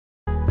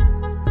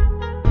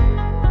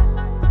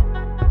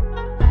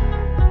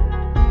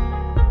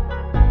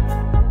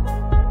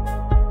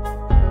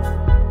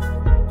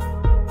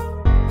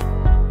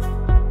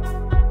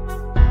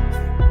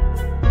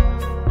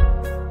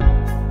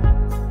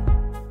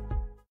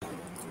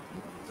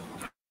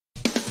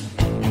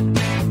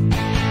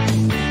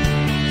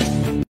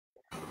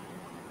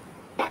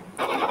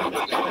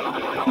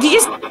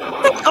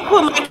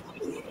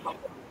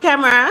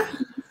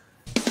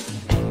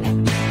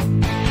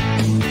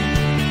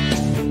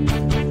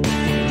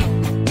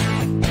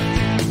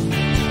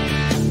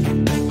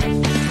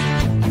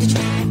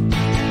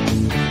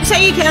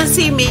you can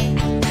see me.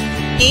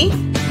 Did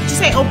you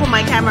say open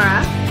my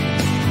camera?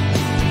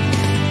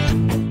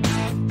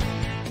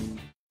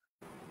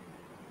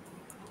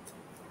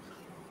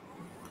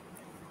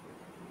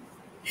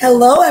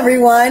 Hello,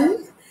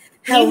 everyone.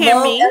 Can you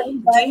hear me?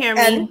 Everybody, do you hear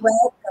me? And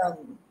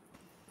welcome.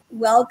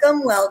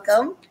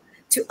 Welcome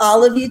to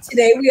all of you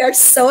today. We are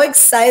so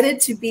excited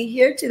to be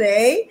here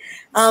today.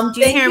 Do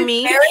you hear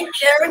me? Karen.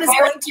 Karen is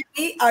going to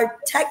be our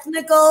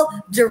technical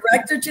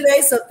director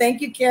today. So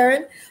thank you,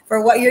 Karen,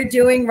 for what you're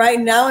doing right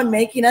now and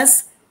making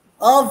us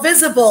all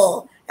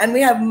visible. And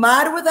we have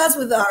Mad with us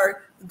with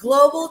our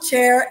global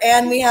chair,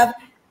 and we have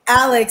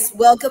Alex.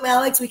 Welcome,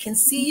 Alex. We can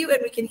see you and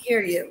we can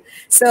hear you.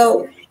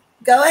 So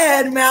go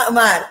ahead,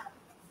 Mad.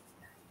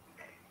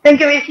 Thank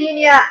you,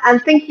 Virginia,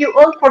 and thank you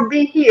all for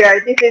being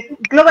here. This is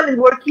Global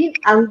Networking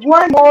and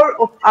one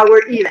more of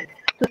our events: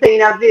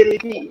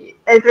 sustainability,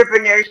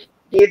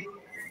 entrepreneurship,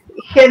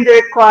 gender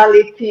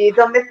equality,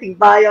 domestic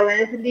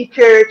violence,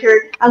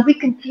 literature, and we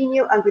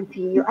continue and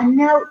continue. And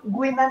now,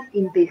 women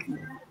in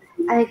business.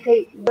 And I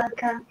say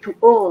welcome to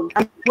all.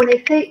 And when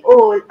I say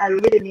all, I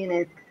really mean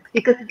it,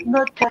 because it's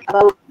not just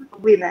about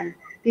women.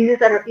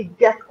 It's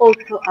just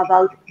also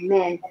about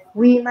men,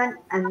 women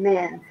and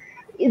men.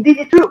 This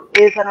is true.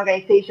 It's an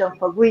organization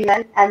for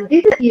women, and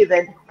this is an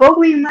event for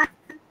women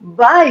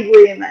by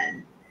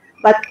women.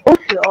 But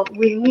also,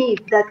 we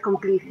need that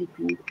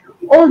complicity.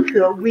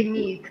 Also, we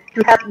need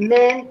to have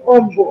men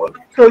on board.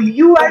 So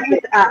you are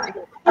with us,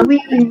 and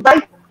we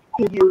invite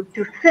you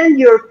to send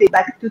your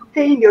feedback, to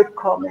send your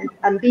comments,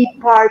 and be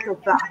part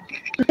of that.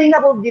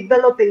 Sustainable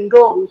Development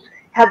Goals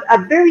have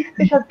a very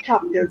special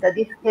chapter that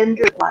is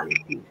gender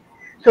equality.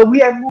 So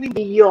we are moving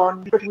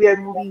beyond because we are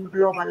moving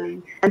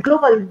globally. And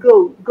global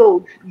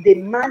goals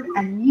demand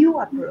a new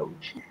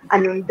approach.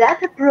 And on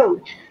that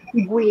approach,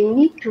 we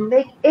need to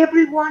make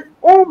everyone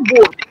on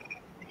board.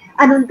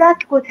 And on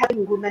that, what's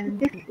happening women in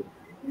business.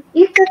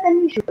 Is that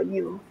an issue for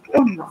you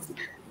or not?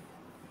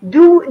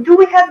 Do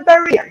we have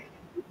barriers?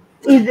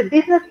 Is the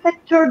business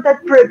sector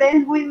that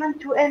prevents women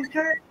to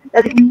enter,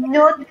 that is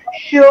not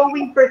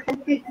showing,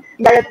 presenting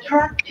the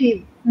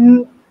attractive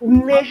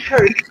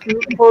measures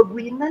for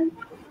women,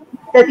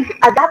 that is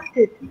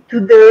adapted to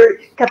their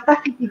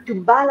capacity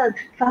to balance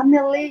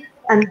family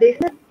and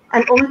business,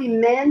 and only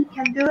men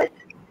can do it?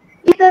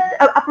 Is that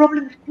a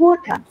problem of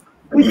quota?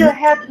 We don't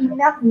have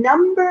enough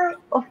number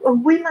of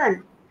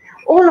women.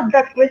 All of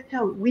that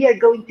question, we are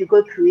going to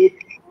go through it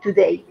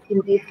today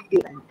in this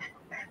event.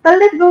 But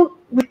let's go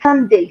with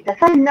some data,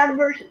 some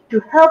numbers to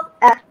help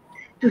us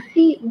to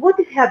see what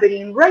is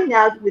happening right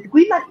now with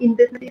women in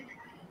business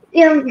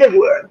in the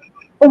world.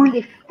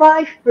 Only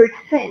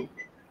 5%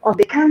 of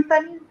the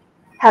companies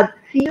have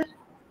CEOs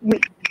women.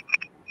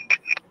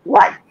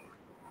 Why?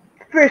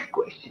 First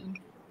question.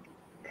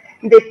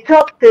 The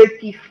top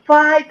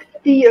 35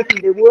 CEOs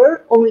in the world,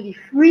 only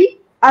 3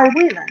 are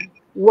women.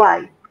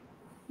 Why?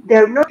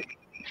 They're not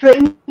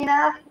trained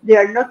enough, they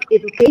are not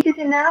educated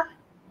enough.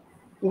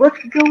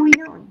 What's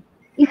going on?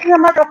 It's a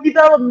matter of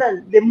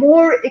development. The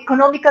more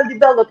economical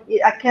developed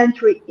a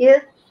country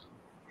is,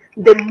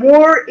 the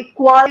more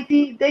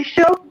equality they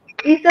show.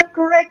 Is that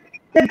correct?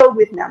 Let's go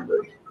with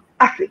numbers.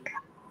 Africa.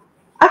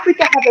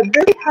 Africa has a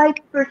very high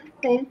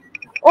percent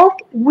of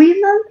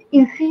women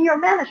in senior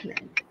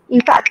management.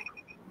 In fact,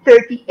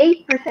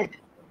 38%.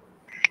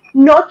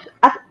 Not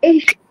as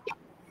Asia.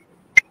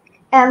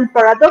 And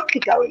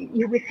paradoxically,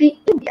 you will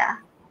see India.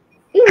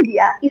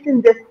 India is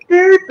in the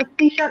 3rd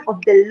position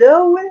of the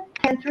lowest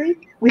countries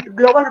with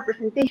global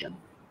representation.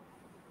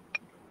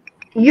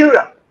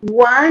 Europe,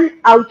 1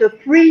 out of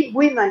 3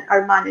 women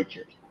are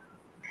managers.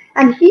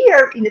 And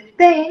here in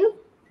Spain,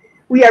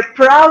 we are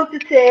proud to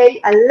say,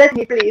 and let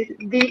me please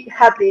be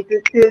happy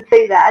to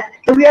say that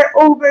we are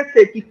over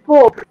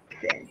 34%.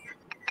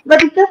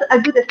 But it's just a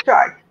good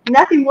start,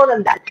 nothing more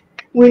than that.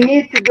 We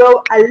need to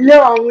go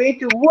along, we need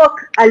to walk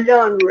a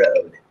long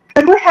road.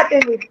 But what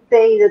happened with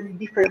Spain that is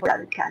different from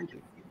other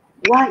countries?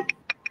 Why?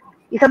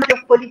 It's a matter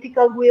of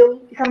political will,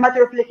 it's a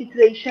matter of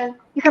legislation,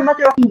 it's a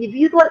matter of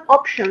individual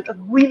options of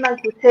women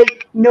who say,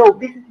 no,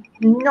 this is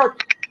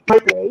not my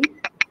place.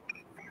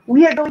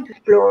 We are going to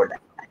explore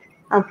that.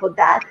 And for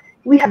that,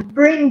 we have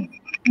bring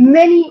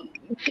many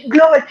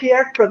global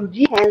chairs from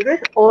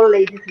G100, All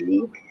Ladies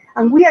League,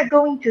 and we are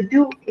going to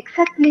do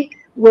exactly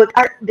what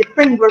are the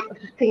framework of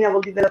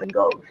Sustainable Development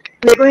Goals.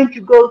 We're going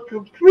to go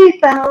through 3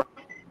 panels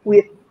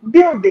with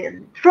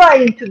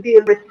trying to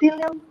build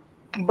resilience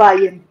by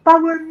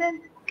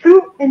empowerment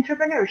through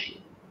entrepreneurship.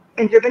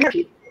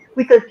 Entrepreneurship,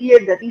 we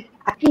consider that is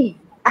a key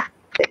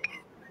aspect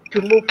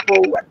to move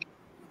forward.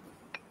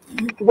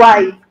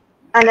 Why?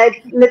 And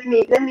let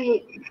me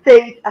say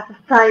it as a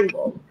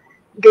symbol,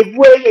 the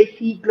way I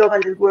see global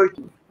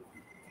networking.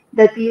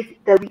 That is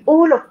that we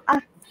all of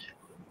us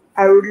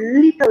are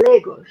little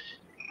Legos,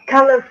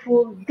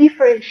 colorful,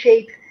 different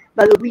shapes,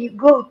 but we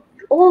go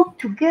all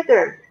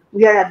together,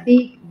 we are a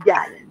big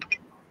giant.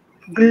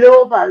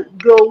 Global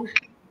goals,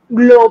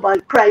 global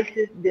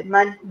crisis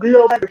demand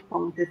global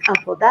responses, and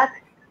for that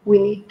we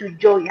need to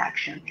join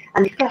action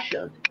and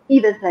discussions.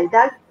 Events like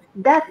that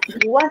That is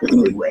one of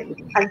the ways,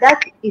 and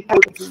that is our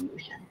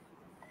contribution.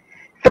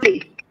 So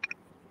please,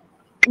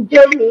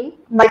 join me,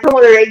 my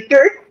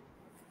co-moderators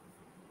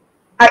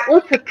are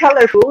also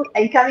colorful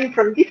and coming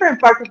from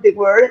different parts of the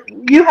world.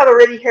 You have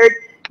already heard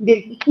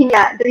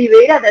Virginia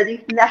Rivera, that is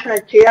National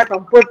Chair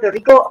from Puerto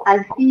Rico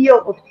and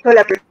CEO of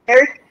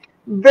Solapreneurs,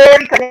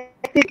 very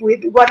connected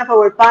with one of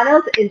our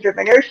panels,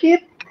 entrepreneurship.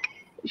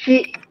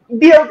 She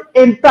built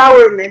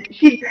empowerment.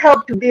 She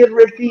helped to build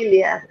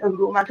resilience of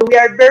women. So we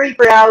are very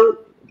proud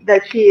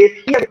that she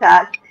is here with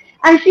us.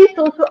 And she's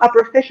also a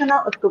professional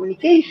of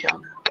communication.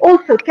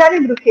 Also,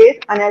 Karen Brujes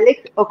and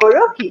Alex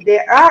Okoroki, they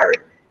are.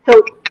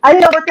 So I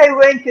don't know what I'm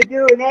going to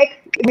do next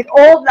with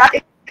all that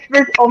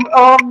experts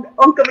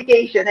on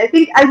communication. I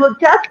think I will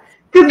just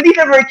take this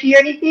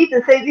opportunity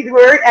to say this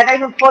word and I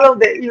will follow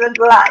the event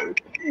live.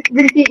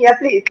 Virginia,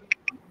 please.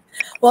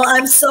 Well,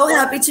 I'm so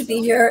happy to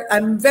be here.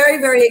 I'm very,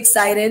 very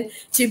excited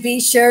to be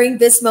sharing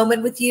this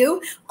moment with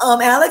you.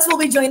 Alex will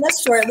be joining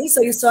us shortly.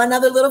 So you saw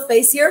another little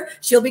face here.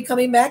 She'll be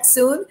coming back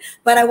soon.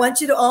 But I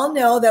want you to all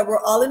know that we're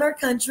all in our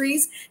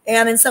countries.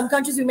 And in some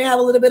countries, we may have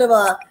a little bit of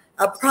a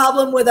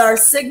problem with our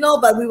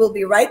signal, but we will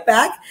be right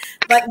back.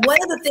 But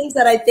one of the things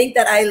that I think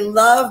that I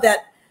love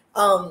that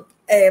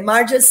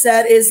Marja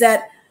said is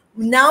that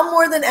now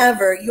more than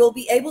ever, you'll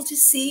be able to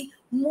see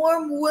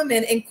more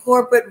women in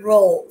corporate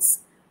roles.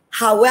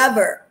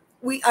 However,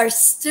 we are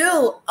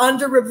still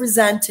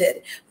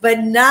underrepresented, but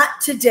not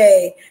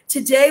today.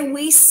 Today,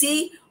 we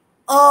see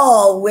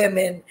all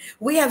women.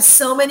 We have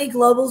so many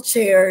global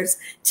chairs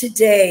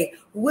today,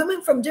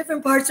 women from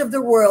different parts of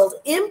the world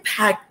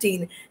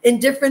impacting in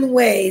different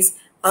ways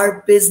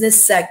our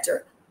business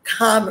sector,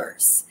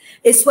 commerce.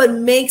 It's what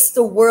makes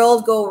the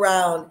world go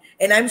round.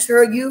 And I'm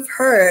sure you've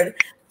heard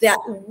that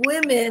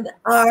women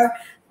are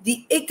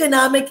the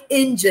economic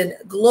engine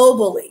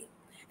globally.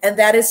 And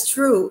that is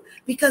true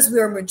because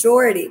we're a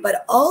majority,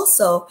 but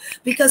also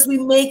because we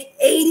make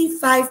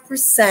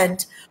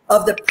 85%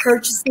 of the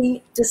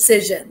purchasing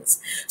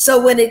decisions.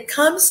 So when it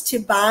comes to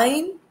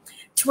buying,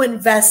 to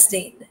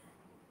investing,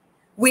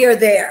 we are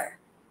there.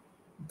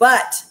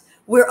 But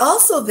we're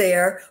also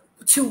there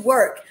to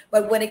work.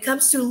 But when it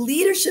comes to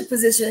leadership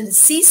positions,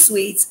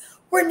 C-suites,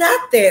 we're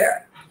not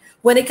there.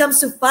 When it comes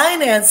to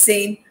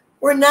financing,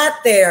 we're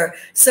not there.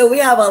 So we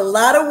have a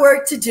lot of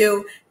work to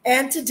do.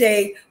 And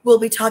today we'll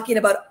be talking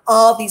about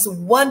all these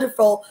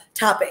wonderful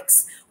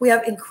topics. We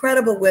have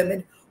incredible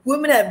women.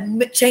 Women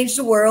have changed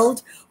the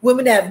world.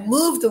 Women have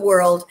moved the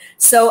world.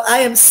 So I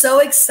am so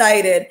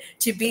excited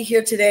to be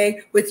here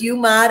today with you,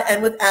 Mad,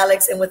 and with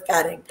Alex, and with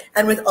Karen,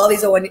 and with all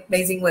these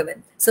amazing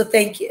women. So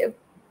thank you.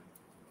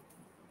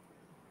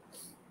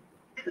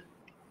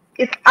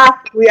 It's us.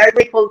 We are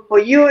grateful for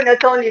you,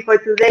 not only for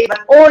today,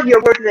 but all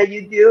your work that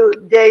you do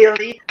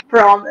daily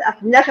from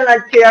as national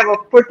chair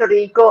of Puerto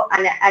Rico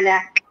and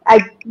a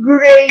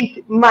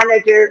great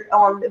manager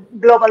on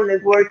global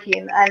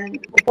networking and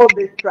all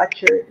the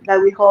structure that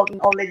we hold in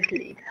Online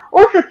League.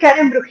 Also,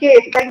 Karen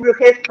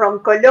Brujes from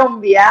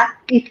Colombia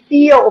is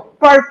CEO of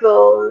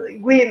Purple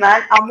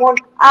Women, among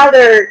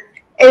other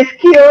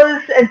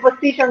skills and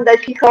positions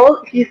that she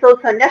holds. She's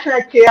also a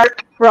national chair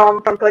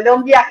from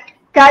Colombia.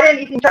 Karen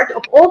is in charge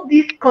of all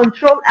these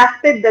control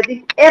aspects that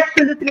is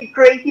absolutely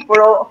crazy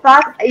for all of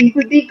us. It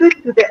would be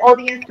good to the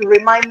audience to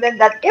remind them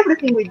that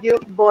everything we do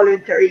is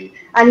voluntary,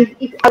 and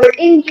it's our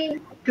engine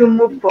to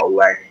move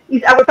forward.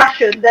 It's our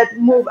passion that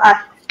moves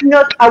us,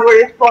 not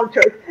our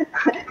sponsors.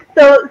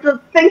 So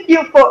thank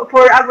you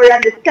for our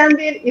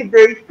understanding. If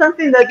there is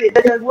something that is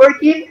not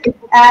working,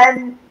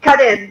 and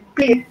Karen,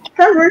 please,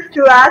 some words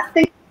to us.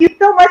 Thank you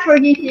so much for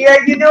being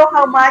here. You know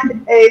how much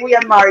we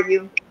admire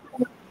you.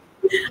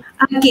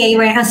 Okay,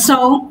 well,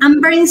 so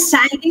I'm very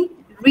excited.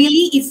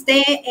 Really, it's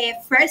the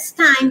first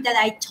time that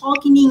I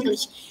talk in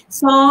English.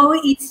 So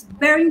it's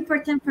very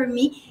important for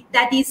me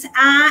that it's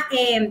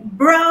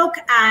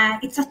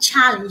it's a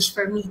challenge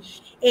for me.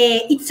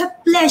 It's a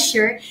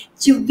pleasure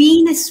to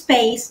be in a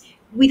space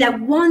with a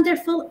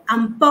wonderful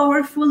and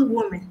powerful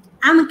woman.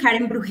 I'm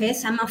Karen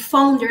Brujes. I'm a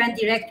founder and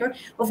director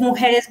of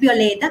Mujeres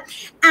Violeta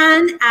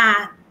and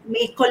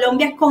a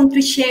Colombia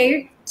country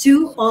chair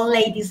to All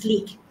Ladies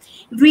League.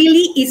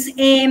 Really is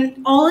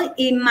all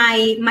in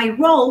my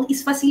role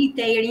is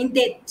facilitating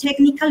the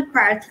technical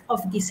part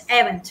of this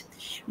event.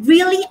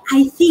 Really,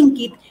 I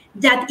think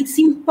that it's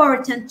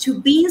important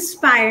to be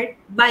inspired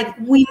by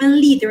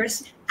women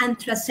leaders and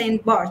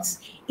transcend boards.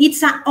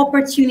 It's an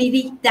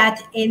opportunity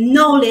that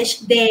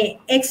acknowledge the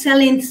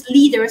excellent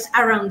leaders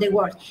around the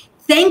world.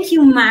 Thank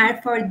you, Mar,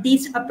 for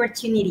this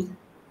opportunity.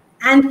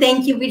 And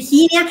thank you,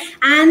 Virginia.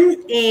 And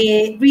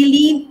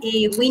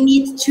really, we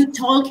need to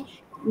talk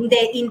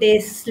in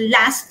this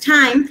last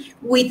time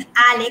with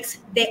Alex,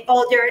 the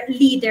other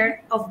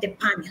leader of the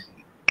panel.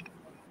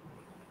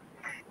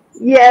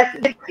 Yes,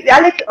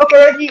 Alex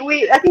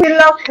Okoroki, I think we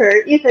lost her,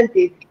 isn't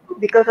it?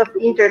 Because of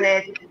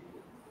internet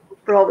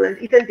problems,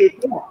 isn't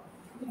it?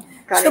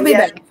 She'll be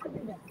back.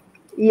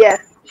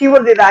 Yes, she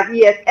will be back.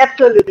 Yes,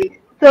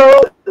 absolutely.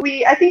 So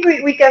I think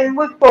we can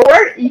move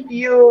forward if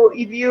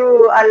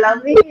you allow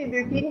me,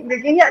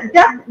 Virginia,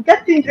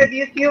 just to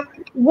introduce you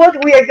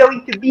what we are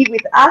going to be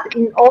with us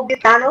in all the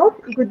panels.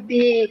 It could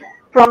be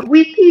from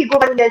WICI,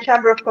 Government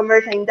Chamber of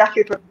Commerce and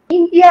Industry from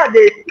India,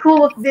 the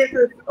School of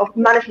Business of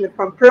Management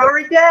from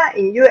Florida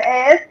in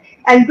US,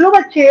 and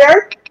Global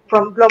Chair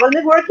from Global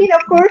Networking,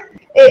 of course,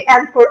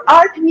 and for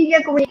Art,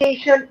 Media,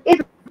 Communication,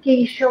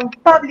 Education,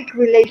 Public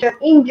Relations,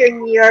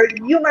 Engineer,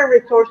 Human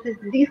Resources,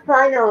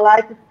 Design and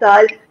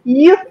Lifestyle,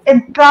 Youth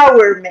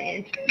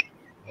Empowerment,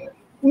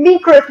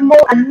 Micro, Small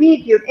and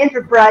Medium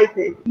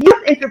Enterprises,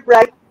 Youth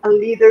Enterprise and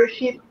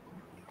Leadership,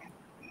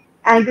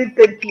 and we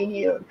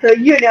continue. So,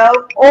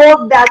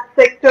 all that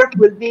sector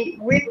will be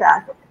with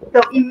us.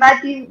 So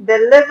imagine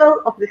the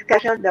level of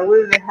discussion that we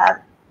will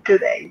have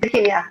today.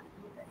 Virginia.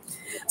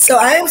 So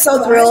I am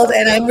so thrilled,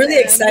 and I'm really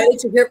excited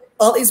to hear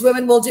all these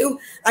women will do.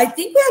 I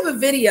think we have a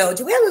video.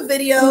 Do we have a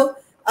video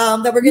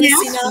that we're going to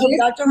see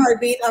now, Dr.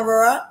 Harbeen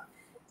Arora?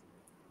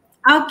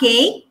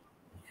 Okay.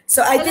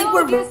 So I think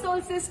we're dear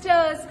Soul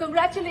Sisters,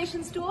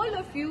 congratulations to all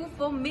of you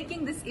for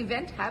making this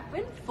event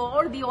happen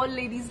for the All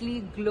Ladies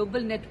League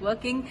Global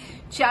Networking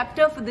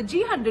chapter, for the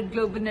G100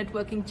 Global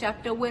Networking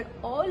chapter, where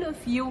all of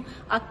you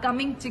are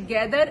coming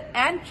together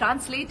and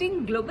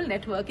translating global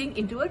networking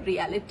into a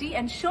reality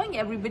and showing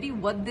everybody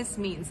what this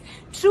means.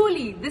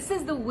 Truly, this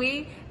is the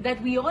way that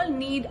we all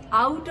need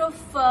out of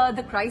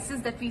the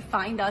crisis that we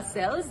find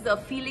ourselves, the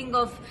feeling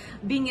of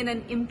being in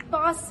an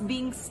impasse,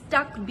 being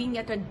stuck, being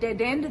at a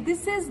dead end.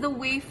 This is the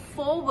way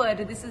forward.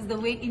 This is the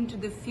way into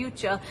the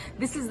future.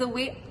 This is the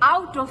way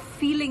out of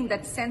feeling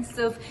that sense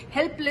of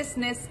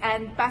helplessness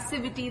and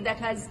passivity that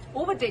has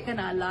overtaken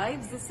our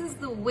lives. This is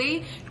the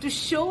way to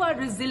show our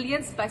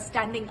resilience by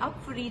standing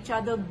up for each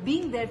other,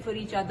 being there for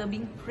each other,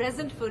 being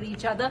present for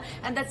each other.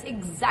 And that's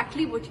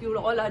exactly what you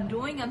all are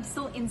doing. I'm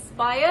so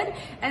inspired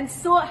and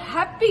so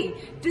happy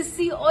to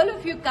see all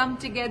of you come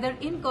together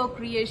in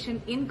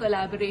co-creation, in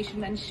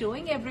collaboration, and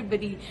showing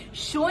everybody,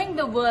 showing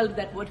the world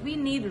that what we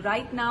need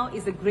right now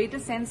is a greater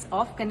sense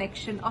of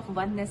connection, of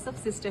oneness, of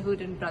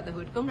sisterhood and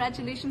brotherhood.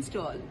 Congratulations to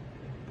all.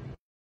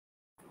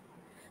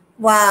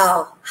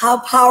 Wow, how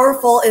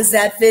powerful is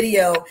that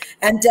video?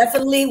 And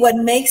definitely what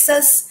makes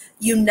us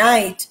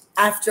unite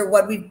after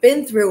what we've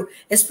been through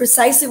is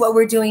precisely what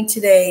we're doing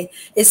today,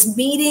 is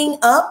meeting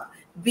up,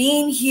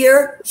 being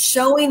here,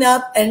 showing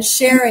up and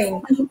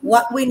sharing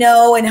what we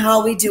know and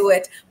how we do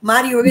it.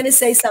 Mari, you were going to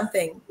say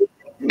something.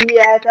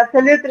 Yes,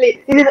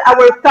 absolutely. This is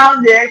our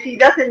founder. She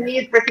doesn't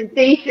need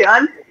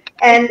presentation.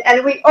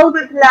 And we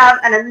always love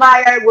and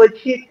admire what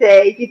she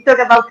says. She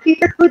talks about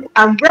sisterhood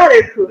and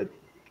brotherhood.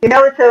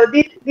 So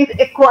this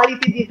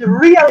equality, this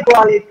real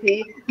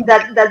equality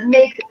that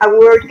makes a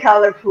world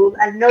colorful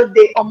and not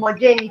the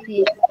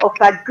homogeneity of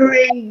a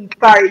gray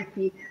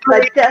disparity,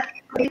 but just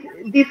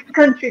this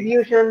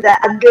contribution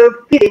and they're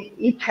feeding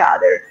each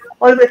other.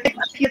 Always thank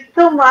you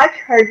so much,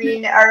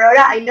 Harbeen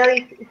Arora. I know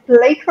it's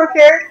late for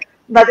her,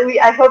 but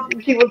I hope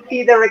she will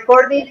see the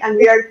recording, and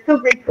we are so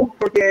grateful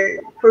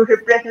for her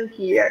presence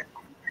here.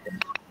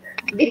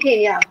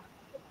 Virginia.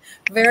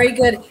 Very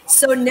good.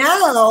 So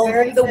now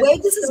the way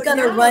this is going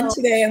to run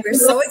today, and we're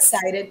so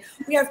excited,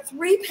 we have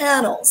 3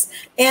 panels.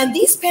 And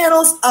these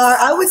panels are,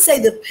 I would say,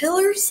 the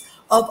pillars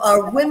of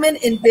our women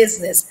in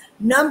business.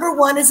 Number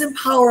 1 is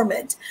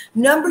empowerment.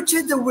 Number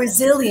 2, the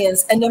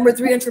resilience. And number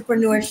 3,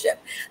 entrepreneurship.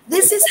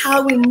 This is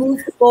how we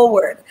move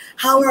forward,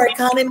 how our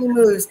economy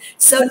moves.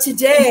 So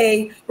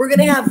today we're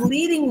going to have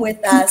leading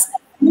with us.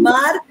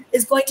 Mad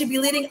is going to be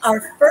leading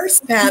our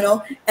first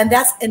panel, and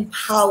that's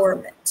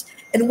empowerment.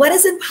 And what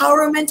is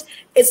empowerment?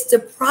 It's the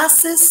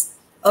process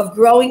of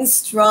growing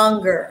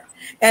stronger.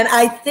 And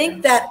I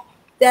think that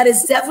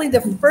is definitely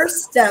the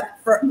first step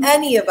for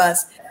any of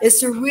us, is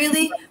to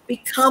really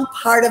become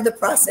part of the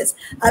process.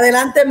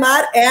 Adelante,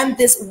 Mar, and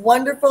this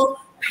wonderful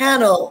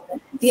panel,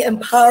 the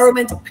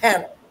empowerment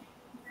panel.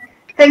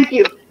 Thank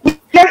you.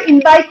 We're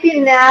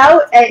inviting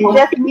now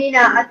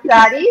Jasmina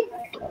Asari,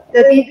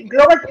 that is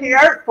Global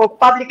Chair for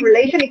Public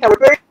Relations, is our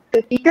first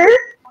speaker.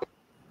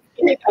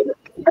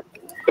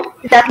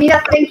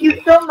 Jasmina, thank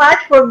you so much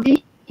for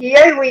being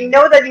here. We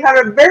know that you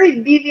have a very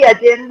busy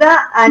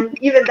agenda, and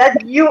even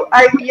that you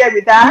are here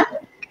with us.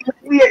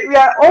 We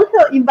are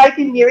also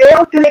inviting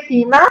Mireo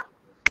Tulekima,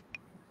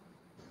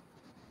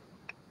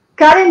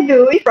 Karen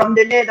Lewis from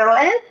the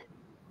Netherlands,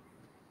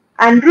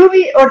 and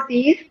Ruby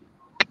Ortiz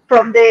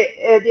from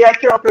the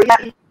Director of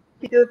the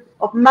Institute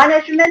of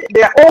Management.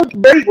 They are all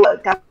very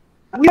welcome.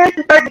 We are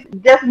to start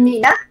with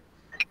Jasmina.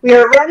 We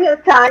are running out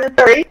of time,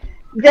 sorry.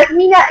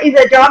 Jasmina is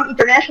a young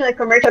international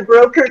commercial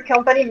broker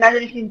company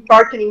managing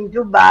partner in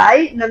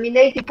Dubai,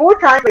 nominated 4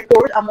 times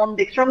records among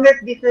the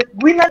strongest business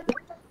women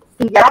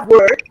in the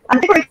world,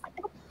 and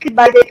decorated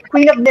by the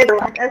Queen of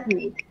Netherlands as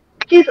me.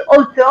 She's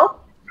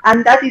also,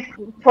 and that is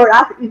for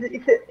us,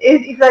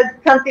 is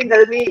something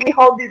that we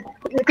hold it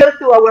close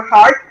to our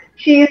heart.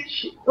 She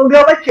is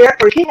global chair,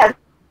 or she has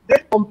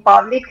on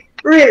public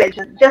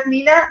relations.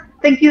 Jasmina,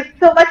 Thank you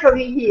so much for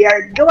being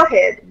here. Go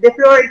ahead. The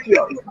floor is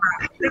yours.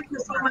 Thank you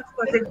so much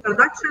for the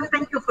introduction.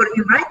 Thank you for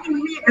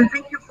inviting me, and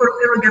thank you for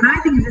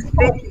organizing this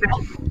great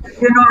event.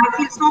 You know, I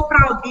feel so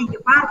proud being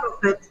a part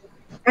of it.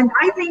 And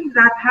I think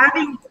that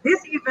having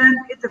this event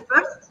is the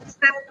first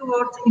step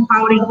towards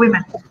empowering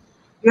women.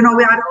 You know,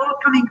 we are all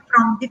coming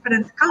from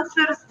different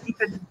cultures,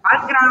 different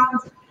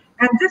backgrounds,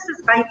 and this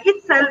is by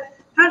itself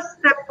first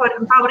step for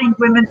empowering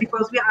women,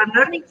 because we are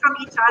learning from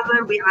each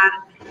other, we are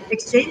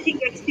exchanging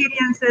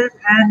experiences,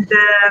 and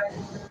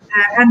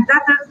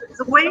that is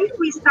the way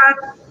we start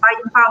by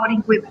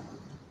empowering women.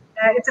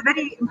 It's a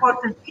very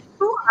important issue.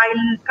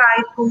 I'll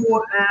try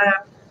to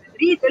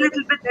read a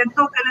little bit and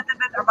talk a little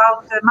bit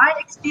about my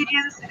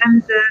experience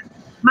and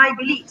my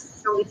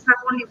beliefs. So it's not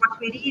only what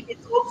we read,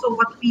 it's also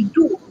what we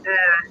do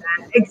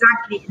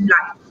exactly in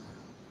life.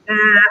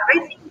 I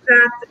think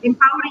that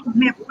empowering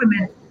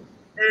women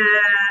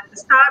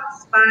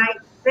starts by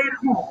their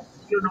homes.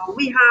 You know,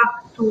 we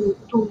have to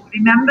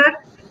remember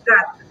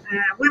that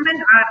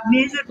women are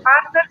major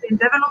partners in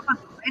development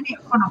of any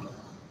economy.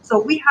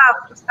 So we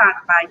have to start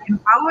by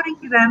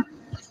empowering them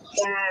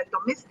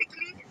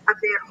domestically at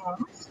their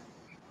homes,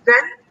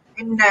 then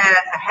in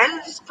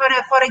health,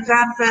 for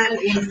example,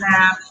 in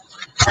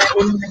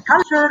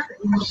culture,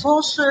 in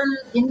social,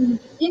 in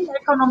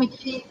economic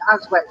field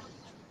as well.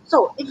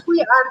 So if we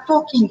are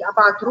talking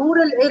about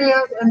rural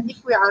areas, and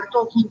if we are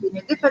talking in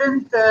a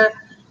different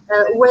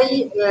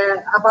way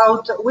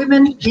about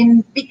women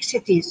in big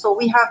cities, so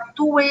we have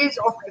two ways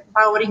of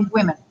empowering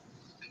women.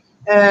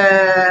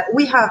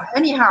 We have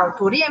anyhow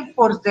to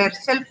reinforce their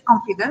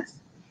self-confidence,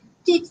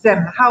 teach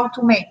them how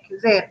to make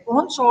their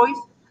own choice,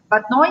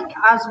 but knowing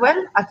as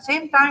well at the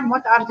same time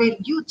what are their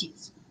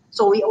duties.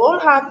 So we all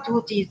have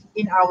duties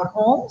in our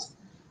homes,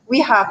 we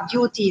have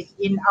duties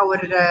in our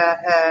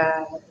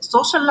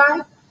social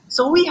life,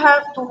 so we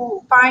have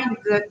to find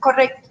the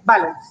correct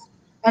balance.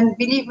 And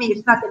believe me,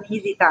 it's not an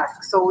easy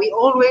task. So we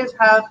always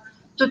have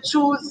to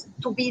choose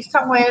to be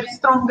somewhere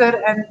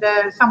stronger and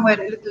somewhere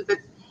a little bit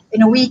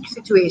in a weak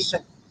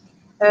situation.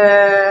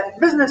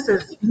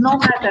 Businesses, no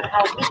matter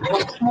how big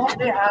or small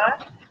they are,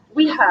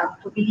 we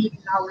have to believe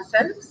in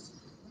ourselves.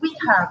 We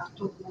have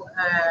to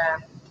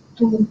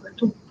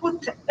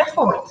put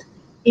effort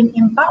in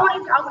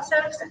empowering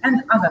ourselves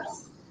and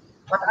others.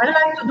 What I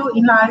like to do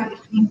in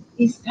life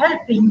is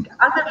helping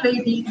other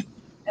ladies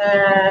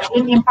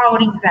in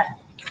empowering them.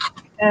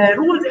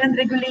 Rules and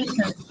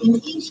regulations in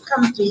each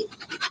country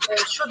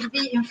should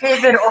be in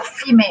favor of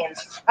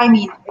females. I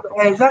mean,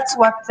 that's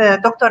what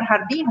Dr.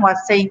 Harbin was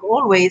saying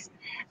always,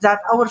 that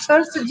our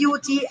first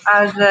duty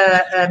as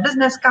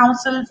business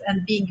councils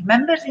and being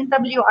members in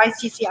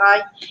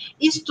WICCI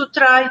is to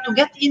try to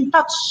get in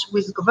touch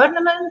with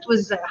government,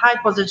 with high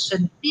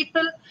position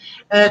people,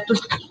 to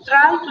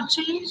try to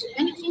change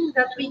anything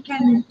that we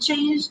can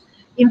change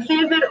in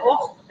favor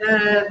of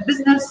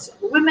business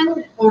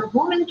women or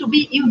women to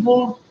be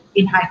involved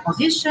in high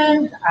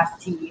positions, as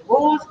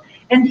CEOs,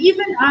 and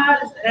even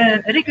as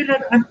regular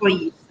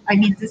employees. I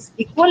mean, this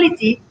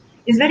equality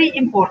is very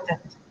important.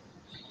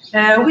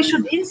 We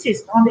should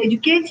insist on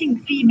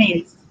educating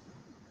females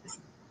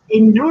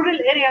in rural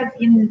areas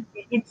in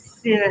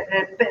its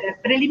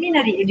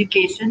preliminary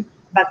education,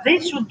 but they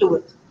should do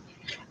it.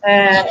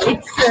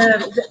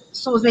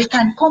 So they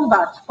can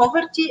combat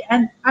poverty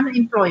and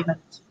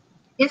unemployment.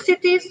 In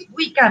cities,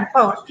 we can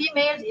power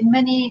females in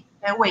many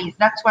ways.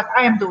 That's what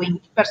I am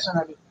doing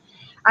personally.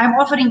 I'm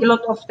offering a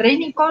lot of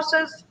training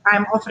courses.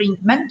 I'm offering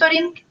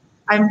mentoring.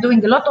 I'm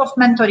doing a lot of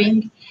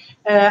mentoring.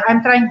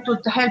 I'm trying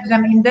to help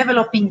them in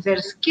developing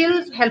their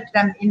skills, help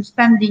them in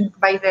standing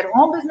by their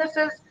own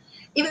businesses.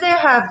 If they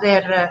have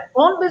their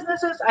own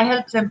businesses, I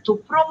help them to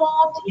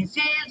promote in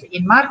sales,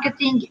 in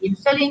marketing, in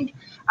selling.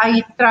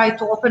 I try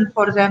to open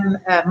for them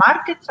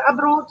markets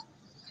abroad.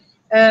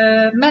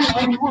 Men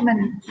and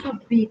women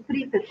should be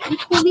treated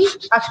equally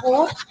at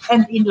work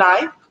and in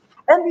life,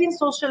 and in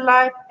social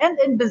life, and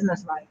in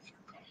business life.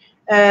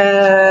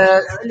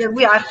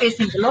 We are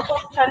facing a lot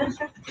of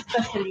challenges,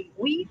 especially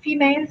we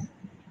females.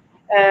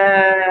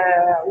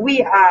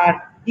 We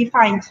are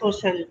defying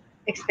social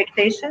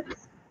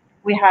expectations.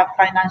 We have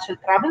financial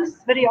troubles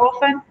very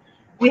often.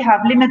 We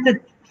have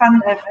limited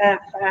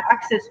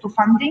access to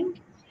funding.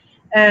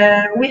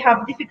 We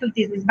have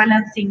difficulties with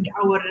balancing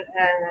our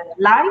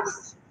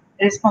lives,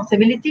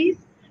 responsibilities.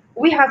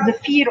 We have the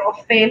fear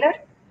of failure.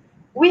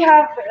 We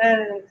have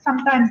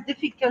sometimes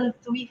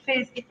we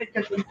face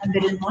difficulty in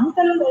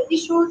environmental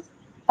issues,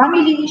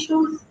 family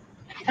issues,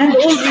 and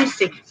all these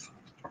things.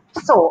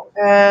 So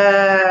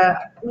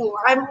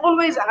I'm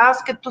always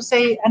asked to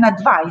say an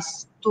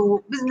advice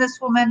to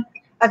businesswomen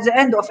at the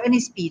end of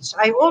any speech.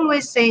 I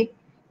always say,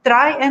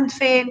 try and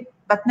fail,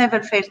 but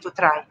never fail to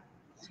try.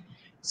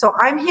 So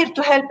I'm here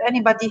to help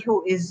anybody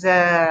who is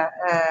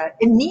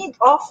in need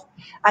of.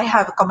 I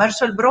have a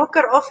commercial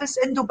broker office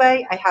in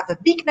Dubai. I have a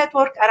big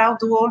network around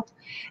the world.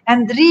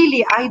 And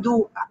really, I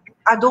do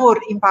adore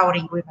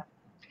empowering women.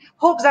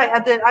 Hope that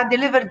I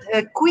delivered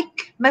a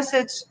quick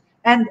message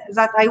and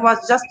that I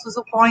was just to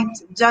the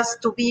point,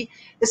 just to be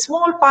a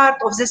small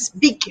part of this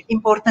big,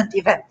 important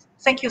event.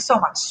 Thank you so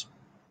much.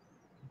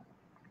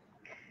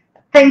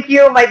 Thank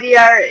you, my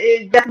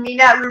dear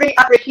Jasmina. We really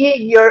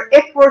appreciate your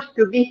efforts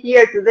to be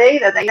here today.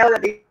 That I know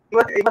that it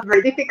was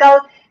very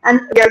difficult, and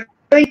we are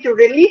going to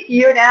release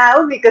you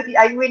now because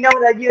we know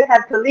that you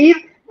have to leave.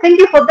 Thank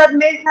you for that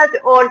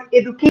message on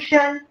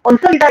education,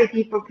 on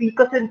solidarity,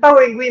 because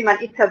empowering women,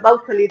 it's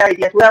about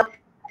solidarity as well,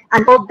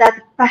 and all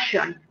that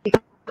passion.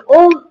 Because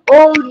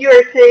all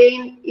you're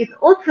saying is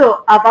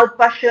also about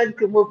passion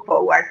to move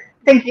forward.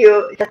 Thank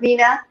you,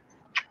 Jasmina.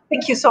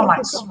 Thank you so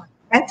much.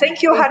 And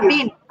thank you,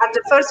 Harbin, at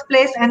the first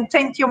place. And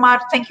thank you, Mar.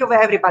 Thank you,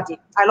 everybody.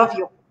 I love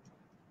you.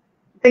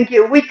 Thank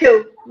you. We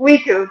too.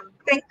 We too.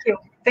 Thank you.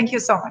 Thank you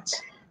so much.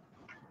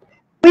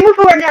 We move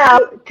forward now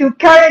to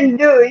Karen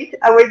Lewis,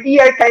 our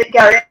dear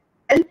Karen.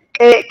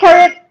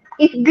 Karen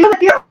is Global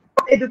Chair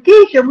of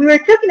Education. We were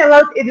talking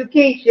about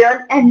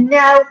education, and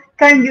now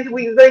Karen Lewis,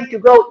 we're going to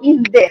go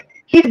in depth.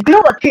 She's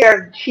Global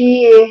Chair.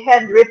 She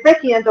had the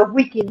President of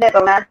Wiki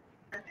Netherlands,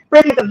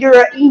 President of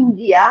Euro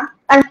India,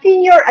 and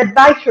Senior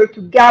Advisor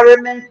to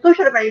government,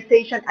 social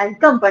organizations, and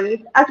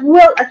companies, as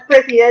well as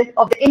President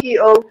of the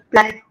NGO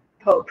Planet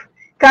Hope.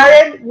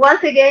 Karen,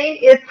 once again,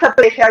 it's a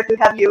pleasure to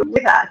have you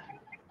with us.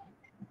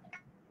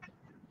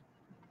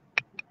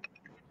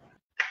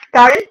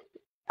 Karen,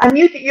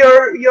 unmute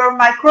your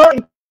micro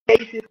in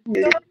case it's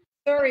muted.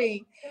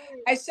 Sorry.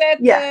 I said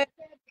yeah.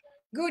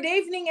 Good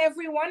evening,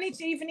 everyone.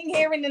 It's evening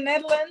here in the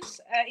Netherlands,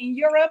 in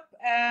Europe.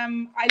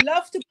 I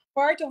love to be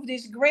part of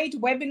this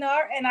great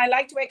webinar, and I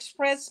like to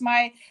express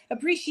my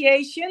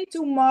appreciation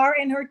to Mar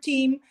and her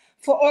team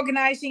for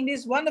organizing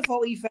this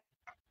wonderful event,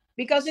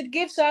 because it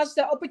gives us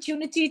the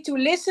opportunity to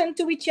listen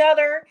to each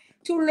other,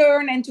 to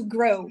learn and to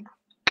grow.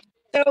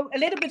 So a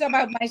little bit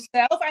about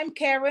myself. I'm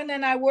Karen,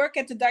 and I work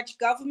at the Dutch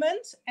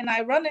government, and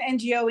I run an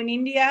NGO in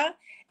India,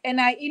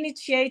 and I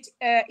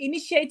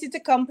initiated the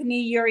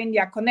company Euro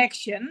India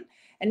Connection,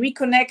 and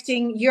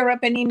reconnecting Europe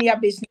and India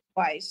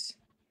business-wise.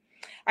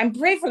 I'm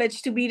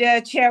privileged to be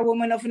the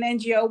chairwoman of an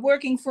NGO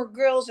working for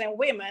girls and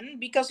women,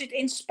 because it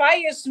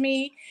inspires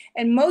me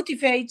and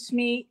motivates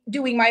me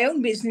doing my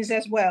own business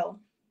as well.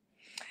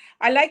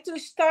 I like to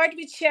start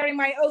with sharing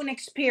my own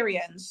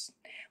experience,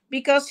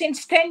 because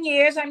since 10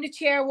 years, I'm the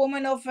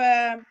chairwoman of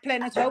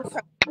Planet Hope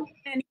Foundation,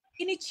 and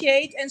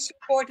initiate and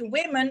support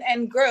women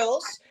and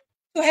girls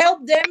to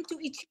help them to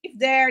achieve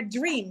their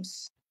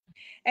dreams.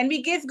 And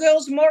we give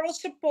girls moral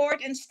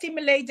support and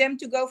stimulate them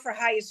to go for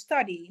higher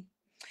study.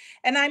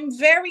 And I'm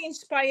very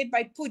inspired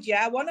by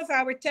Pooja, one of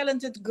our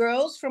talented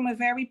girls from a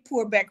very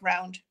poor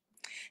background.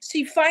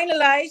 She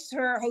finalized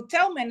her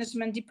hotel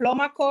management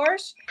diploma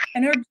course,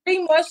 and her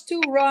dream was to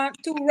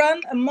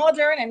run a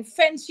modern and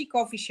fancy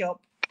coffee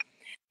shop.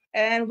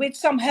 And with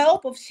some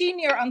help of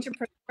senior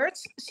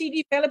entrepreneurs,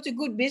 she developed a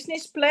good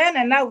business plan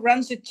and now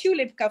runs a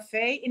Tulip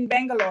Cafe in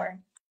Bangalore.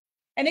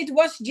 And it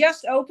was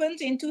just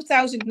opened in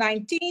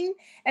 2019,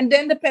 and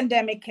then the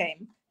pandemic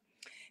came.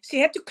 She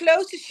had to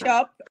close the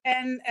shop,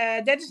 and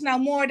that is now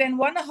more than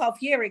 1.5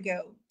 years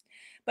ago.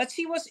 But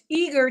she was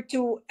eager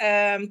to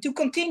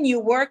continue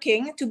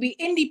working, to be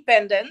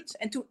independent,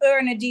 and to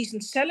earn a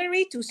decent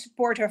salary to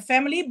support her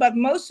family. But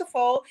most of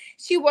all,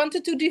 she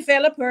wanted to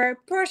develop her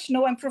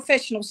personal and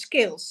professional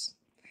skills.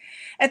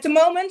 At the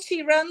moment,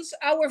 she runs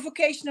our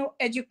vocational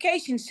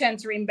education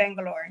center in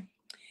Bangalore.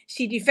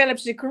 She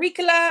develops the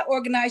curricula,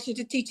 organizes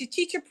the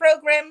teacher-teacher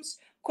programs,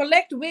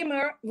 collects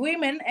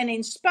women and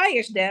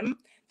inspires them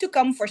to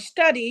come for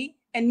study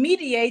and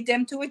mediate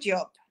them to a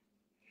job.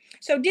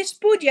 So this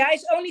Pooja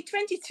is only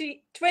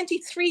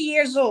 23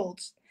 years old,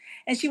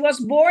 and she was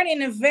born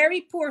in a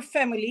very poor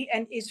family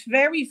and is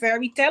very,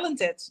 very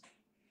talented.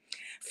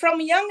 From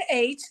a young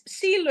age,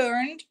 she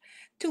learned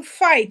to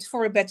fight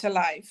for a better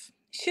life.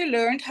 She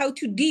learned how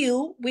to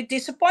deal with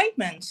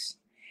disappointments,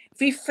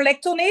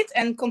 reflect on it,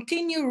 and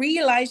continue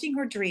realizing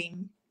her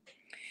dream.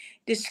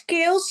 The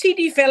skills she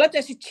developed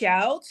as a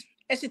child,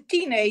 as a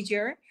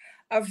teenager,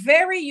 are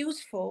very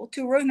useful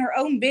to run her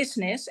own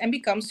business and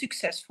become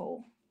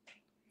successful.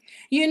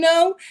 You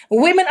know,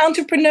 women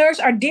entrepreneurs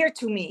are dear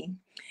to me.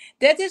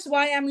 That is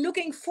why I'm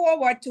looked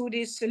forward to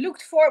this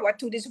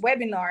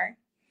webinar,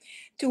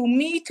 to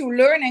meet, to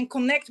learn and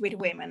connect with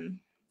women.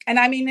 And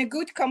I'm in a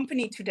good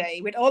company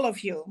today with all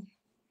of you.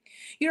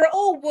 You're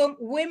all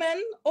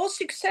women, all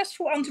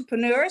successful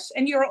entrepreneurs,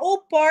 and you're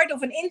all part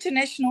of an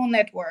international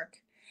network.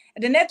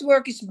 And the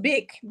network is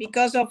big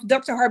because of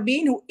Dr.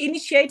 Harbin, who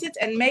initiated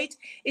and made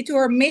it to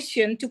her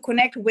mission to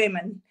connect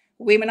women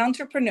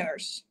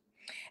entrepreneurs.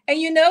 And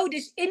you know,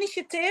 this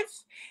initiative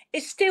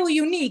is still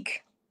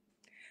unique.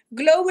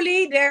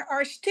 Globally, there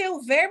are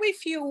still very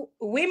few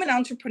women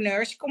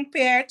entrepreneurs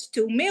compared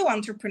to male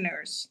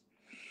entrepreneurs.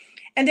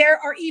 And there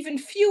are even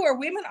fewer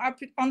women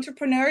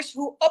entrepreneurs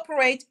who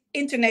operate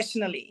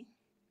internationally.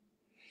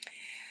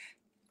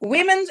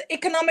 Women's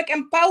economic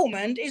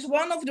empowerment is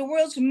one of the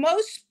world's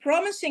most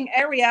promising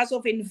areas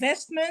of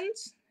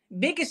investment,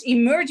 biggest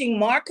emerging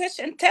markets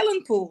and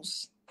talent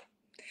pools.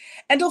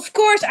 And of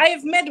course, I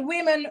have met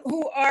women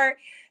who are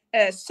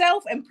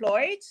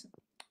self-employed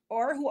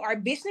or who are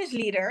business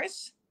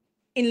leaders.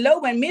 In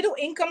low and middle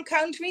income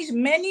countries,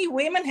 many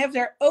women have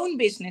their own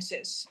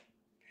businesses.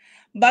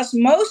 But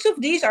most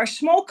of these are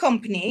small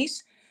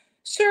companies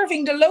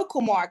serving the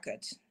local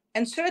market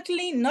and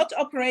certainly not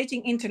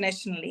operating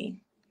internationally,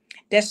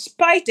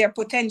 despite their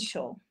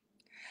potential.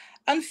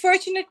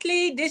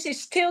 Unfortunately, this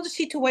is still the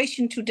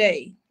situation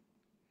today.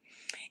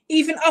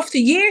 Even after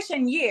years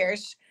and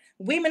years,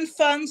 women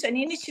funds and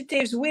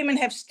initiatives women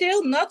have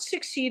still not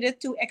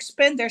succeeded to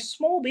expand their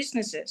small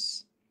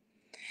businesses.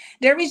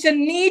 There is a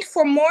need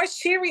for more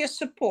serious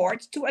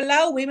support to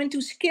allow women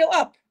to scale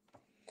up.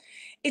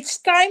 It's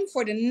time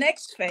for the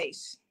next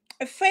phase,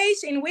 a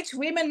phase in which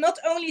women not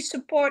only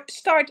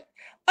start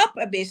up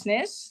a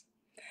business,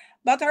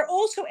 but are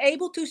also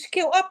able to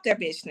scale up their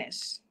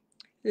business.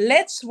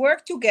 Let's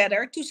work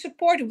together to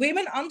support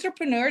women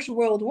entrepreneurs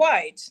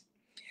worldwide.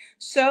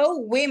 So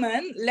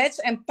women, let's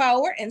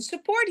empower and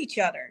support each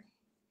other.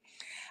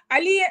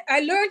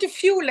 I learned a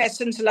few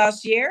lessons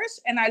last year,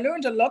 and I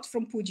learned a lot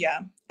from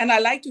Pooja. And I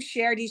like to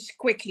share these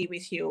quickly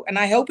with you, and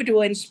I hope it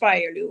will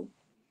inspire you.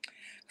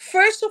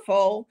 First of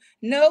all,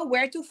 know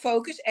where to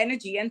focus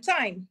energy and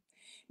time.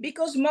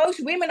 Because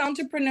most women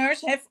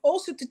entrepreneurs have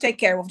also to take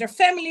care of their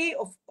family,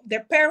 of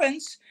their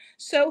parents.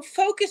 So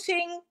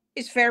focusing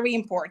is very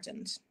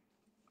important.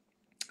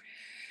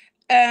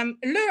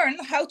 Learn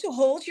how to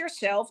hold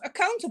yourself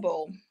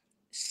accountable.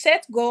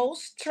 Set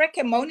goals, track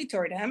and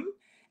monitor them,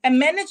 and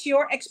manage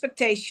your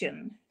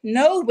expectation.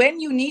 Know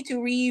when you need to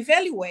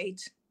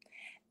reevaluate.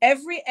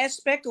 Every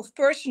aspect of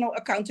personal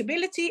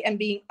accountability and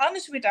being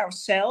honest with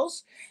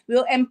ourselves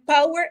will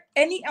empower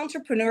any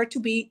entrepreneur to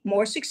be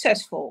more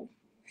successful.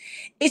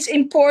 It's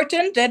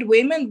important that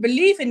women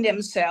believe in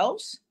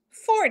themselves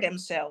for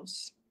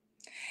themselves.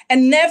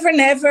 And never,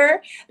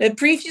 never, the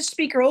previous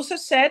speaker also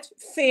said,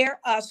 fear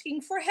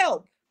asking for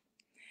help.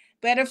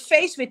 Whether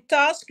faced with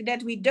tasks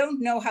that we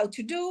don't know how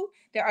to do,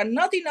 there are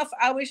not enough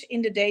hours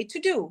in the day to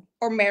do,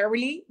 or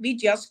merely we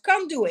just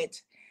can't do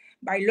it.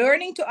 By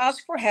learning to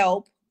ask for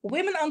help,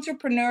 women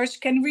entrepreneurs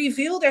can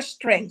reveal their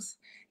strength,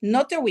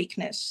 not their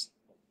weakness.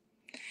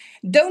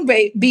 Don't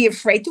be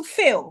afraid to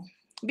fail,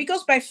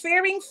 because by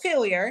fearing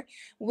failure,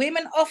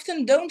 women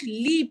often don't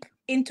leap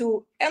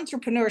into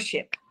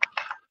entrepreneurship.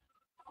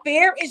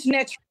 Fear is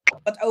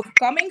natural, but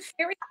overcoming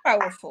fear is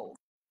powerful.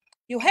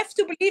 You have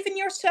to believe in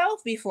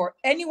yourself before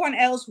anyone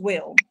else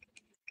will.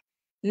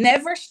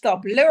 Never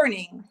stop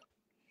learning.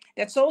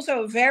 That's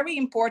also a very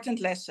important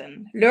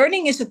lesson.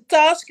 Learning is a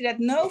task that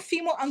no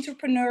female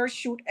entrepreneur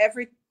should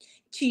ever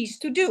cease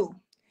to do.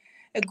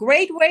 A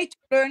great way to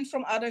learn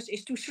from others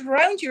is to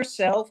surround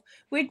yourself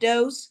with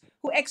those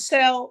who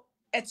excel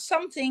at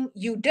something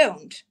you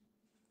don't.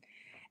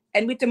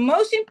 And with the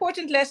most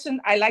important lesson,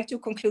 I like to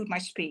conclude my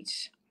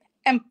speech.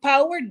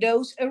 Empower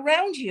those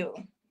around you.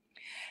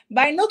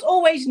 By not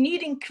always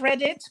needing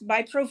credit,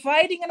 by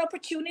providing an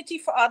opportunity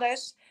for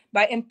others,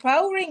 by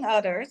empowering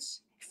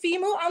others,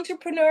 female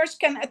entrepreneurs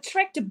can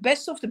attract the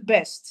best of the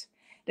best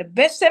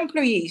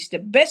employees, the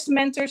best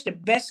mentors, the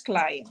best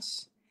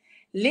clients.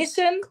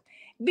 Listen,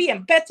 be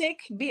empathic,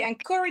 be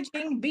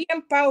encouraging, be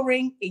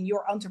empowering in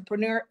your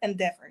entrepreneur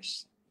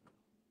endeavors.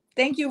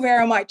 Thank you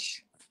very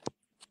much.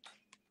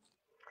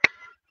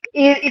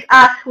 It's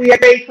us. We are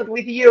grateful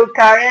with you,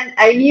 Karen.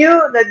 I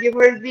knew that you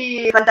will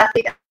be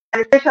fantastic,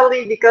 and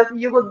especially because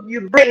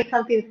you bring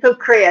something so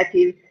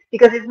creative.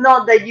 Because it's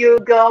not that you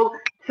go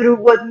through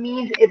what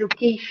means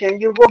education.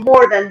 You go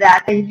more than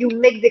that, and you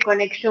make the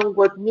connection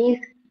what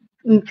means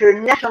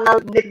international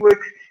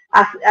networks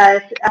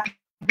as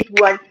this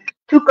one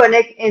to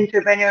connect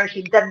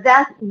entrepreneurship.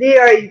 That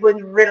there is when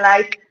you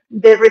realize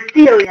the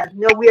resilience.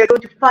 You know, we are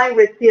going to find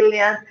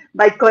resilience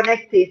by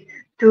connecting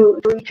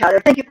to each other.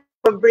 Thank you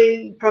for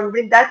bring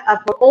that and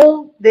for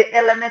all the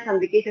elements and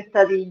the case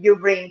study you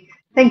bring.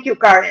 Thank you,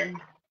 Karen.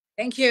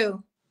 Thank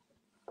you.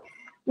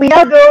 We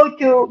now go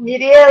to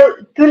Muriel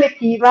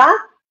Tuletiva.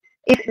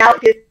 It's now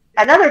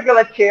another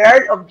global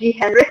chair of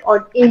G100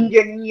 on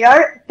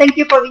engineer. Thank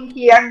you for being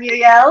here,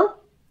 Muriel.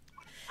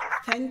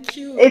 Thank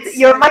you.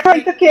 Your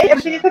microphone is okay?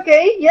 Everything is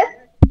okay? Yes?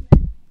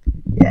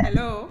 Yeah.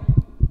 Hello?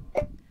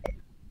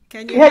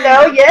 Can you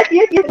Hello, yes.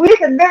 We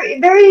listen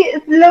very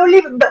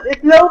slowly, but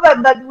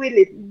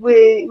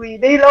we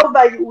very low,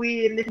 but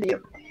we listen to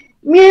you.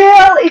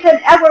 Muriel is an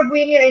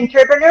award-winning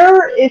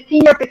entrepreneur, a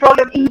senior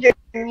petroleum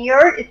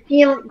engineer, a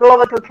skilled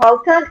global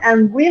consultant,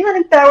 and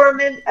women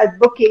empowerment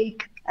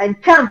advocate and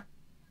champion.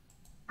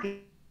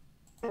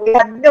 We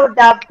have no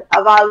doubt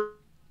about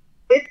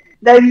it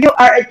that you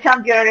are a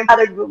champion and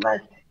empowered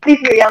woman. Please,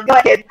 Muriel, go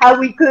ahead. How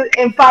we could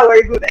empower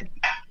women.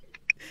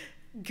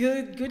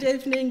 Good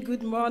evening,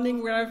 good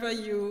morning, wherever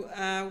you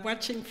are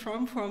watching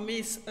from. For me,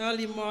 it's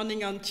early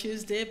morning on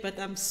Tuesday, but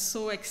I'm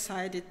so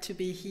excited to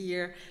be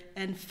here.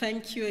 And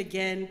thank you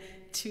again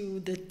to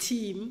the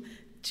team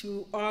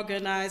to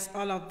organize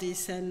all of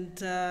this. And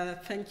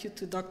thank you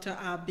to Dr.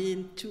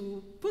 Arbin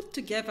to put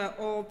together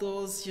all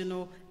those,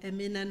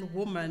 eminent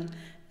women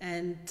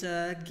and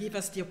give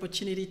us the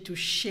opportunity to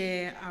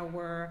share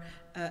our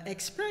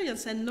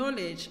experience and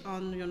knowledge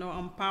on, you know,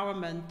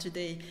 empowerment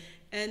today.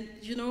 And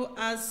you know,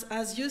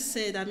 as you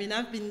said, I mean,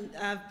 I've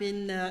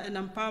been an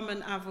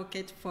empowerment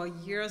advocate for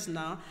years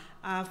now.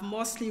 I've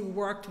mostly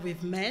worked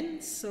with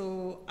men,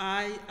 so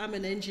I'm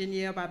an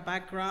engineer by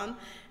background,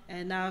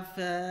 and I've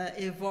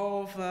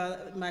evolved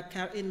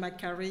in my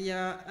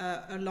career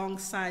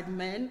alongside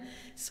men.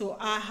 So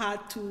I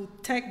had to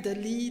take the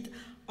lead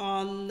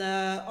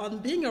on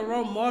being a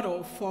role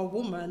model for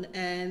women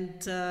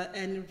and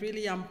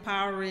really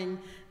empowering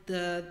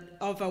the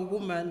other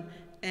women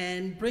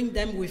and bring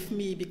them with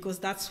me, because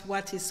that's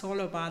what it's all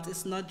about.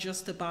 It's not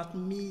just about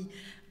me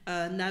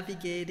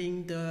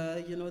navigating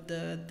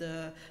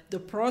the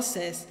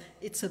process.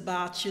 It's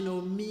about, you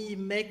know, me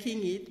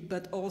making it,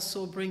 but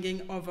also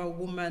bringing other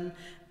women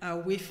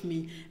with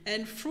me.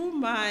 And through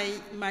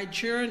my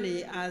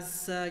journey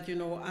as you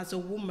know, as a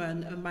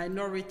woman, a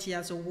minority,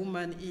 as a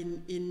woman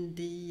in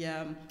the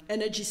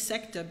energy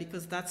sector,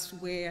 because that's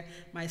where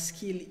my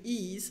skill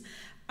is,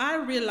 I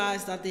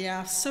realized that there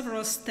are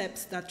several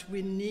steps that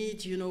we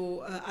need, you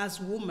know, as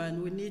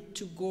women, we need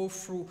to go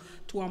through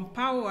to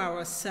empower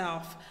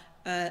ourselves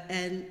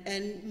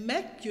and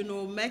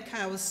make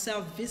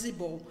ourselves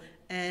visible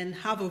and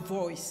have a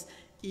voice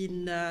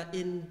in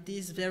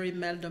this very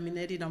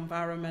male-dominated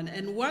environment.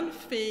 And one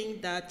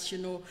thing that, you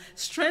know,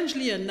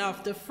 strangely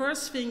enough, the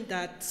first thing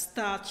that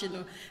starts, you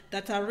know,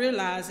 that I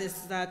realize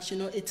is that, you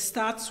know, it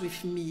starts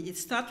with me. It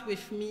starts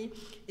with me.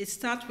 It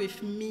starts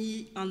with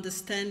me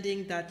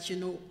understanding that, you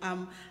know,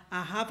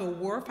 I have a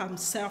worth, I'm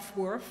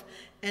self-worth,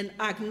 and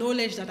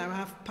acknowledge that I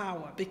have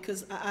power.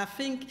 Because I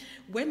think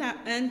when I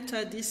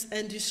enter this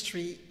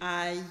industry,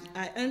 I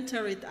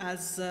enter it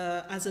as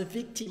a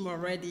victim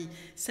already,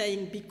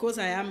 saying because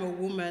I am a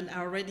woman, I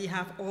already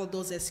have all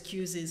those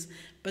excuses.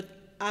 But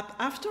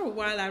after a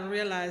while, I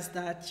realized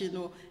that, you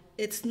know,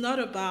 it's not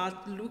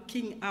about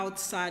looking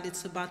outside,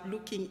 it's about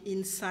looking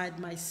inside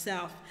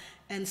myself,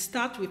 and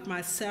start with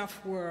my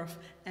self-worth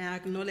and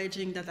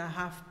acknowledging that I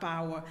have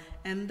power.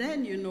 And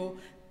then, you know,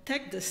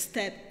 take the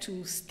step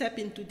to step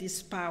into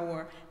this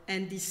power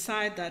and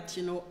decide that,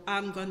 you know,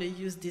 I'm going to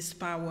use this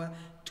power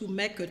to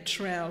make a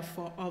trail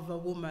for other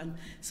women.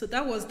 So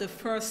that was the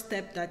first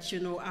step that, you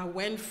know, I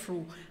went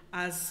through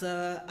as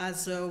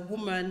a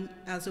woman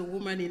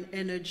in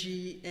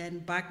energy,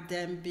 and back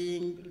then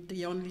being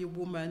the only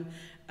woman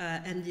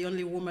and the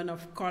only woman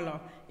of color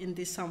in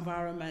this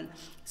environment.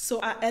 So,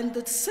 and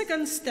the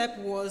second step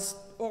was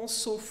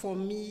also for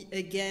me,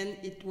 again,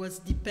 it was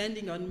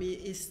depending on me,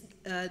 is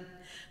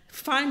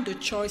find a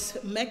choice,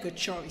 make a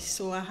choice.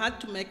 So I had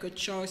to make a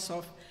choice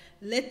of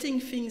letting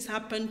things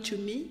happen to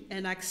me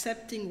and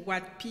accepting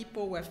what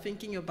people were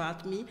thinking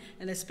about me,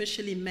 and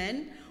especially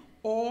men,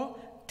 or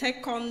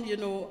take on, you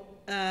know,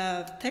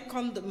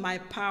 my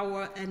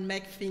power and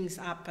make things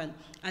happen.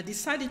 I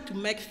decided to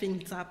make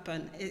things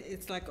happen.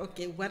 It's like,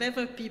 okay,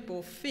 whatever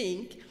people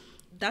think,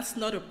 that's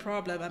not a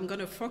problem. I'm going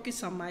to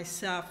focus on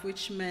myself,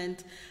 which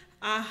meant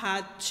I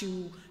had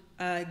to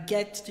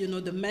get, you know,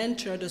 the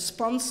mentor, the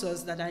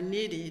sponsors that I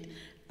needed.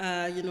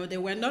 You know,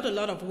 there were not a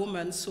lot of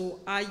women, so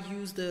I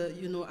used the,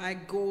 you know,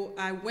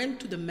 I went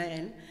to the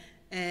men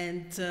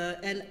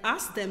and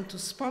asked them to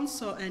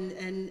sponsor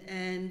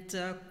and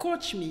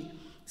coach me.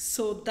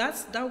 So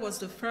that was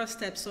the first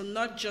step. So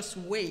not just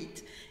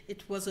wait.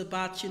 It was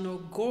about, you know,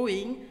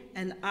 going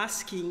and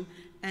asking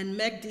and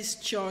make this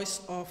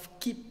choice of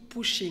keep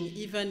pushing,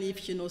 even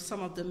if, you know,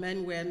 some of the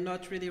men were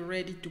not really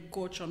ready to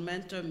coach or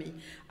mentor me.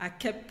 I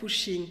kept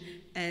pushing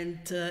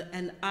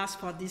and asked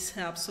for this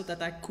help so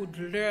that I could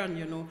learn,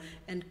 you know,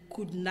 and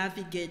could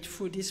navigate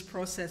through this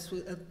process,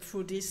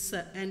 through this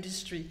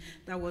industry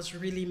that was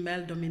really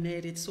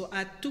male-dominated. So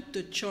I took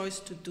the choice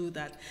to do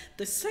that.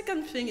 The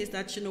second thing is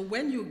that, you know,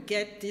 when you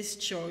get this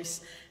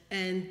choice,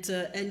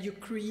 and you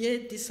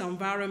create this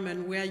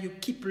environment where you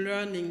keep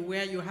learning,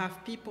 where you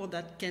have people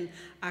that can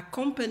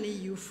accompany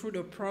you through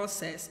the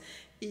process,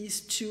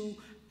 is to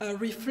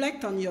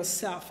reflect on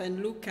yourself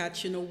and look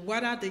at, you know,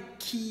 what are the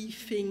key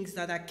things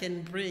that I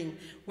can bring?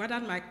 What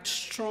are my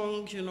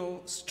strong, you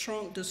know,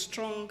 the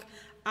strong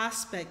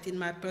aspect in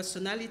my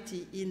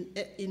personality,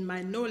 in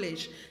my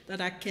knowledge that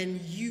I can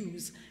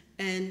use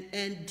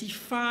and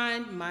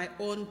define my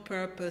own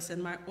purpose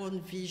and my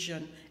own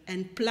vision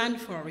and plan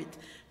for it.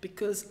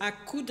 Because I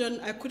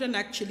couldn't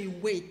actually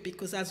wait,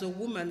 because as a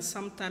woman,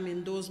 sometimes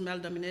in those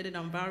male-dominated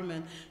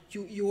environments,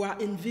 you are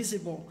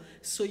invisible.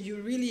 So you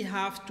really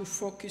have to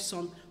focus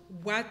on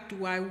what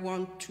do I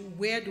want to,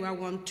 where do I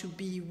want to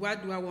be,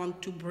 what do I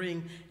want to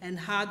bring, and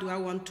how do I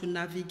want to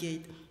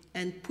navigate,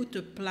 and put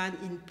a plan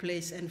in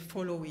place and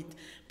follow it.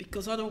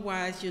 Because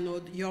otherwise, you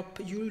know,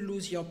 you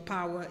lose your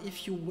power.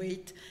 If you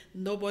wait,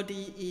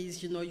 nobody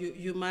is, you know,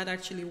 you might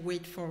actually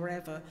wait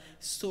forever.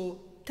 So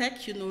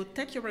take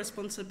your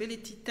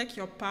responsibility, take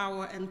your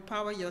power,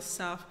 empower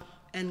yourself,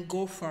 and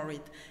go for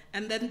it.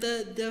 And then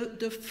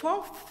the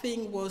fourth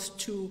thing was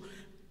to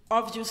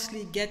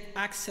obviously get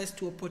access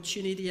to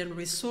opportunity and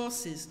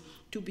resources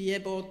to be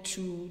able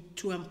to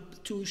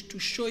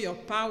show your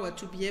power,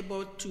 to be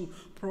able to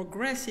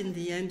progress in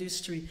the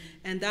industry.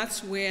 And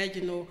that's where,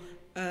 you know,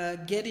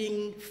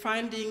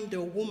 finding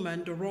the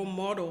woman, the role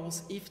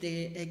models, if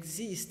they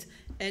exist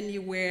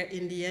anywhere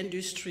in the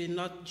industry,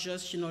 not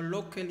just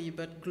locally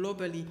but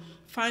globally.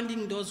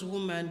 Finding those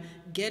women,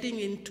 getting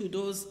into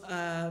those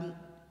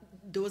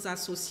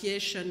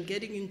associations,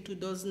 getting into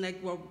those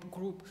network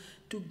group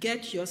to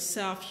get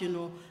yourself,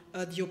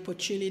 the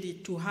opportunity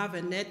to have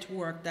a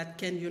network that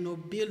can,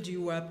 build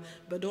you up,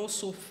 but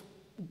also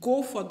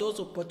go for those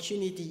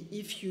opportunities.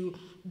 If you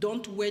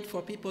don't wait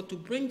for people to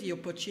bring the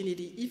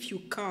opportunity, if you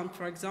can't,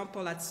 for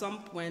example, at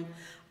some point,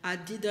 I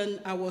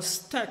was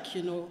stuck,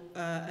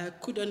 I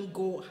couldn't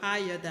go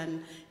higher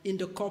than in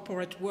the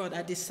corporate world.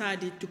 I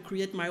decided to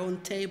create my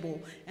own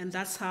table, and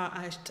that's how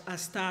I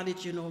started,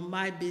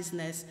 my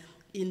business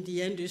in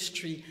the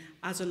industry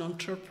as an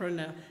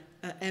entrepreneur,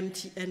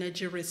 MT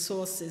Energy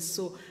Resources.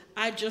 So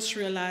I just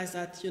realized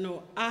that,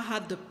 I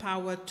had the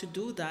power to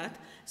do that.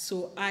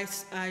 So I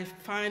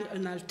find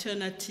an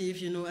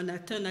alternative, an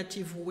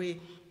alternative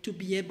way to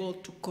be able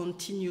to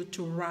continue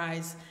to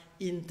rise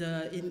in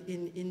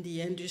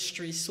the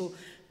industry. So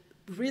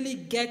really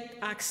get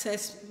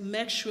access,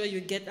 make sure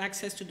you get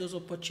access to those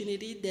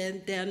opportunities.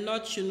 They're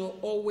not,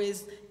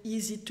 always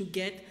easy to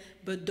get,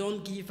 but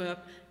don't give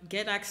up.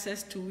 Get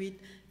access to it.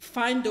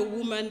 Find the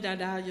women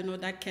that are,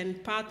 that can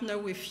partner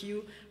with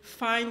you.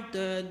 Find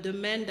the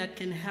men that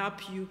can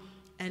help you,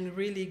 and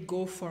really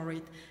go for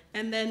it.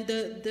 And then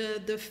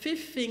the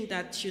fifth thing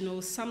that,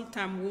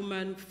 sometimes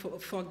women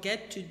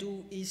forget to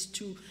do is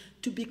to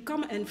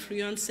become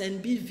influencer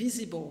and be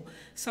visible.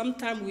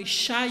 Sometimes we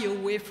shy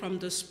away from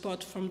the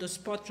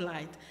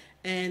spotlight.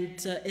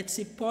 And it's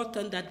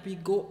important that we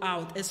go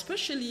out,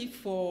 especially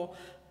for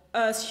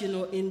us,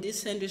 in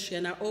this industry.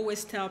 And I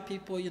always tell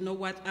people,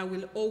 I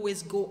will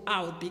always go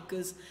out,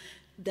 because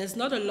there's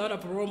not a lot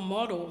of role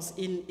models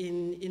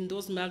in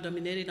those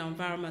male-dominated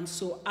environments.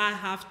 So I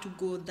have to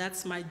go.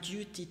 That's my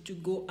duty, to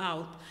go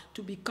out,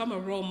 to become a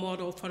role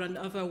model for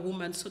another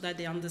woman, so that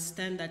they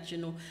understand that,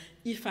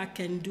 if I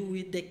can do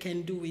it, they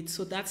can do it.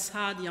 So that's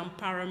how the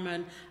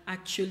empowerment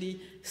actually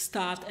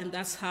starts, and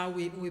that's how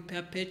we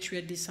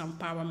perpetuate this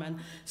empowerment.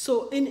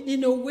 So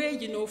in a way,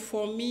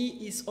 for me,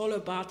 it's all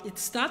about, it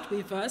starts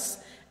with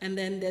us, and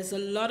then there's a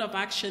lot of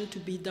action to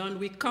be done.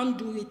 We can't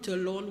do it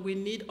alone. We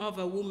need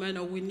other women,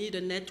 or we need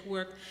a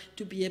network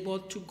to be able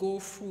to go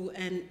through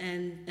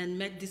and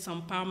make this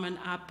empowerment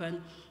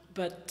happen.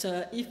 But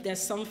if there's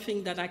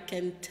something that I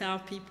can tell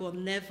people,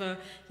 never,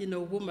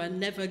 woman,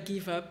 never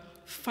give up.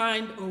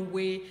 Find a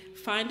way,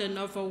 find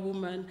another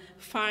woman,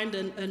 find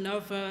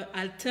another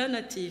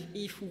alternative.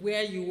 If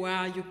where you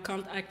are, you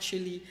can't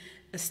actually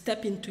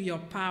step into your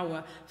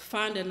power,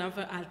 find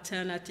another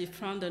alternative,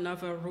 find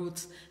another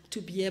route to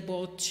be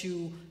able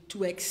to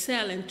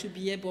excel, and to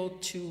be able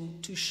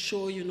to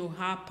show,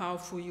 how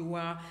powerful you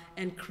are,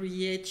 and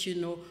create,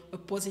 a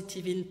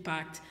positive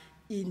impact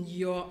in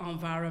your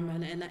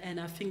environment. And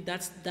I think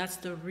that's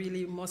the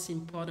really most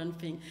important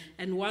thing.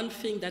 And one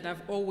thing that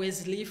I've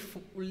always live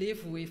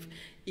with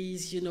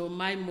is,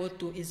 my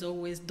motto is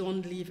always,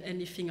 don't leave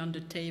anything on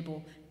the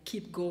table.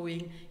 Keep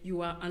going.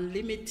 You are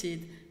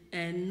unlimited,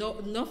 and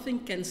nothing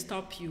can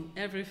stop you.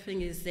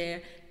 Everything is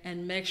there,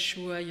 and make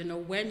sure,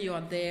 when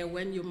you're there,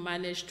 when you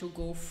manage to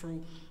go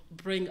through,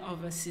 bring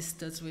other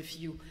sisters with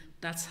you.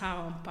 That's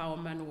how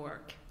empowerment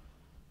works.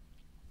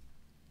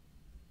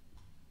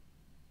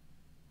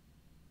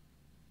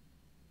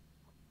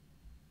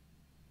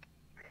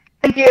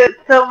 Thank you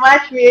so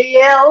much,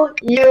 Muriel.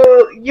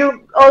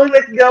 You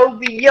always go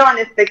beyond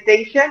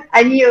expectation.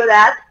 I knew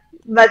that,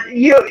 but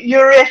you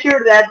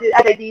reassured that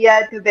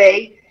idea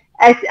today.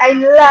 I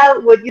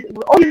love what you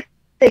always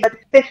say, but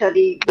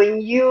especially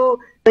when you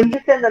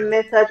send a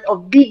message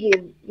of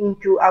digging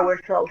into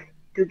ourselves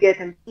to get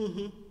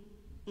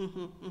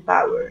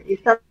power.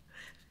 It's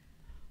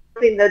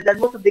something that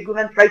most of the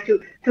women try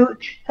to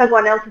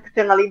someone else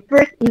externally,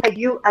 first inside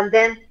you, and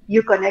then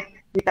you connect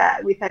with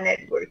a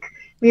network.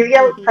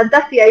 Muriel,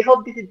 fantastic. I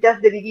hope this is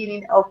just the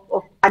beginning of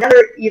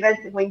another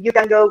event when you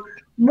can go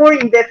more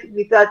in depth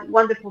with that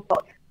wonderful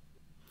thought.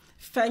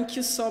 Thank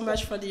you so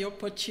much for the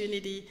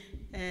opportunity,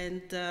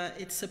 and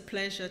it's a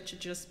pleasure to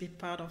just be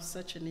part of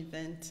such an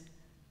event.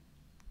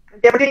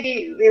 The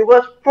opportunity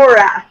was for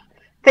us.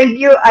 Thank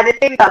you, and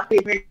stay with us,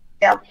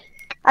 Muriel.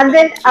 And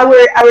then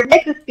our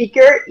next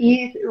speaker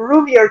is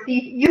Ruby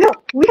Ortiz.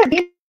 We have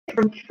been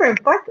from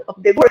different parts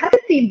of the world. I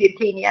haven't seen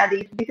Virginia.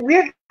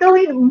 We're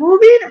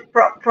moving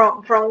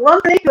from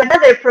one place to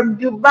another, from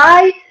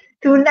Dubai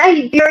to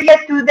Nigeria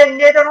to the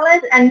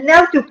Netherlands, and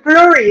now to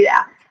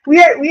Florida.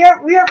 We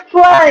are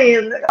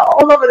flying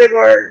all over the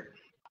world.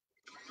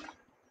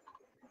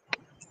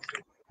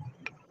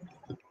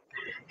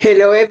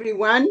 Hello,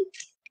 everyone.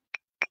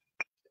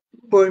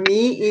 For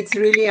me, it's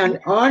really an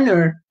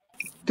honor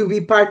to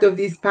be part of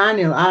this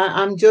panel.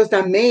 I'm just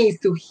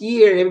amazed to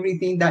hear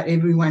everything that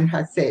everyone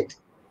has said.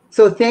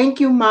 So thank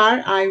you,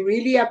 Mar. I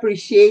really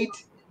appreciate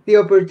the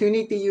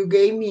opportunity you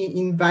gave me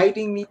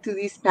inviting me to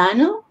this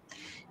panel.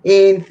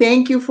 And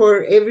thank you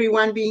for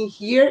everyone being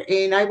here.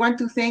 And I want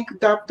to thank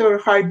Dr.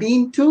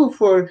 Harbin, too,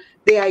 for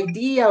the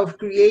idea of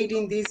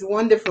creating this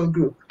wonderful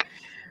group.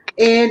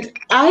 And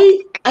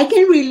I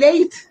can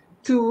relate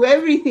to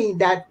everything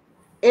that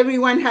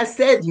everyone has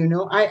said, you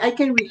know, I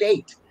can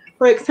relate.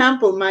 For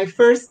example, my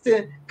first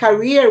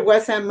career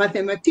was a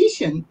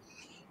mathematician,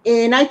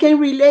 and I can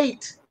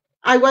relate.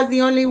 I was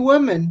the only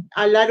woman,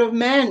 a lot of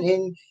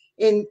men,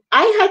 and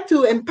I had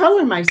to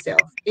empower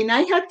myself, and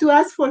I had to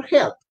ask for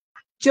help,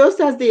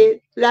 just as the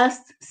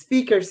last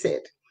speaker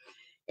said.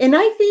 And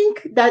I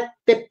think that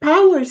the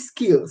power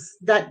skills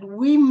that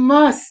we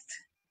must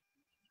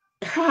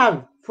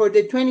have for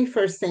the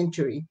 21st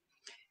century,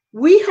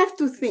 we have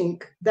to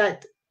think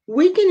that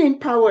we can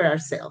empower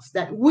ourselves,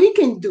 that we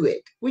can do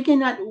it. We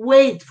cannot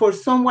wait for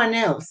someone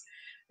else.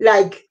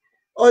 Like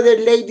other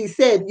lady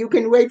said, you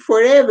can wait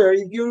forever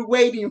if you're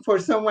waiting for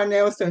someone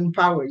else to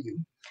empower you.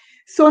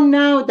 So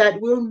now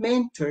that we're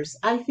mentors,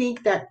 I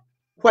think that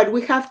what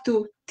we have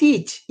to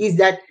teach is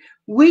that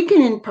we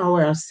can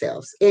empower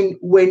ourselves. And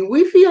when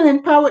we feel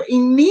empowered,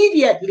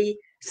 immediately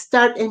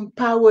start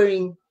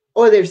empowering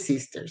other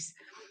sisters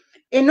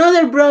and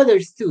other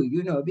brothers too,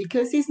 you know,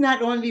 because it's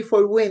not only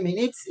for women,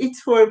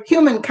 it's for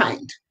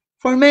humankind,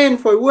 for men,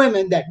 for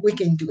women, that we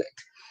can do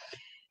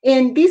it.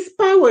 And these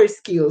power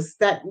skills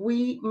that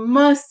we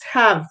must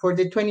have for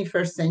the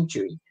 21st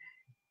century,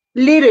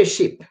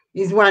 leadership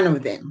is one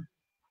of them.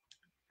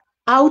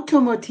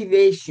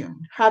 Automotivation,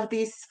 have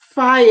this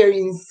fire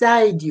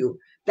inside you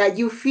that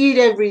you feed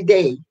every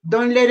day.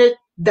 Don't let it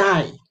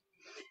die.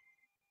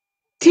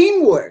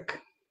 Teamwork,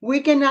 we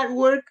cannot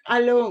work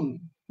alone.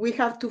 We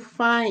have to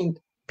find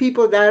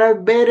people that are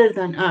better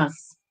than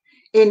us.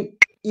 And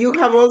you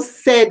have all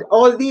said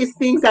all these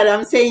things that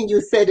I'm saying,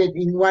 you said it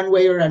in one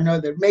way or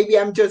another. Maybe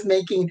I'm just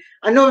making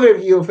an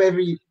overview of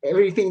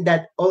everything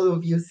that all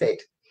of you said.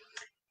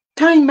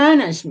 Time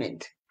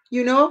management,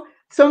 you know,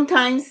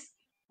 sometimes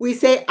we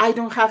say, I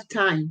don't have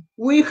time.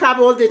 We have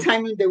all the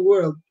time in the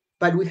world,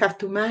 but we have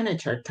to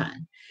manage our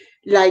time.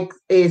 Like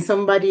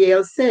somebody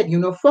else said, you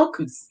know,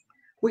 focus.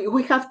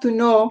 We have to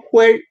know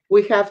where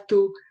we have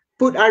to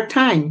put our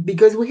time,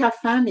 because we have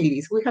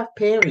families, we have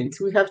parents,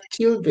 we have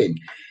children,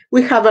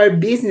 we have our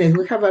business,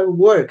 we have our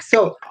work.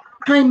 So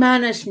time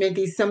management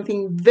is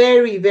something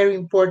very, very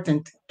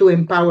important to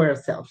empower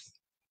ourselves.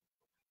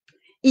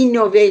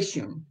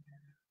 Innovation.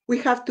 We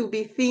have to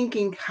be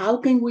thinking, how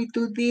can we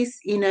do this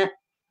in a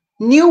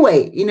new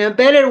way, in a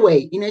better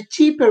way, in a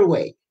cheaper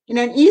way, in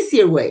an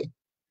easier way,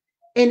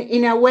 and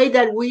in a way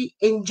that we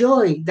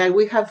enjoy, that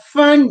we have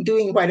fun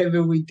doing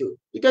whatever we do.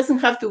 It doesn't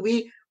have to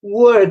be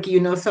work, you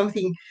know,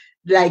 something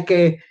like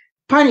a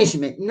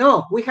punishment.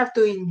 No, we have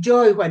to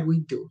enjoy what we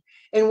do.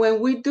 And when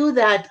we do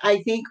that,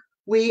 I think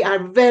we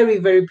are very,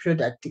 very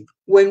productive.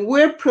 When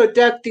we're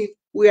productive,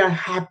 we are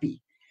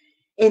happy,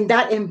 and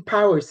that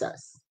empowers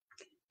us.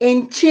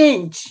 And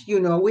change, you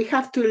know, we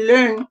have to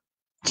learn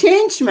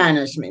change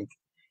management.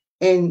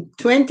 And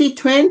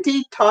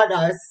 2020 taught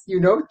us, you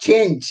know,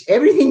 change.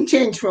 Everything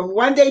changed from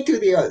one day to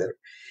the other.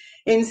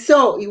 And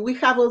so if we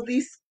have all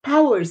these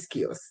power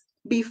skills,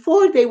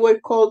 before they were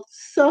called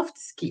soft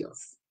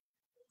skills,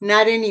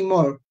 not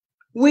anymore.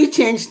 We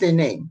changed the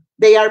name.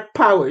 They are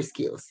power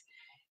skills.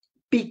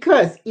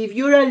 Because if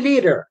you're a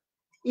leader,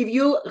 if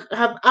you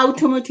have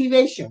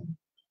automotivation,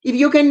 if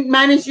you can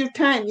manage your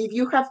time, if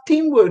you have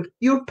teamwork,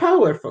 you're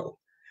powerful.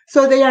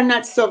 So they are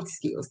not soft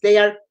skills, they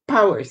are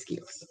power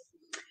skills.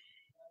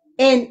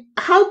 And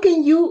how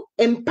can you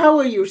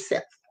empower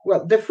yourself?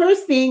 Well, the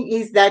first thing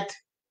is that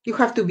you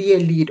have to be a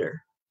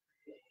leader.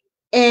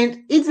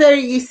 And it's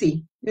very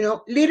easy. You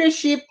know,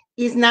 leadership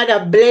is not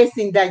a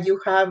blessing that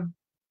you have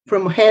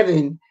from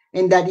heaven,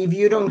 and that if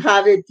you don't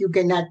have it, you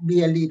cannot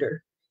be a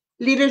leader.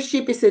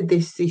 Leadership is a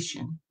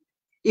decision.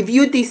 If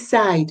you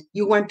decide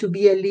you want to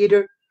be a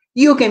leader,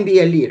 you can be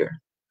a leader.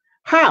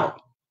 How?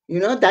 You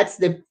know, that's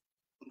the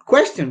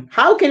question.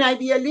 How can I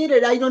be a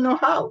leader? I don't know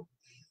how.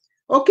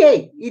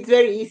 Okay, it's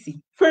very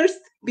easy. First,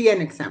 be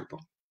an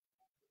example.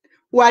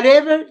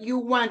 Whatever you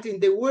want in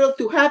the world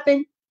to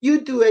happen,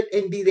 you do it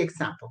and be the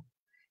example.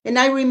 And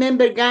I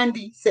remember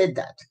Gandhi said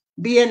that.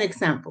 Be an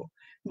example.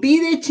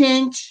 Be the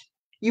change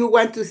you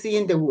want to see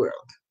in the world.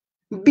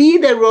 Be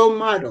the role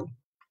model.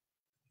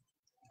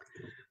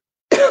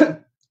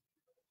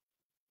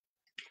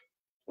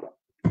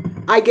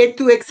 I get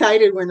too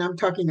excited when I'm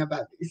talking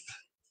about this.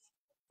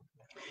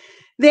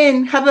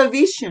 Then have a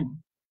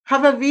vision.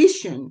 Have a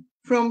vision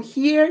from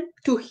here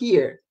to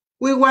here.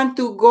 We want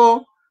to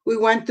go, we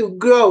want to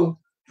grow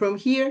from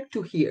here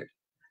to here.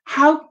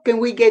 How can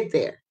we get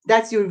there?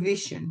 That's your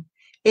vision.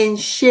 And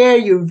share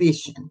your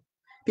vision.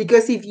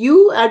 Because if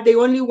you are the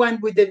only one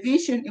with the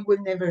vision, it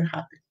will never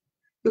happen.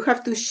 You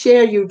have to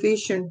share your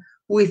vision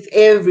with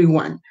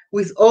everyone,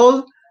 with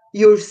all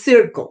your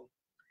circle.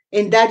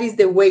 And that is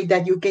the way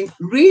that you can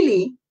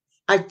really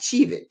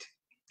achieve it.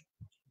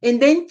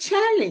 And then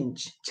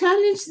challenge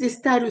the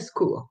status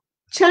quo.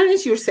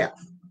 Challenge yourself.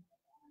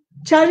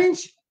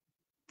 Challenge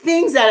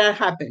things that are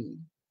happening.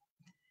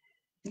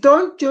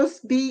 Don't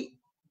just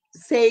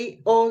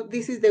say, oh,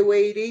 this is the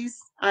way it is,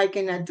 I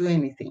cannot do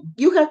anything.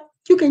 You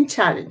can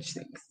challenge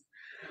things.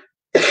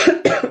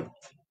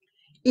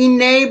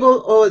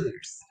 Enable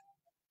others.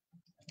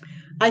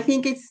 I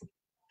think it's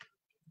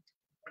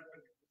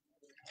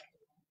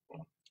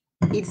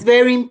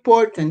very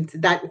important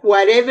that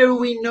whatever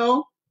we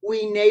know,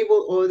 we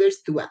enable others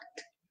to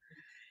act.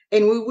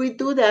 And when we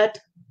do that,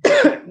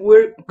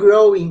 we're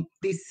growing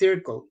this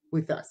circle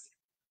with us.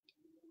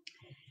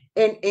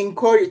 And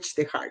encourage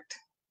the heart.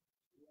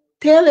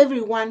 Tell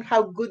everyone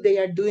how good they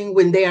are doing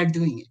when they are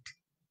doing it.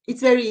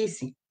 It's very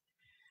easy.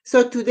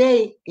 So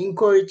today,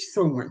 encourage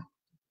someone.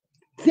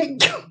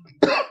 Thank you.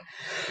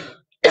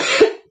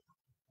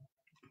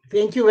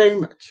 Thank you very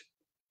much.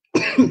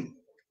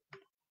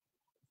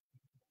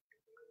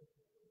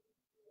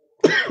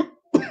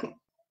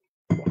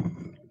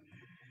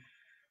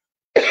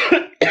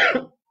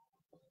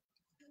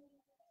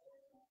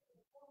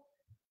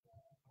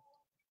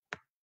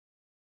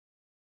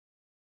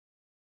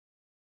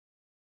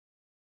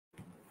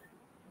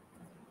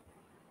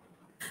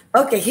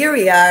 Okay, here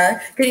we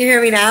are. Can you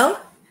hear me now?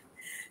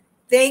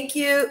 Thank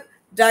you,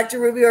 Dr.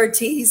 Ruby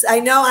Ortiz. I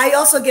know I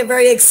also get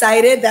very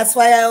excited. That's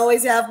why I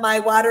always have my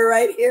water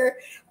right here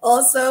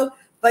also.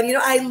 But, you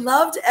know, I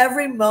loved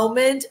every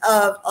moment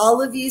of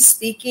all of you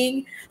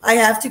speaking. I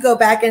have to go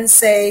back and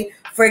say,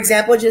 for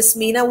example,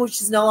 Jasmina,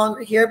 which is no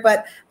longer here,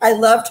 but I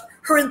loved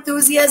her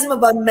enthusiasm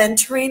about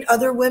mentoring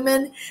other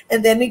women.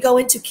 And then we go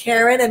into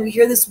Karen and we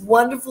hear this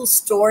wonderful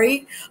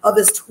story of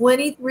this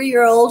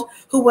 23-year-old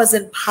who was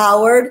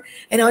empowered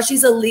and how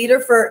she's a leader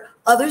for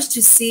others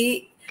to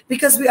see,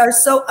 because we are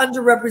so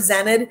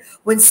underrepresented.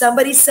 When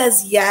somebody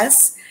says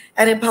yes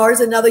and empowers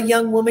another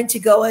young woman to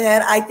go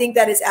ahead, I think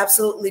that is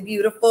absolutely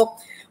beautiful.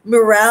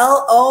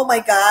 Mirelle, oh my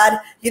God,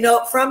 you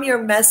know, from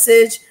your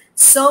message,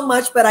 so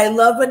much, but I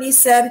love when you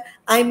said,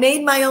 I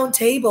made my own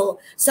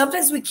table.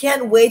 Sometimes we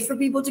can't wait for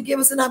people to give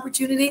us an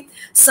opportunity.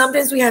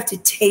 Sometimes we have to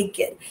take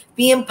it,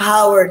 be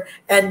empowered,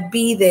 and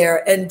be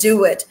there and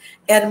do it.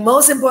 And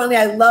most importantly,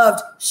 I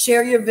loved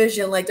share your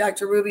vision, like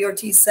Dr. Ruby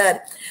Ortiz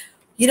said.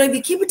 You know, if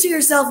you keep it to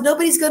yourself,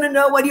 nobody's going to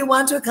know what you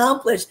want to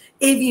accomplish.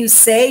 If you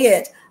say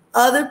it,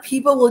 other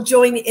people will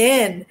join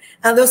in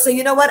and they'll say,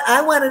 you know what,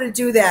 I wanted to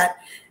do that.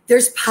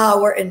 There's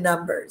power in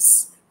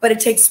numbers, but it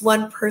takes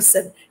one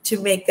person to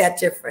make that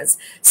difference.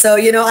 So,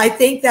 you know, I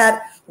think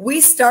that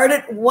we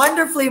started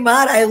wonderfully,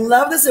 Maud. I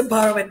love this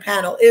empowerment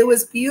panel. It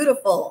was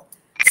beautiful.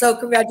 So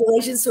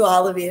congratulations to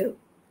all of you.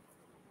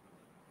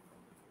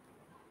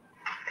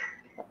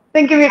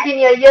 Thank you,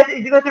 Virginia. Yes,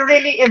 it was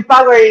really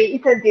empowering,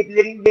 isn't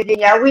it,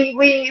 Virginia?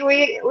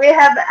 We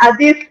have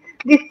this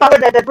power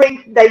that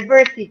brings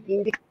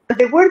diversity, because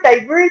there were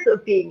diverse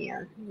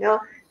opinions, you know,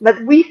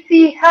 but we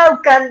see how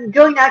can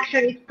joint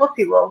action is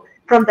possible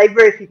from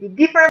diversity,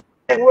 different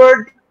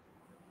words.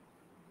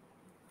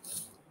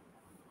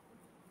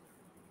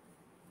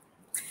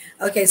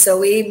 Okay, so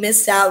we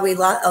missed out. We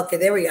lost. Okay,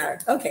 there we are.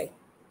 Okay.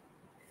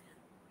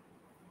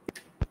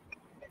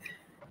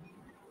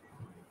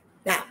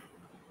 Now,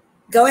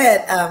 go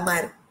ahead,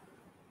 Mara.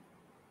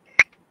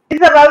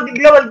 It's about the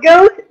global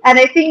goals, and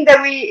I think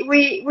that we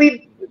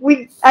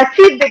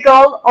achieved the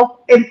goal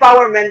of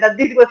empowerment that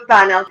this was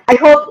panel. I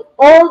hope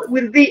all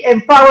will be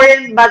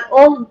empowering, but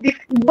all these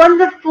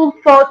wonderful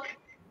thoughts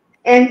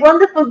and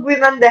wonderful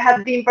women that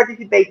have been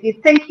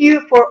participating. Thank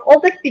you for all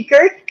the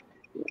speakers,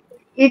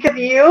 each of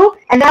you.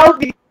 And now,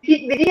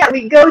 Virginia,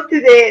 we go to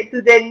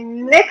the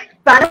next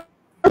panel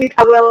with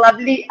our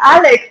lovely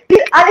Alex.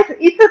 Alex,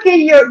 it's okay.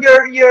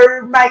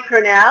 Your micro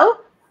now.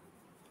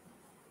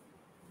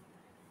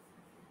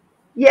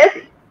 Yes,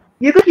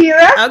 you could hear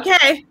us.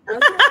 Okay.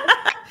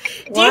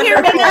 Do you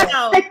hear me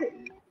now?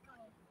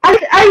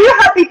 Are you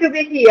happy to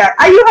be here?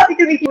 Are you happy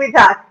to be here with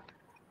us?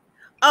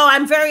 Oh,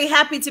 I'm very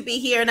happy to be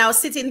here. And I was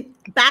sitting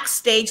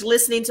backstage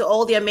listening to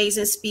all the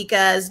amazing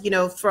speakers, you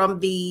know, from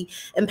the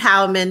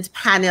empowerment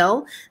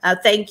panel.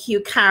 Thank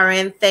you,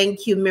 Karen.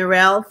 Thank you,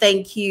 Mirelle.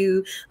 Thank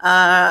you.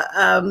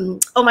 Oh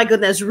my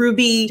goodness,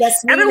 Ruby.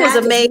 Everyone was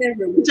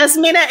amazing.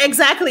 Jasmina,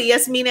 exactly.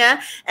 Yes, Mina.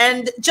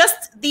 And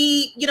just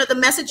the, you know, the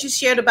message you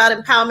shared about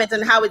empowerment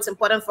and how it's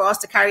important for us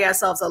to carry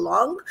ourselves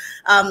along.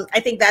 I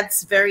think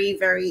that's very,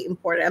 very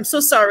important. I'm so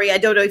sorry. I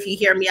don't know if you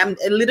hear me. I'm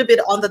a little bit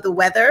under the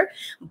weather,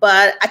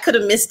 but I could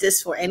have missed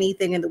this for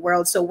anything in the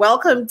world. So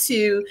welcome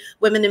to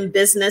Women in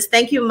Business.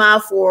 Thank you, Ma,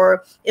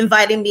 for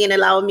inviting me and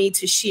allowing me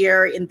to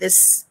share in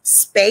this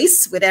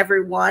space with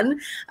everyone.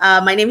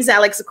 My name is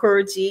Alex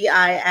Okoroji.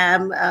 I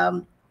am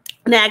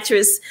an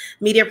actress,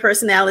 media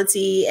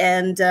personality,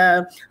 and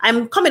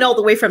I'm coming all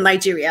the way from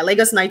Nigeria,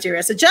 Lagos,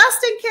 Nigeria. So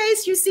just in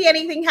case you see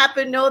anything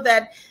happen, know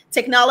that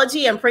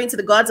technology, I'm praying to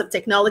the gods of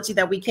technology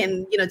that we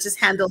can, you know, just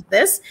handle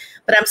this.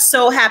 But I'm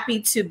so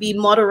happy to be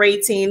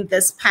moderating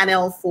this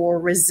panel for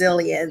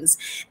resilience.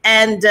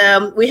 And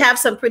we have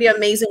some pretty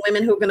amazing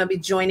women who are going to be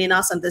joining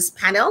us on this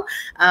panel.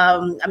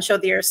 I'm sure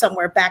they're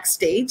somewhere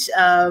backstage.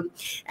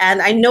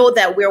 And I know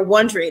that we're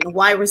wondering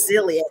why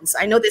resilience.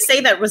 I know they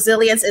say that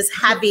resilience is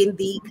having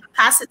the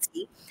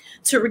capacity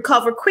to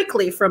recover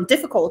quickly from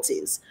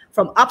difficulties,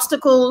 from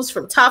obstacles,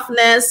 from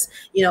toughness,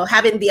 you know,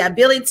 having the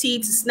ability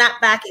to snap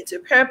back into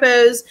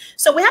purpose.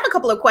 So we have a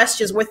couple of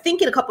questions. We're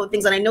thinking a couple of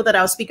things, and I know that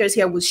our speakers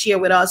here will share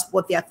with us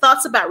what their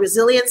thoughts about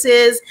resilience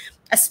is,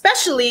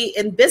 especially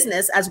in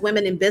business, as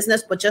women in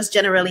business, but just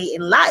generally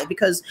in life,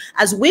 because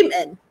as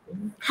women,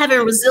 having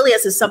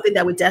resilience is something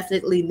that we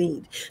definitely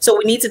need. So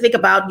we need to think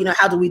about, you know,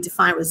 how do we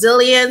define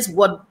resilience?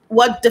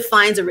 What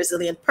defines a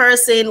resilient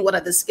person? What are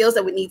the skills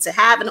that we need to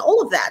have, and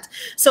all of that.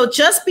 So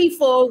just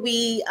before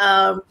we,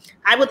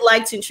 I would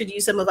like to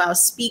introduce some of our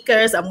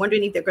speakers. I'm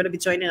wondering if they're going to be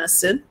joining us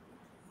soon.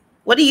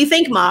 What do you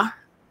think, Ma?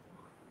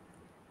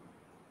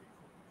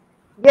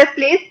 Yes,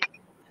 please.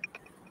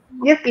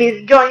 Yes,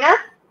 please join us.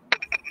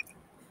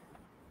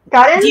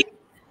 Karen?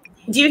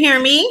 Do you hear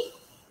me?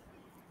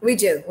 We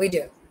do. We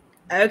do.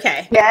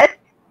 Okay. Yes.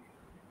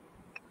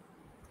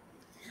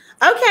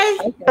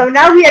 Okay. So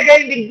now we are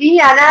going,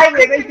 Virginia and I,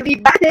 we are going to be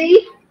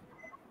backstage.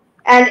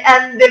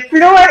 And the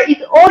floor is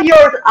all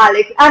yours,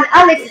 Alex. And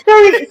Alex,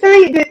 sorry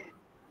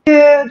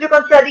to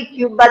contradict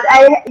you, but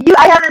I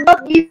have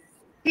not given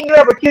you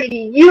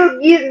opportunity. You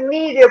give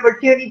me the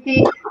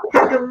opportunity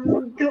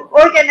to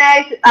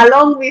organize,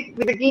 along with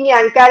Virginia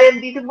and Karen,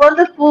 this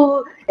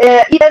wonderful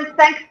event,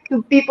 thanks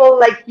to people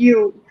like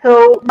you.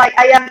 So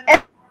I am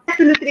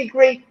absolutely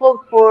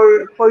grateful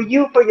for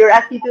you, for your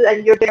attitude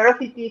and your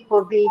generosity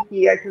for being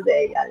here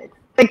today, Alex.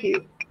 Thank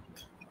you.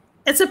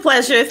 It's a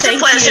pleasure.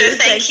 Thank you.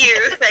 Thank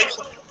you. Thank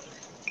you.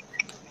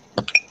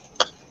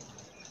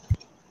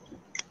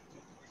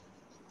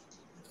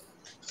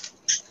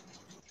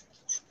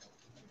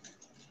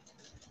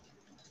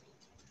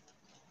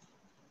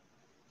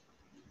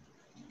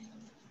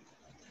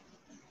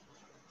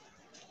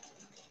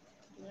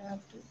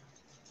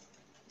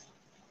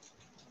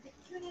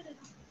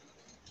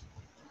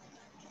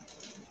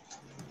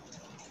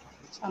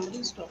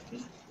 Somebody's talking.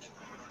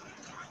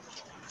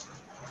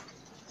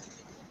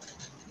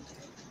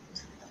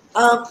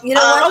 You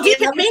know what? Oh, do you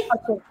hear me?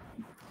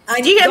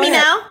 Do you hear me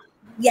now?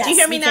 Yes. Do you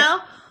hear me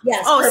now?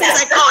 Yes. Oh, it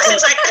seems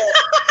like.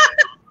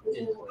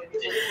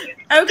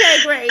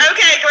 Okay, great.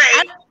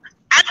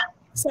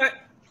 So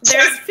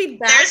there's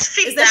feedback.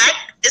 Is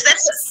that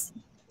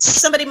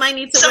somebody might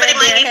need to wear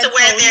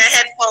their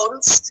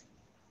headphones?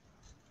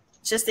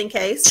 Just in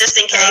case.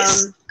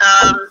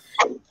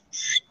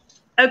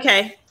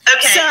 Okay.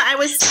 So I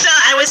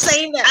was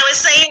saying that.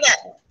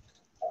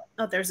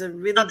 Oh, there's a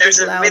really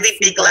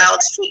big loud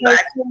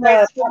feedback.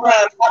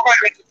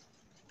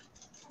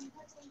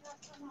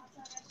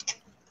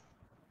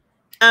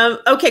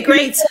 Okay,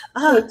 great.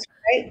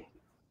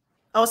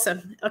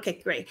 Awesome. Okay,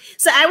 great.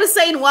 So I was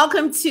saying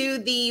welcome to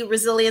the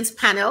Resilience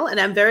panel, and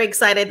I'm very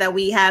excited that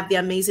we have the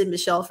amazing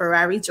Michelle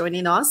Ferrari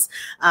joining us.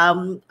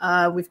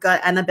 We've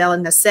got Annabella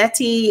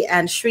Nassetti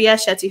and Shreya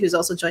Shetty, who's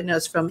also joining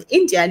us from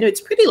India. I know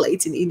it's pretty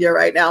late in India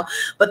right now,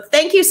 but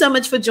thank you so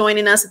much for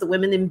joining us at the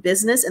Women in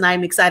Business, and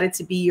I'm excited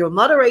to be your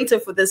moderator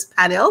for this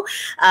panel.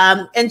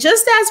 And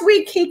just as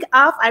we kick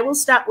off, I will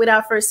start with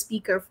our first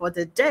speaker for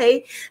the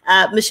day,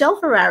 Michelle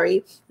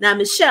Ferrari. Now,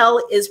 Michelle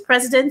is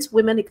President,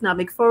 Women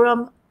Economic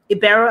Forum,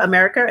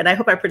 Ibero-America, and I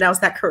hope I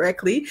pronounced that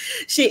correctly.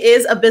 She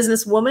is a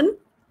businesswoman.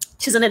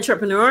 She's an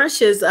entrepreneur.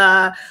 She's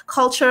a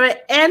culture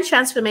and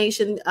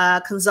transformation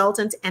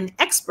consultant and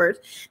expert.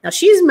 Now,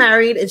 she's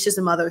married and she's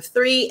a mother of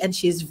 3, and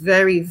she's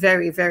very,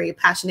 very, very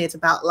passionate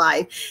about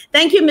life.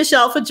 Thank you,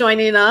 Michelle, for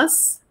joining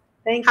us.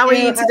 Thank you. How are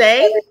you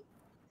today?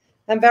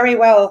 I'm very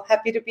well.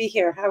 Happy to be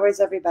here. How is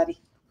everybody?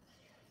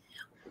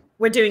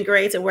 We're doing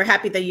great, and we're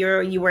happy that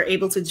you were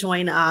able to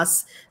join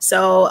us.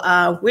 So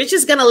we're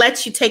just going to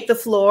let you take the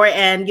floor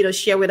and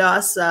share with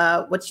us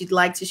what you'd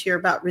like to share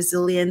about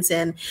resilience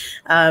and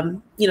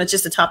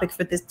just a topic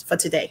for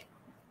today.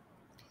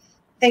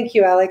 Thank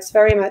you, Alex,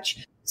 very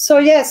much. So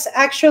yes,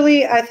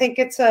 actually, I think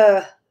it's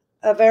a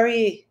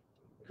very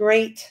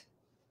great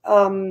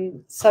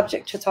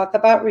subject to talk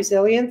about,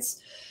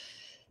 resilience,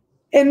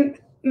 in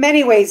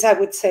many ways, I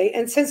would say.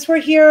 And since we're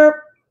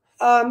here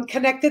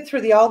connected through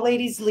the All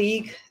Ladies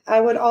League, I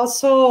would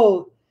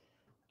also,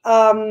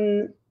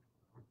 I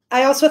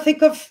also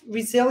think of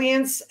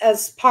resilience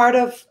as part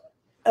of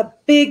a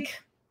big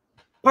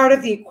part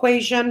of the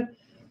equation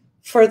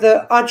for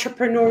the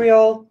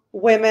entrepreneurial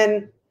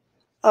women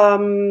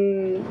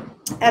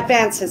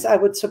advances, I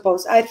would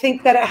suppose. I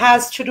think that it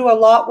has to do a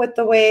lot with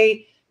the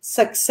way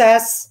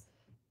success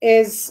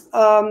is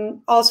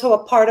also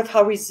a part of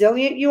how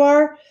resilient you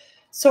are.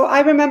 So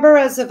I remember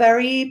as a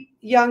very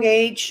young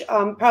age,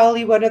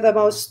 probably one of the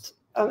most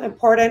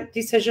important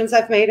decisions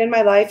I've made in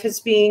my life is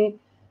being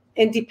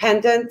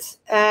independent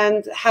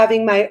and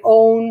having my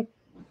own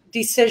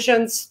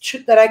decisions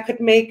that I could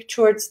make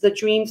towards the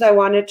dreams I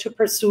wanted to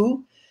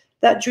pursue.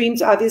 That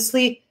dreams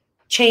obviously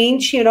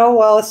change,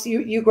 while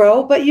you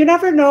grow, but you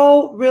never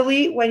know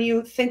really when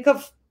you think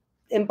of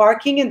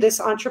embarking in this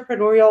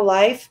entrepreneurial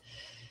life,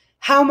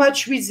 how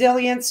much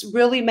resilience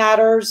really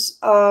matters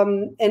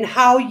and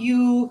how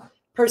you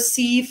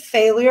perceive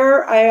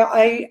failure.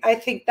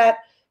 I think that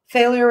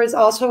failure is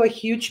also a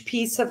huge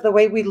piece of the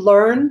way we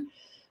learn.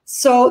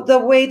 So the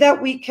way that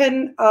we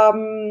can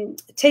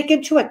take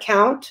into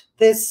account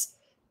this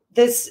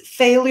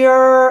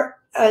failure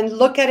and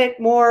look at it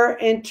more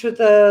into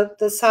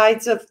the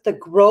sides of the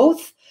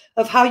growth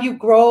of how you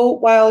grow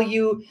while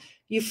you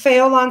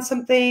fail on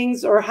some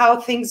things, or how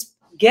things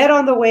get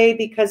on the way,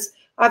 because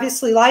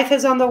obviously life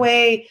is on the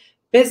way,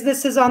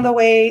 business is on the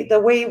way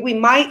we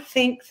might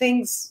think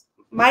things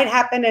might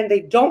happen and they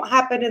don't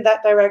happen in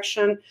that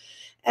direction.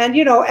 And,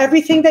 you know,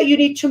 everything that you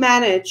need to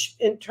manage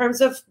in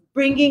terms of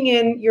bringing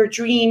in your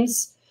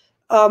dreams,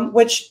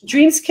 which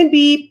dreams can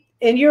be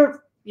in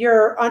your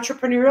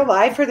entrepreneurial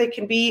life, or they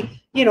can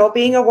be, you know,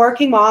 being a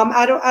working mom.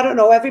 I don't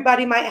know.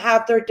 Everybody might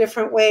have their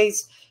different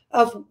ways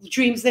of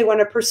dreams they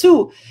want to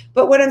pursue.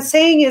 But what I'm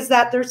saying is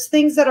that there's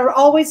things that are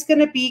always going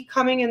to be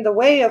coming in the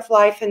way of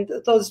life and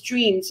those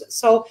dreams.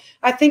 So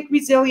I think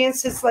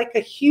resilience is like a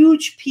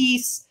huge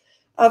piece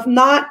of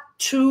not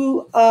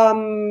to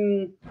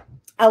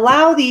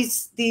allow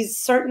these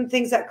certain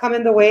things that come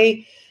in the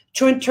way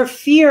to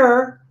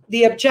interfere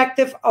the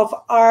objective of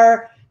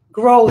our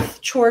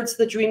growth towards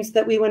the dreams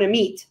that we want to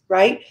meet,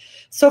 right?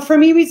 So for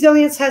me,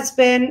 resilience has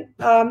been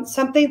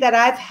something that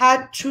I've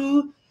had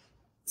to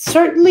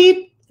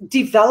certainly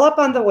develop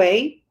on the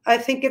way. I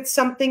think it's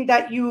something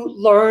that you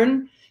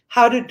learn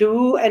how to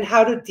do and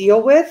how to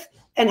deal with,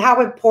 and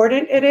how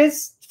important it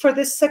is for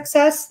this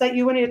success that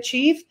you want to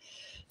achieve.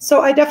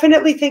 So I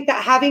definitely think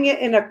that having it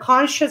in a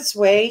conscious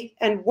way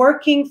and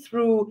working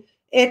through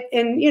it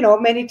in, you know,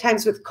 many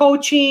times with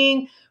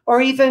coaching,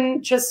 or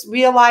even just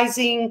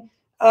realizing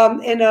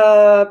in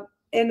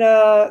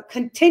a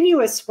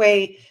continuous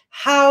way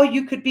how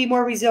you could be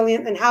more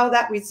resilient, and how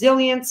that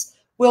resilience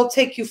will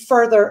take you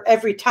further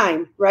every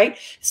time, right?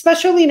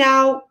 Especially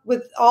now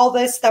with all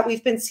this that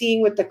we've been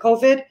seeing with the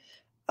COVID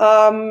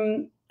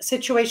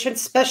situation,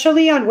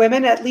 especially on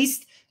women, at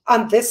least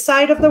on this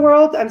side of the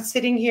world. I'm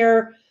sitting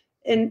here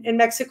in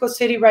Mexico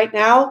City right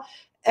now,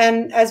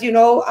 and as you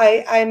know,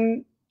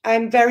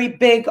 I'm very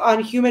big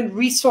on human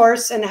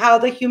resource, and how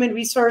the human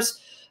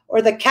resource,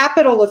 or the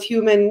capital of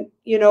human,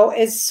 you know,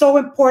 is so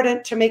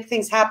important to make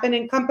things happen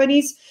in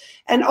companies.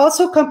 And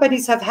also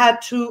companies have had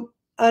to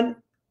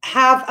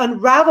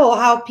unravel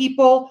how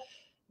people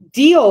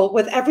deal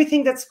with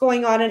everything that's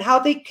going on, and how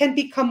they can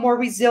become more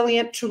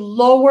resilient to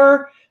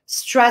lower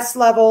stress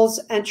levels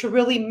and to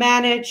really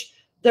manage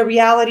the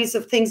realities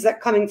of things that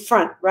come in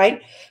front,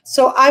 right?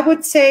 So I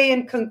would say,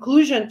 in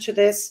conclusion to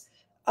this,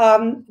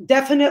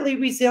 definitely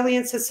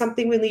resilience is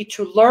something we need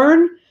to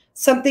learn,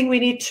 something we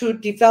need to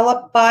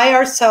develop by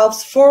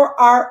ourselves for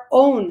our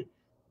own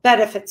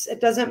benefits.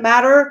 It doesn't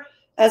matter,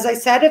 as I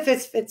said, if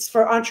it's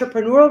for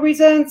entrepreneurial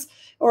reasons,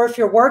 or if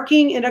you're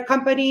working in a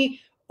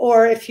company,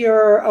 or if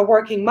you're a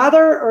working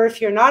mother, or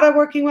if you're not a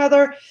working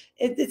mother.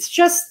 It's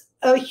just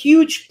a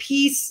huge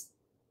piece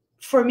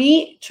for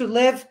me to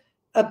live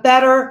a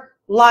better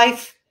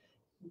life,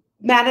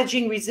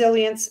 managing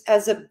resilience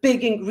as a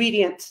big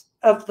ingredient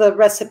of the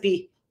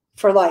recipe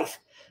for life.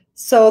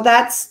 So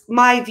that's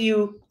my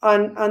view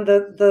on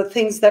the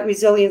things that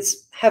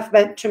resilience have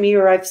meant to me,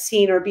 or I've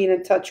seen, or been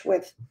in touch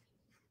with.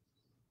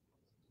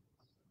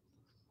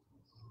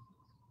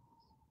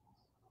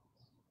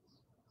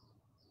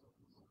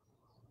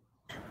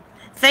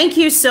 Thank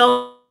you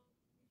so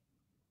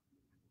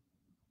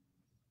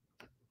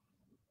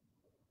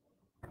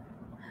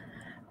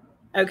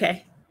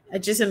Okay. I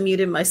just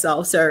unmuted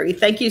myself. Sorry.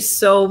 Thank you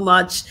so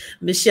much,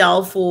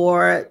 Michelle,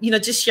 for, you know,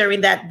 just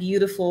sharing that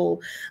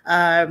beautiful,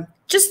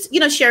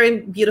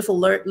 sharing beautiful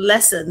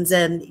lessons.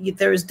 And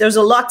there's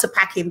a lot to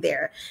pack in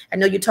there. I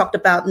know you talked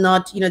about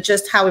not,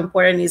 just how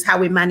important is how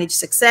we manage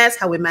success,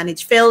 how we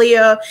manage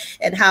failure,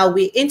 and how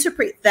we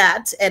interpret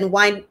that, and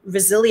why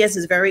resilience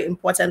is very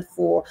important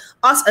for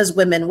us as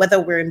women, whether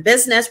we're in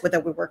business, whether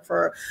we work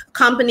for a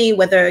company,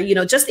 whether,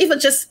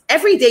 just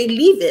everyday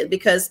living,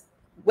 because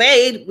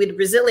with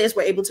resilience,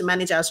 we're able to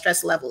manage our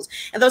stress levels.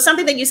 And there was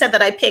something that you said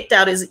that I picked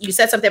out, is you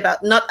said something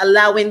about not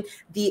allowing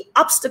the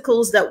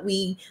obstacles that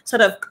we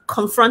sort of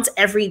confront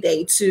every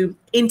day to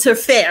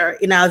interfere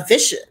in our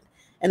vision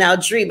and our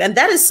dream. And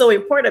that is so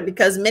important,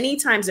 because many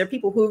times there are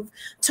people who've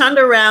turned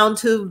around,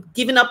 who've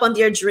given up on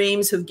their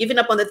dreams, who've given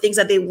up on the things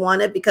that they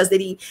wanted because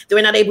they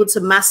were not able to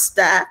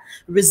master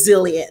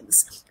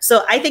resilience.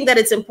 So I think that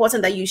it's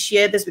important that you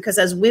share this, because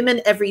as women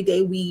every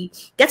day, we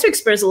get to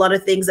experience a lot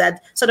of things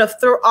that sort of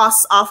throw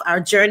us off our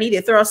journey.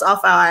 They throw us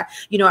off our,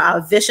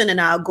 our vision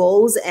and our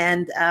goals.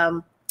 And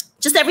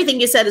just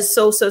everything you said is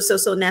so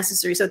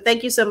necessary. So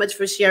thank you so much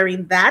for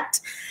sharing that.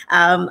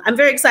 I'm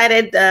very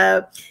excited.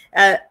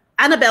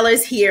 Annabella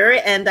is here,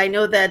 and I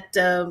know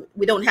that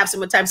we don't have so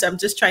much time, so I'm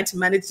just trying to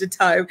manage the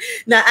time.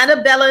 Now,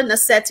 Annabella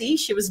Nassetti,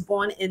 she was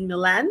born in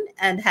Milan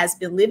and has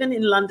been living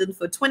in London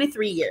for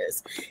 23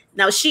 years.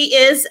 Now, she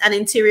is an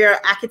interior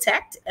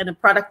architect and a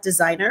product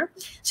designer.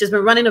 She's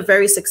been running a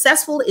very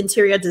successful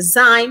interior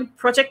design,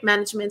 project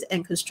management,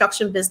 and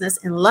construction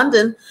business in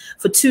London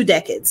for 2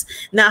 decades.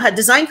 Now, her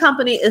design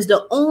company is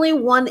the only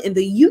one in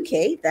the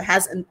UK that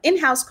has an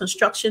in-house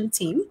construction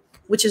team,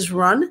 which is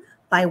run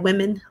by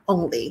women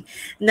only.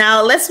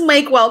 Now, let's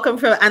make welcome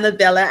for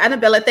Annabella.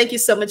 Annabella, thank you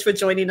so much for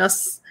joining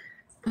us.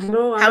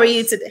 Hello. How are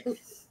you today?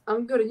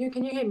 I'm good.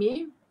 Can you hear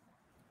me?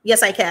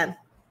 Yes, I can.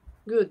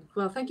 Good.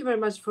 Well, thank you very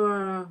much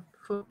for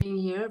being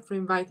here, for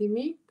inviting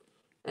me.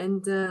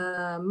 And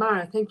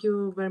Mara, thank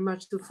you very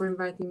much too for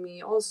inviting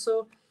me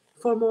also.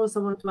 foremost, I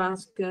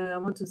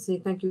want to say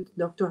thank you to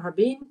Dr.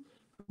 Harbin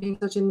for being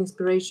such an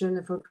inspiration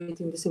and for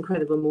creating this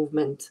incredible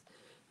movement.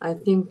 I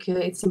think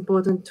it's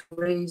important to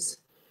raise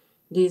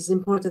these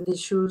important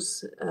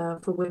issues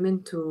for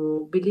women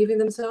to believe in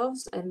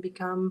themselves and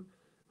become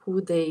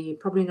who they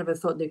probably never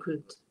thought they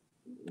could,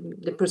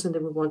 the person they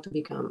would want to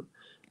become.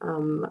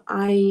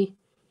 I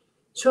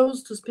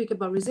chose to speak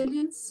about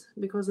resilience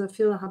because I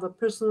feel I have a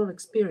personal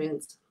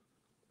experience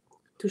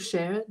to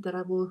share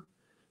that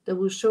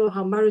will show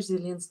how my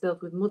resilience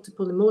dealt with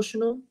multiple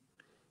emotional,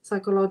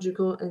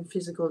 psychological, and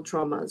physical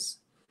traumas.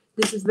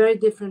 This is very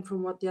different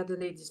from what the other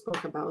lady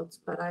spoke about,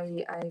 but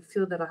I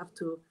feel that I have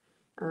to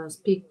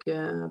speak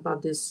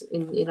about this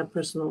in a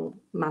personal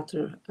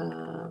matter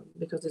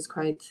because it's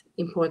quite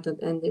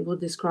important, and it will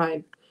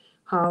describe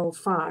how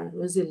far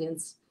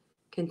resilience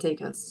can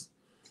take us.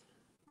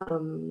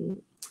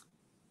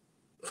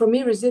 For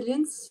me,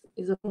 resilience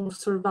is a form of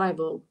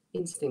survival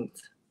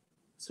instinct.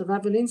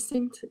 Survival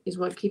instinct is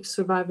what keeps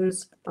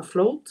survivors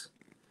afloat.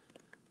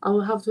 I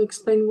will have to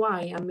explain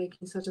why I'm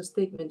making such a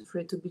statement for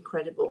it to be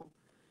credible.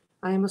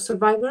 I am a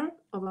survivor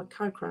of a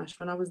car crash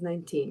when I was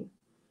 19.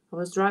 I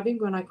was driving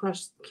when I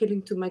crashed,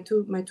 killing my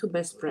two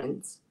best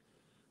friends.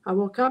 I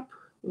woke up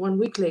 1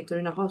 week later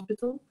in a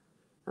hospital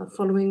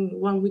following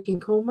 1 week in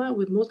coma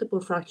with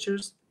multiple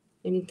fractures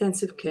in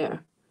intensive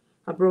care.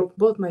 I broke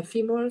both my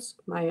femurs,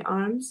 my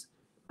arms,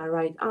 my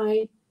right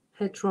eye,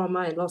 head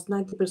trauma, and lost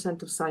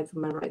 90% of sight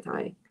from my right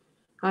eye.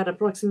 I had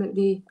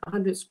approximately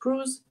 100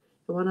 screws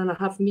and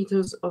 1.5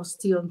 meters of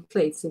steel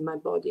plates in my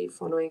body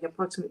following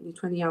approximately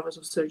 20 hours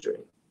of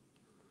surgery.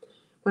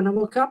 When I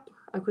woke up,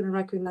 I couldn't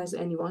recognize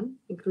anyone,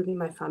 including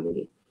my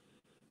family.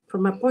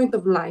 From my point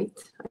of light,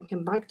 I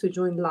came back to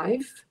join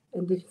life,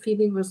 and the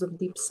feeling was of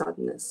deep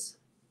sadness.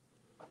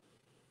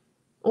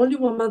 Only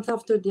 1 month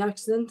after the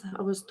accident,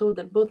 I was told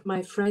that both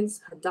my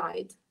friends had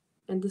died,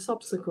 and this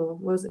obstacle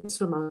was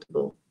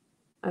insurmountable.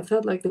 I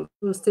felt like the world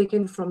was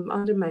taken from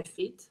under my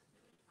feet.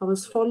 I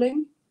was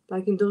falling,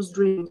 like in those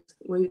dreams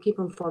where you keep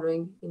on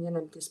falling in an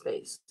empty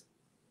space.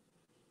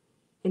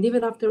 And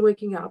even after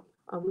waking up,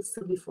 I would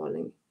still be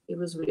falling. It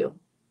was real.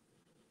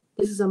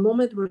 This is a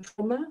moment where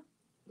trauma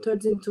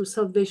turns into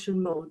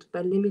salvation mode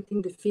by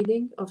limiting the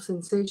feeling of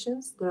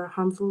sensations that are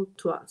harmful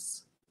to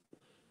us.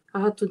 I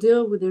had to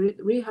deal with the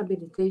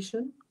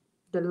rehabilitation,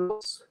 the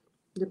loss,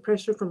 the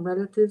pressure from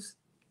relatives,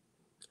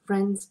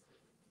 friends,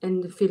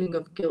 and the feeling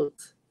of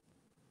guilt.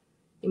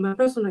 In my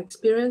personal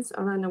experience,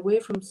 I ran away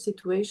from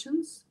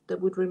situations that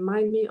would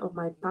remind me of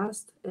my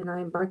past, and I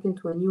embarked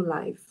into a new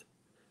life.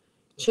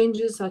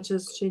 Changes such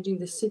as changing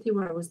the city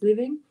where I was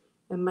living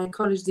and my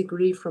college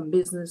degree from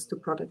business to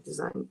product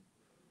design.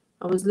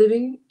 I was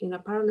living in a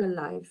parallel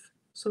life,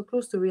 so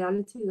close to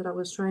reality that I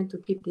was trying to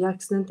keep the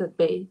accident at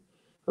bay,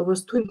 but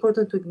was too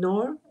important to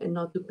ignore and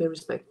not to pay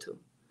respect to.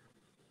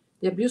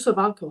 The abuse of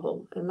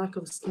alcohol and lack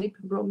of sleep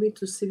brought me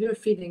to severe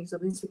feelings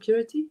of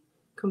insecurity,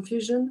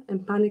 confusion,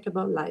 and panic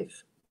about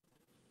life.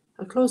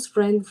 A close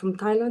friend from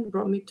Thailand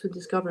brought me to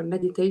discover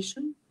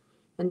meditation,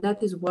 and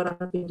that is what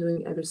I've been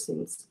doing ever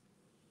since.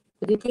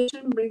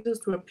 Meditation brings us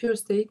to a pure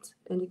state,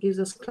 and it gives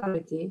us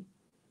clarity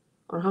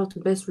on how to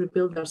best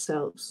rebuild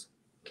ourselves,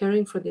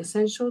 caring for the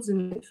essentials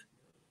in life,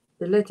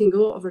 the letting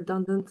go of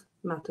redundant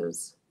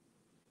matters.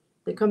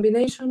 The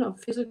combination of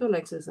physical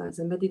exercise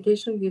and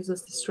meditation gives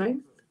us the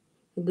strength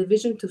and the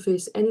vision to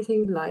face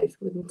anything in life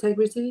with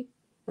integrity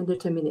and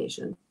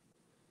determination.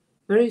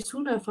 Very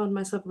soon, I found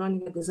myself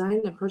running a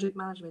design and project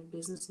management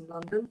business in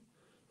London.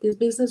 This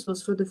business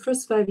was for the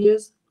first 5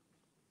 years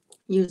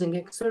using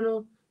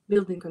external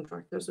building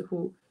contractors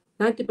who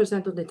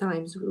 90% of the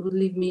times would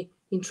leave me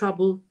in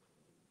trouble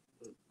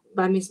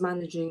by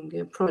mismanaging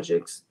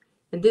projects.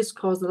 And this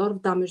caused a lot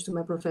of damage to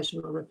my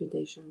professional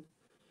reputation.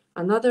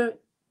 Another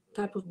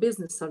type of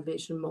business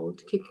salvation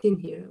mode kicked in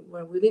here,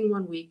 where within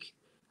 1 week,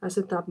 I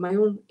set up my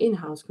own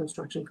in-house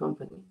construction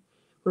company,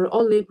 where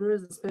all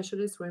laborers and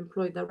specialists were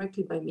employed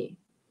directly by me.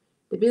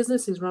 The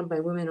business is run by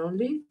women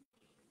only.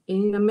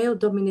 In a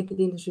male-dominated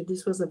industry,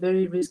 this was a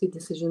very risky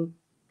decision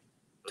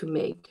to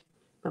make.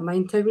 But my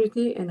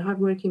integrity and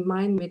hardworking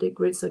mind made it a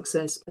great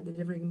success by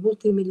delivering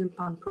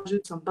multi-million-pound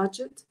projects on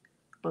budget,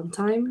 on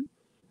time,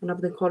 and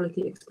of the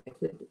quality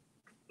expected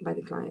by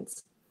the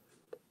clients.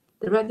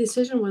 The right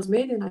decision was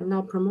made, and I'm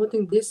now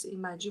promoting this in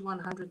my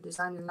G100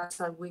 Design and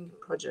Lifestyle Wing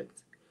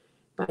project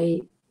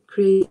by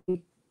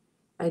creating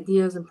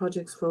ideas and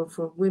projects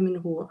for women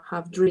who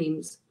have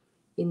dreams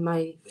in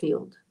my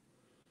field.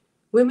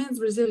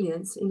 Women's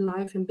resilience in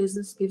life and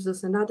business gives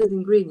us another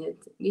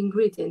ingredient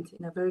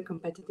in a very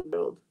competitive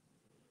world.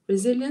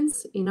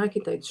 Resilience in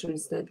architecture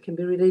instead can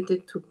be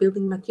related to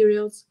building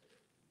materials.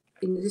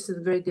 This is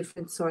a very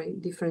different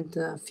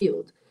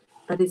field,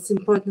 but it's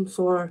important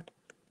for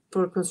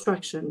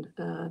construction.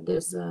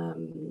 There's,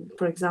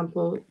 for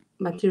example,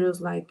 materials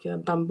like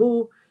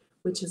bamboo,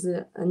 which is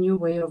a new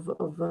way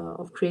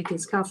of creating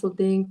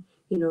scaffolding.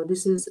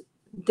 This is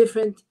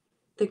different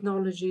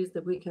technologies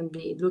that we can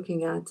be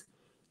looking at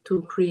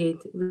to create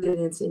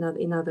resilience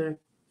in other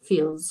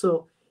fields.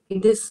 So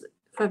in this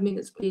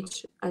 5-minute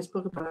speech, I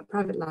spoke about my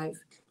private life,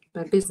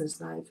 my business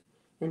life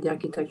and the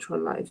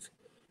architectural life.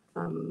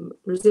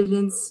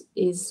 Resilience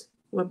is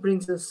what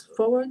brings us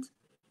forward,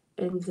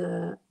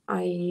 and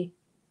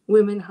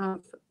women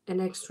have an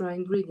extra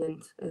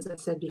ingredient, as I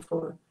said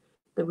before,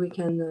 that we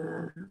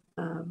can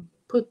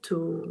put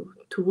to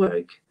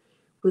work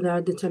with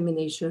our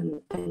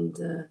determination, and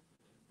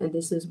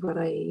this is what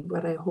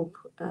I hope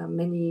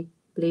many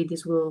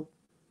ladies will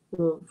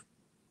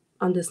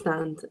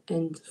understand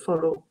and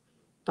follow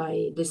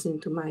by listening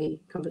to my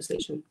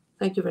conversation.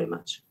 Thank you very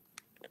much.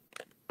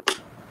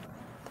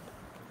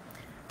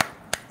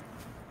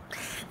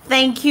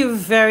 Thank you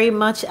very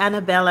much,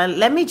 Annabella.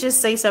 Let me just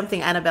say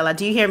something, Annabella.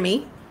 Do you hear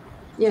me?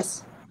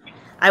 Yes.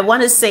 I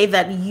want to say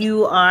that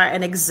you are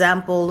an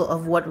example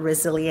of what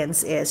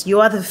resilience is. You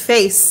are the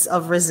face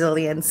of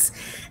resilience.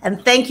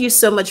 And thank you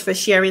so much for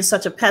sharing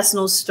such a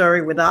personal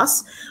story with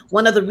us.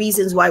 One of the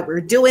reasons why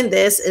we're doing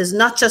this is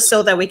not just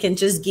so that we can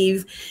just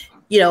give,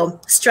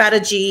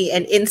 strategy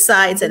and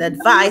insights and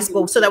advice,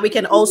 but so that we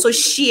can also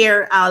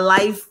share our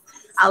life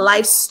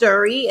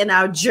story and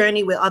our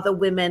journey with other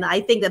women.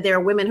 I think that there are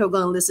women who are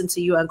going to listen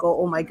to you and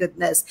go, oh my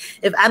goodness,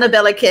 if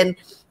Annabella can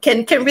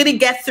really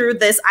get through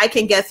this, I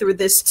can get through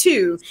this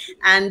too.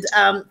 And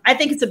I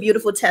think it's a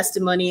beautiful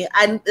testimony.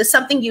 And there's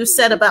something you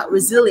said about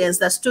resilience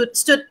that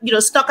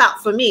stuck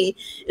out for me,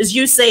 is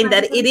you saying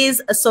that it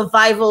is a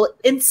survival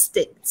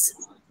instinct,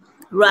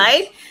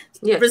 right?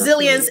 Yes,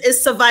 resilience is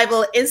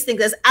survival instinct.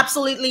 There's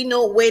absolutely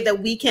no way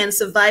that we can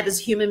survive as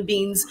human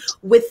beings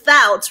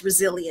without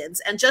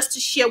resilience. And just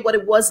to share what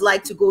it was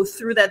like to go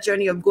through that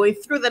journey of going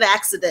through that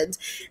accident,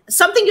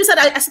 something you said,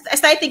 I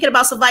started thinking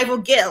about survival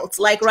guilt.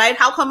 Like, right,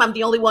 how come I'm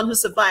the only one who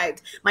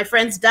survived? My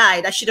friends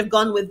died. I should have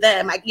gone with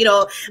them. I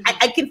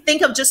can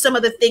think of just some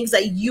of the things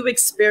that you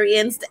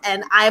experienced.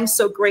 And I am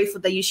so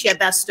grateful that you shared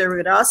that story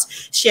with us,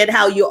 shared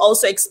how you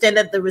also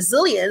extended the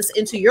resilience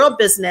into your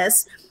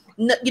business,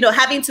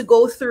 having to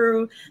go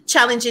through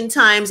challenging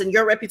times and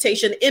your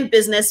reputation in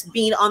business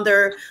being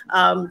under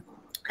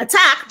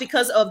attack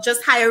because of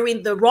just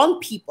hiring the wrong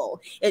people,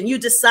 and you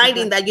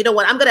deciding that, you know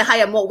what, I'm going to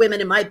hire more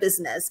women in my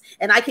business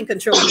and I can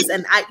control this.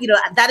 And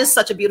that is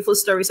such a beautiful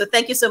story. So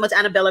thank you so much,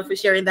 Annabella, for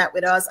sharing that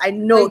with us. I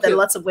know that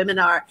lots of women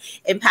are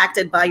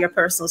impacted by your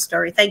personal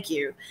story. Thank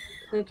you.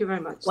 Thank you very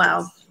much.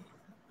 Wow.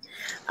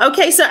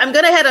 Okay, so I'm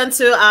going to head on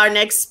to our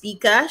next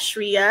speaker,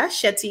 Shreya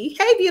Shetty.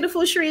 Hey,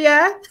 beautiful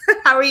Shreya.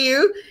 How are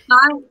you?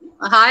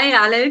 Hi,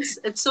 Alex.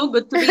 It's so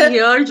good to be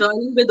here,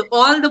 joining with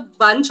all the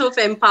bunch of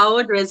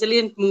empowered,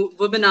 resilient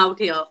women out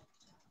here.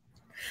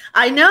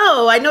 I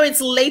know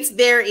it's late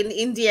there in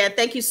India.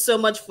 Thank you so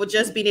much for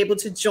just being able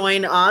to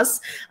join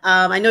us.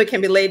 I know it can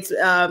be late.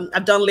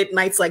 I've done late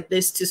nights like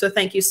this too, so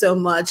thank you so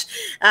much.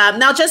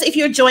 Now, just if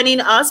you're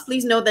joining us,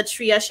 please know that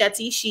Shreya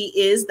Shetty, she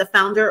is the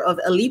founder of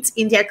Elite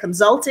India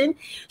Consulting.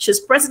 She's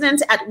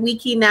president at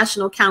Wiki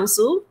National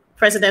Council,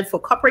 president for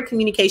corporate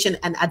communication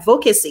and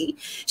advocacy.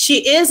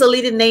 She is a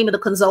leading name in the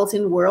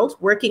consulting world,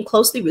 working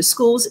closely with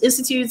schools,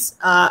 institutes,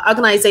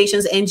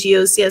 organizations,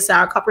 NGOs,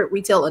 CSR, corporate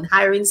retail on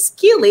hiring,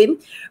 skilling,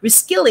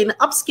 reskilling,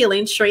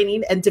 upskilling,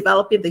 training, and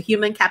developing the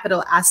human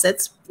capital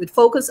assets with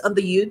focus on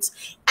the youth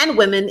and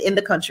women in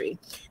the country.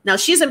 Now,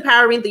 she's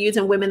empowering the youth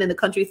and women in the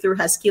country through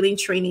her skilling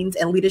trainings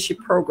and leadership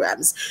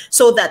programs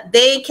so that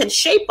they can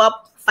shape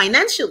up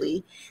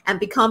financially and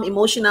become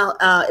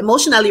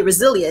emotionally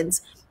resilient,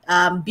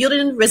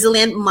 building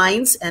resilient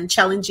minds and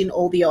challenging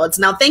all the odds.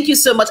 Now, thank you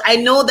so much. I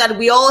know that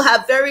we all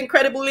have very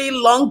incredibly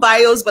long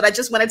bios, but I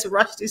just wanted to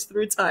rush this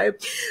through time.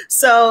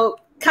 So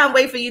can't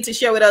wait for you to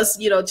share with us,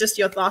 just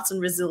your thoughts on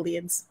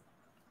resilience.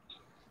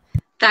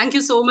 Thank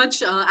you so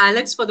much,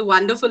 Alex, for the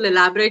wonderful,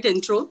 elaborate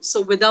intro.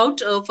 So without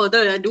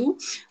further ado,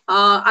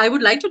 I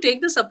would like to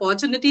take this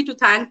opportunity to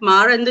thank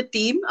Mar and the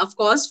team, of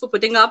course, for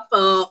putting up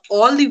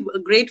all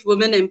the great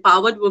women,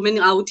 empowered women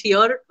out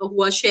here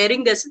who are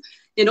sharing this,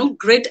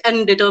 grit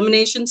and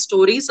determination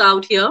stories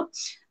out here.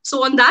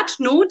 So on that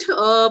note,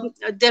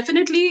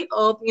 definitely,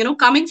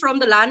 coming from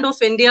the land of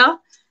India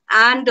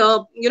and,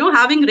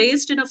 having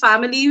raised in a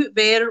family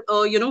where,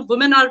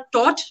 women are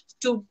taught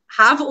to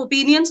have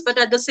opinions, but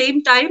at the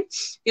same time,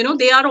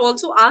 they are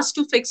also asked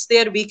to fix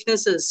their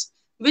weaknesses,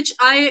 which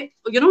I,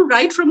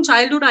 right from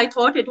childhood, I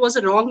thought it was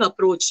a wrong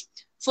approach.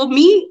 For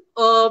me,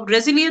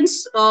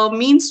 resilience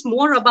means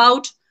more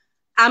about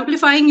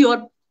amplifying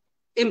your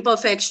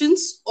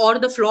imperfections or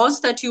the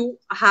flaws that you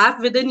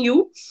have within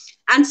you,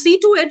 and see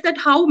to it that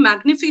how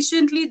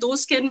magnificently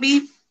those can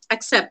be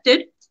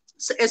accepted,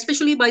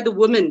 especially by the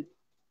women.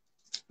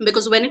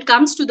 Because when it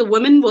comes to the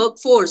women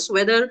workforce,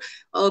 whether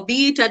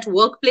be it at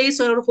workplace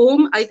or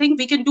home, I think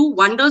we can do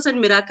wonders and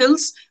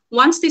miracles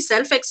once the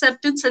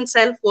self-acceptance and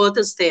self-worth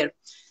is there.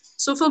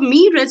 So for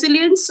me,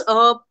 resilience,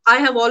 I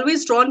have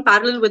always drawn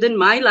parallel within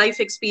my life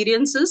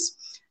experiences.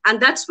 And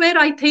that's where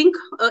I think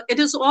it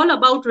is all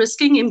about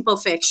risking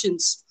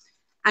imperfections.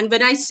 And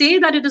when I say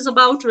that it is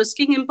about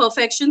risking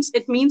imperfections,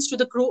 it means to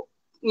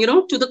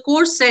the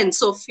core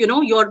sense of,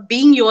 you're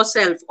being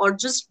yourself or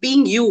just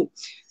being you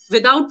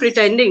without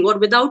pretending or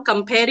without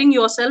comparing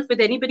yourself with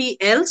anybody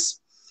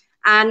else.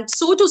 And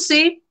so to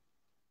say,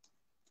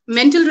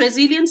 mental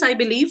resilience, I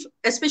believe,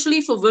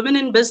 especially for women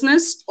in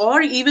business,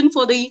 or even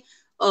for the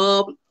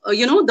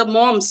the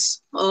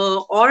moms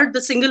or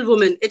the single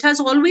woman, it has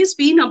always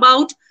been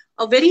about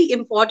a very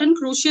important,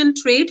 crucial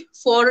trait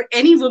for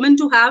any woman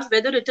to have,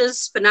 whether it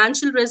is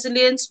financial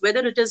resilience,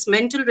 whether it is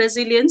mental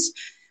resilience,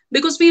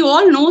 because we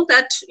all know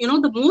that,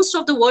 the most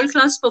of the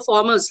world-class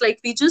performers, like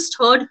we just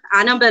heard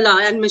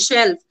Annabella and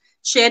Michelle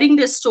sharing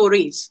their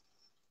stories.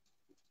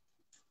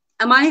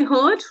 Am I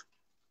heard?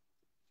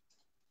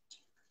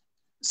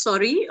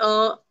 Sorry,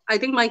 I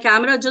think my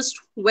camera just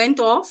went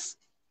off.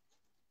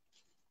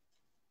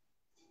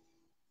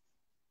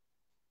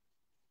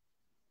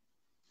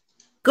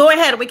 Go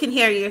ahead, we can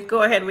hear you.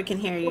 Go ahead, we can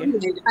hear you.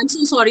 I'm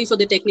so sorry for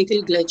the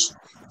technical glitch.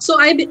 So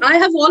I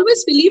have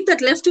always believed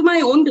that left to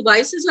my own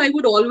devices, I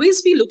would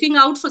always be looking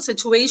out for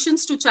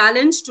situations to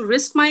challenge, to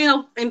risk my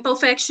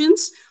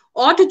imperfections,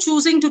 or to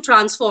choosing to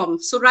transform.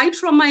 So right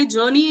from my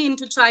journey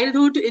into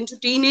childhood, into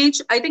teenage,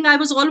 I think I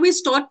was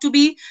always taught to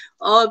be,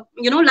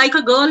 like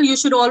a girl, you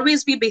should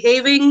always be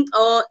behaving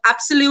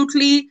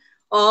absolutely,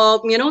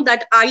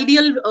 that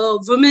ideal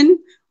woman,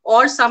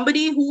 or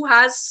somebody who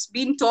has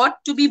been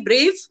taught to be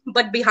brave,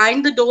 but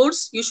behind the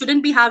doors, you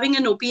shouldn't be having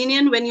an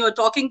opinion when you're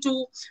talking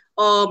to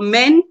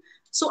men.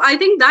 So I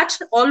think that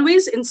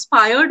always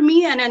inspired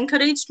me and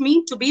encouraged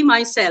me to be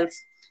myself.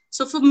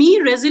 So for me,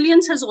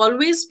 resilience has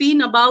always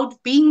been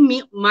about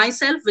being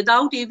myself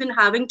without even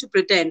having to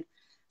pretend.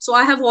 So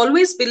I have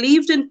always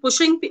believed in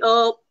pushing,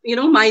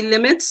 my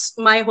limits,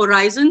 my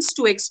horizons,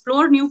 to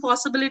explore new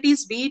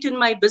possibilities, be it in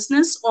my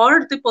business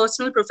or the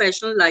personal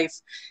professional life.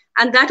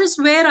 And that is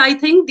where I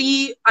think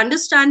the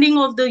understanding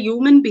of the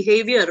human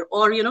behavior,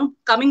 or,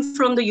 coming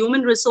from the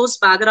human resource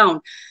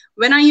background,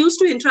 when I used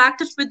to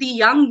interact with the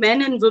young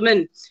men and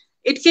women,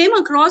 it came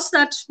across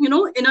that,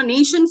 in a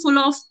nation full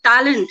of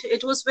talent,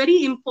 it was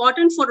very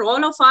important for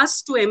all of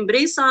us to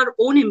embrace our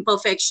own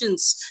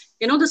imperfections.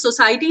 The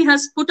society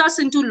has put us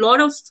into a lot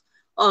of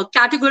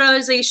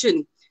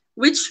categorization,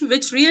 which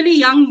really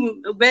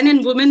young men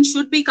and women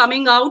should be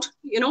coming out,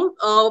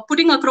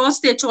 putting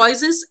across their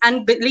choices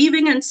and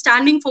believing and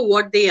standing for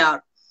what they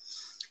are.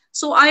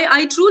 So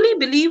I truly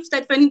believe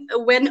that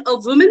when a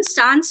woman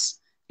stands,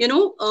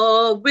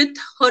 with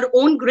her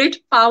own grit,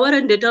 power,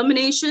 and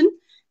determination,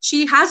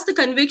 she has the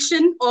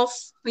conviction of,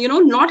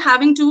 not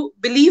having to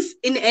believe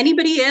in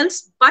anybody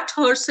else but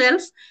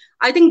herself.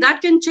 I think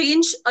that can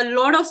change a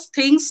lot of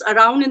things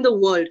around in the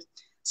world.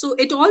 So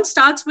it all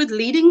starts with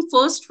leading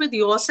first with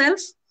yourself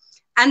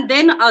and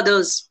then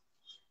others.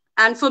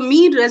 And for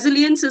me,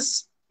 resilience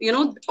is,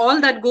 all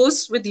that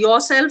goes with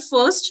yourself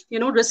first,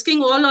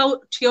 risking all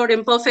out your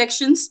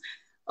imperfections,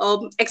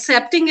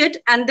 accepting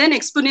it, and then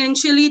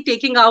exponentially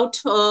taking out,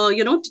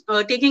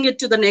 taking it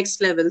to the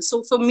next level.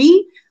 So for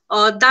me,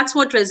 that's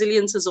what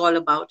resilience is all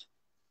about.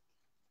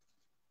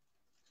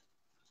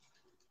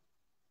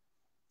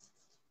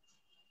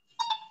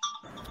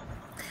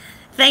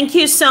 Thank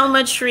you so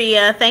much,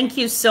 Ria. Thank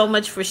you so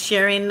much for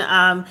sharing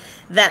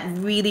that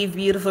really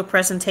beautiful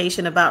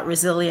presentation about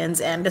resilience.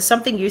 And there's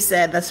something you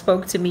said that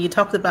spoke to me. You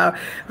talked about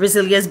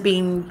resilience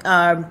being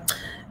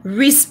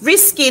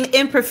risking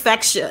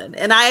imperfection.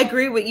 And I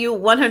agree with you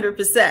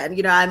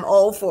 100%. I'm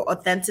all for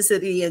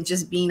authenticity and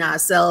just being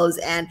ourselves.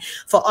 And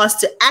for us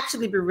to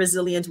actually be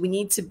resilient, we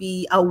need to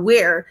be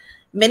aware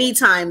many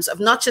times of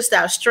not just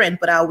our strength,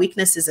 but our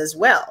weaknesses as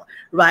well,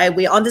 right?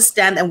 We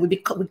understand and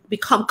we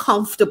become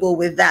comfortable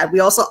with that. We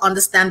also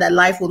understand that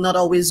life will not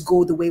always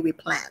go the way we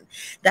plan,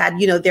 that,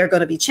 there are going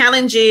to be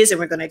challenges and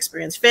we're going to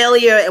experience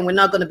failure and we're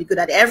not going to be good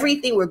at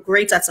everything. We're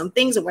great at some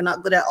things and we're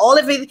not good at all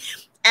of it.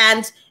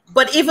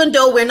 But even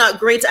though we're not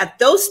great at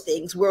those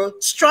things, we're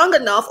strong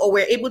enough, or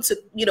we're able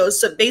to,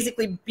 so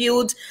basically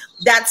build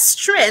that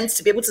strength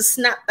to be able to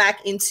snap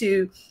back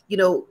into,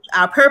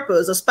 our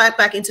purpose, or snap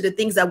back into the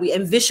things that we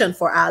envision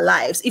for our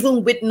lives,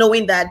 even with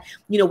knowing that,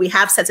 we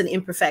have certain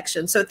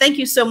imperfections. So thank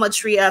you so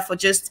much, Ria, for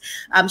just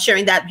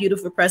sharing that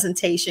beautiful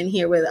presentation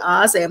here with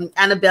us. And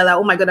Annabella,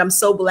 oh my God, I'm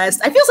so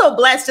blessed. I feel so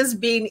blessed just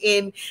being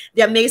in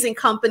the amazing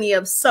company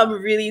of some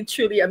really,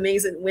 truly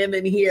amazing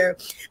women here.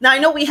 Now, I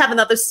know we have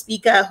another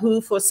speaker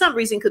who, for some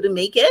reason, couldn't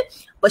make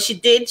it, but she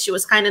did. She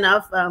was kind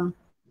enough,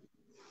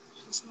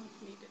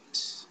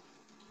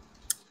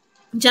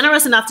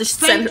 generous enough to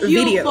send her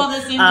video to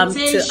us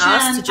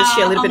to just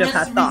share a little bit of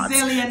her thoughts.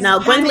 Now,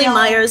 Gwendolyn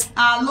Myers,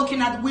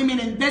 looking at women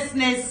in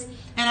business,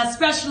 and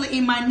especially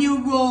in my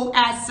new role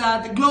as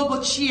the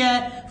global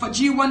chair for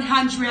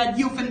G100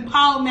 Youth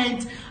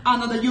Empowerment,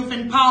 under the Youth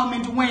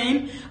Empowerment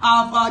wing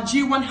of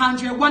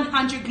G100,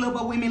 100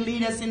 global women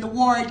leaders in the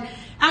world.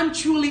 I'm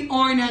truly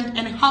honored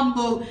and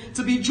humbled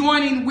to be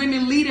joining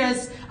women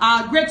leaders,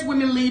 great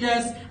women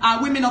leaders,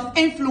 women of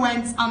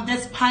influence on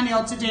this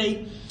panel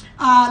today,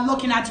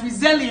 looking at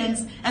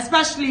resilience,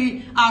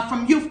 especially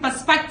from youth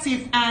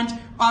perspective, and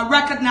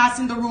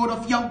recognizing the role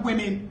of young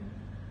women.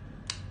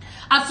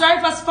 I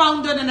serve as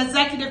founder and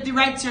executive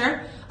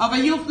director of a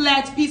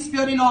youth-led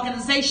peace-building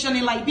organization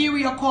in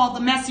Liberia called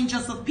the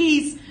Messengers of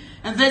Peace.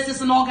 And this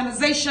is an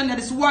organization that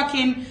is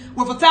working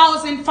with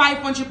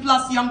 1,500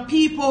 plus young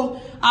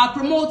people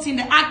promoting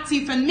the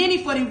active and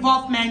meaningful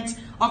involvement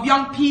of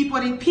young people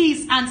in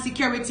peace and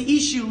security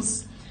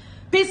issues.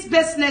 Peace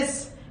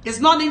business is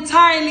not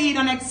entirely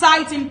an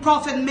exciting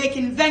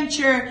profit-making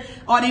venture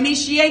or an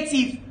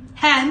initiative.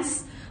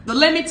 Hence, the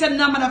limited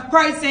number of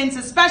persons,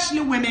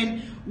 especially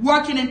women,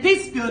 working in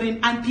peace building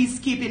and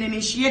peacekeeping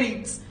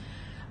initiatives.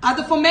 At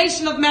the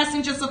formation of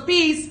Messengers of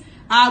Peace,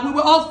 we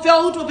were all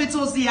filled with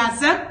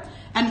enthusiasm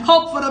and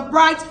hope for the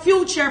bright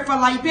future for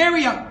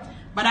Liberia.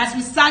 But as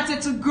we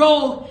started to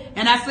grow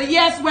and as the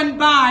years went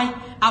by,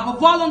 our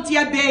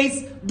volunteer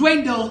base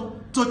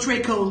dwindled to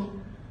trickle.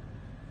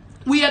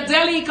 We are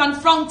daily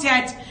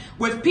confronted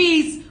with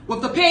peace,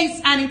 with the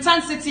pace and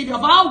intensity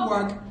of our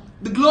work.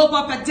 The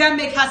global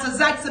pandemic has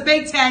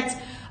exacerbated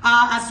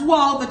as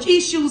well the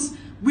issues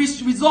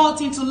which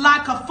result into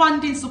lack of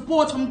funding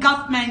support from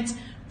government,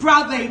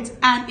 private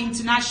and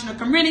international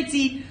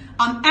community,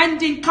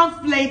 unending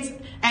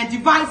conflict and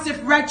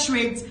divisive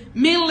rhetoric,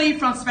 mainly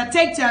from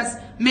spectators,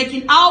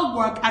 making our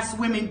work as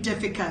women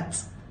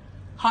difficult.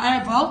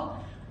 However,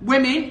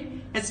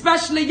 women,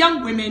 especially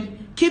young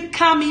women, keep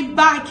coming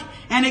back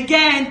and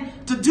again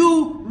to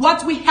do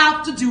what we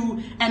have to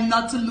do and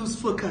not to lose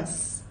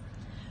focus.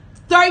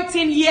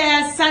 13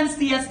 years since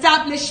the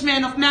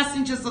establishment of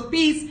Messengers of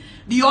Peace,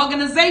 the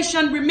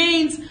organization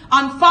remains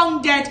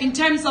unfounded in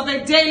terms of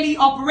their daily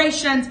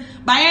operations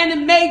by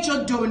any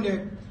major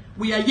donor.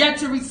 We are yet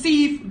to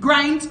receive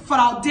grants for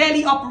our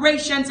daily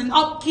operations and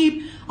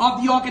upkeep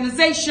of the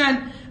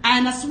organization,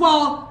 and as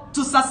well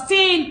to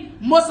sustain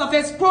most of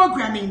its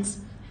programming.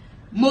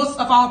 Most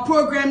of our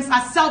programs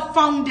are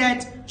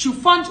self-funded through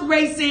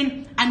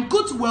fundraising and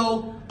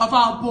goodwill of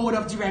our board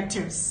of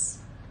directors.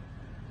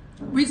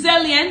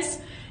 Resilience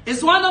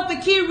is one of the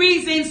key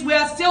reasons we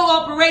are still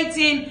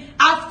operating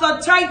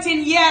after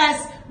 13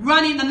 years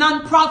running a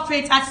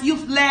non-profit as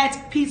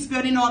youth-led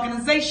peace-building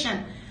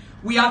organization.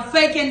 We have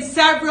taken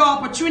several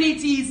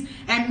opportunities,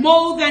 and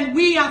more than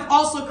we have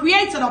also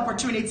created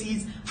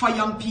opportunities for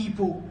young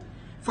people.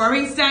 For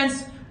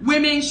instance,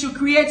 women should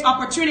create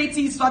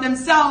opportunities for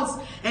themselves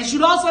and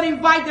should also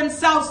invite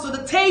themselves to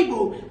the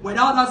table when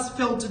others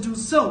fail to do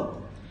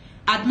so.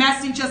 At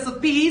Messengers of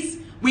Peace,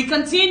 we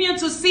continue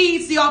to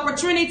seize the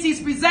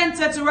opportunities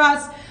presented to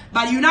us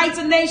by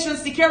United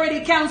Nations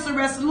Security Council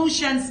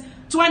Resolutions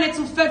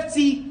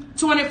 2250,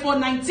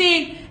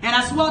 2419, and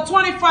as well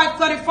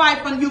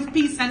 2535 on youth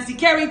peace and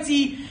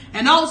security,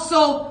 and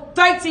also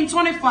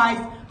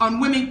 1325 on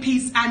women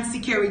peace and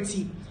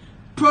security.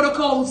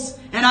 Protocols,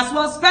 and as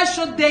well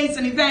special dates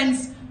and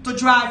events to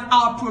drive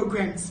our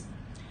programs.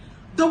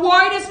 The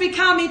world is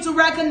becoming to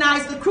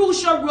recognize the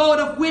crucial role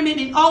of women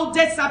in all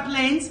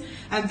disciplines,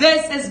 and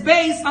this is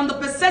based on the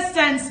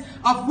persistence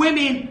of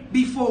women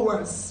before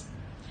us.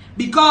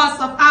 Because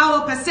of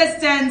our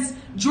persistence,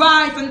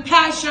 drive, and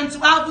passion to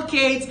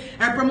advocate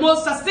and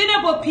promote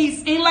sustainable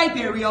peace in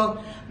Liberia,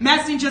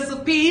 Messengers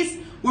of Peace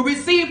will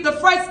receive the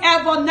first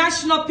ever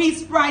National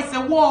Peace Prize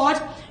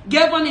Award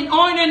given in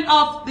honor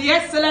of the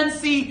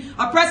Excellency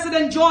of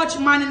President George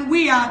Manneh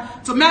Weah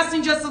to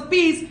Messengers of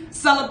Peace,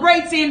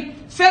 celebrating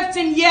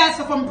 15 years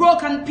of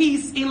unbroken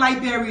peace in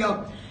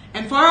Liberia.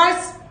 And for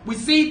us, we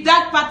see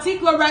that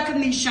particular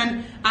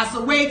recognition as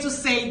a way to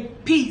say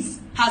peace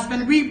has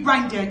been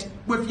rebranded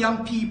with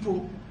young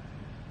people.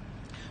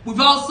 We've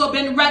also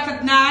been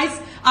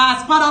recognized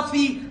as part of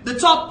the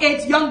top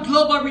 8 young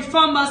global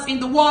reformers in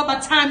the world by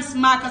Times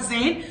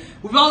Magazine.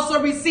 We've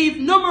also received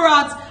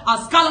numerous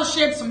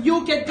scholarships from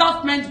UK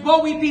government,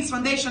 Bowie Peace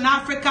Foundation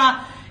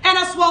Africa, and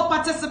as well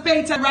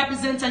participated and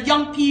represented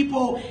young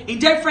people in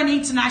different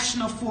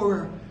international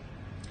fora.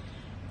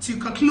 To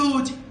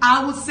conclude,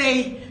 I would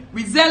say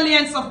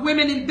resilience of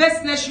women in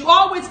business should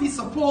always be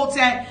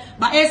supported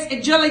by its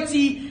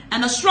agility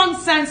and a strong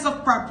sense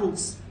of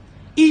purpose.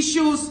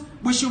 Issues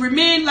which should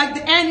remain like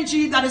the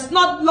energy that is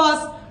not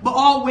lost but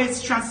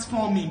always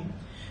transforming.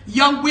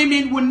 Young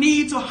women will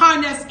need to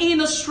harness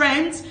inner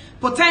strength,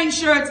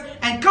 potentials,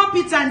 and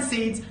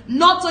competencies,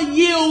 not to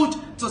yield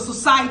to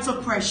societal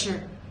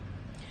pressure.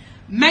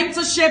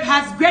 Mentorship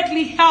has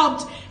greatly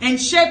helped in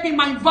shaping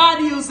my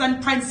values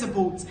and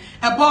principles.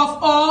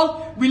 Above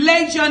all,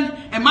 religion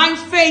and my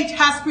faith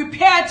has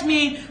prepared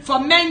me for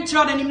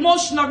mental and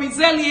emotional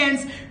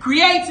resilience,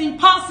 creating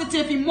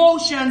positive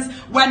emotions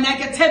where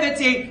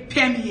negativity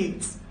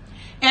permeates.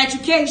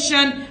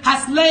 Education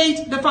has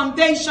laid the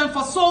foundation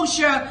for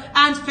social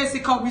and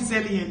physical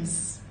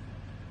resilience.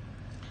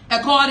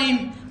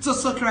 According to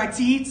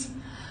Socrates,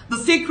 the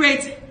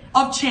secret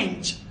of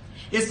change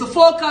is to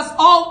focus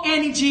all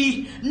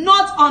energy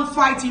not on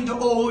fighting the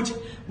old,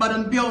 but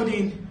on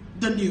building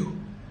the new.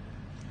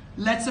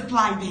 Let's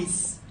apply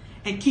this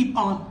and keep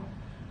on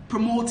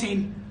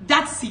promoting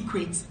that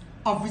secret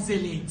of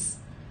resilience.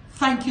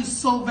 Thank you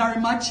so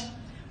very much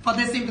for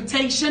this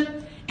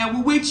invitation, and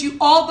we wish you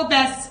all the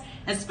best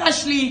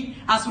especially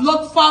as we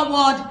look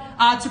forward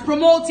to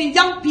promoting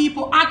young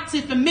people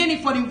active and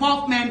meaningful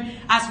involvement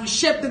as we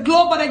shape the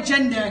global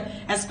agenda,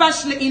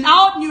 especially in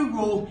our new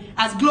role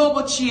as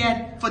global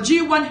chair for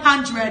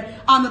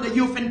G100 under the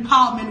Youth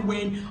Empowerment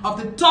Wing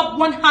of the top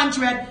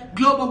 100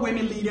 global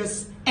women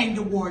leaders in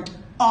the world.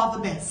 All the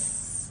best.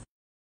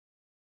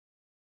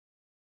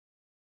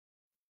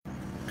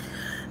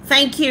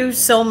 Thank you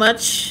so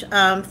much.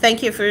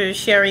 Thank you for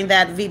sharing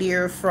that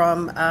video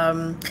from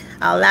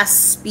our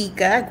last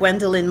speaker,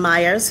 Gwendolyn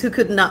Myers, who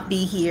could not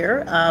be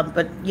here,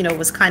 but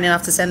was kind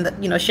enough to send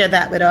share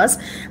that with us.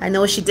 I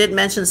know she did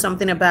mention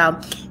something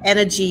about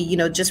energy,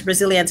 just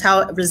resilience,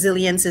 how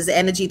resilience is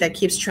energy that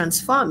keeps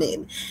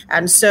transforming.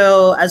 And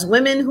so as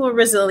women who are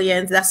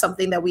resilient, that's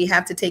something that we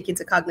have to take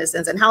into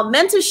cognizance, and how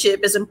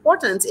mentorship is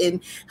important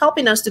in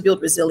helping us to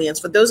build resilience.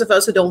 For those of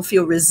us who don't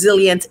feel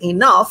resilient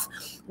enough,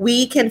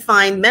 we can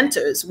find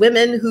mentors,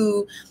 women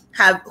who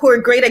are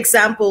great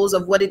examples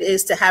of what it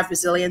is to have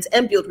resilience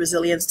and build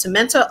resilience, to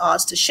mentor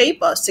us, to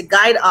shape us, to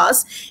guide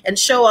us, and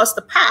show us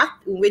the path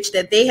in which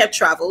that they have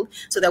traveled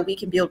so that we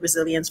can build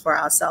resilience for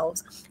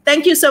ourselves.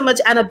 Thank you so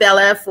much,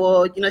 Annabella,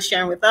 for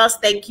sharing with us.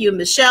 Thank you,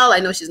 Michelle. I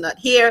know she's not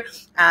here.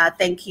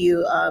 Thank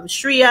you,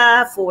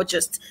 Shreya, for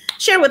just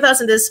sharing with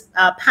us in this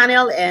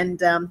panel.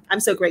 And I'm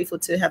so grateful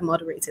to have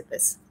moderated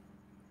this.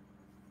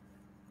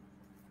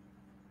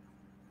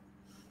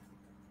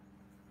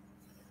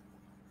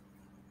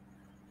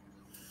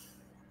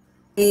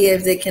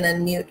 If they can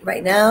unmute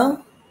right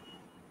now.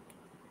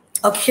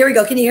 Okay, here we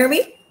go. Can you hear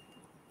me?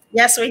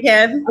 Yes, we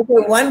can.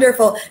 Okay,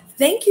 wonderful.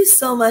 Thank you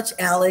so much,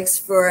 Alex,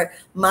 for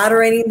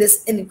moderating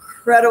this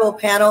incredible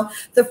panel.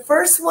 The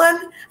first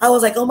one, I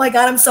was like, oh my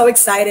God, I'm so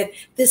excited.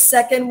 The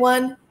second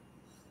one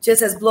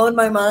just has blown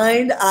my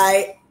mind.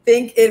 I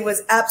think it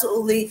was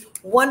absolutely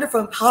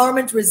wonderful.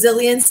 Empowerment,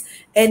 resilience,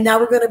 and now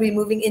we're going to be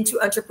moving into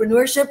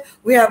entrepreneurship.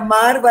 We have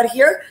Marwa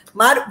here.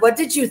 Marwa, what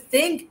did you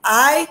think?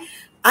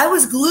 I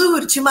was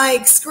glued to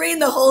my screen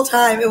the whole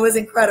time. It was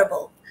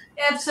incredible.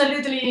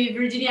 Absolutely,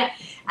 Virginia.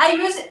 I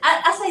was, as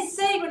I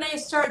say when I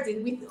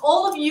started, with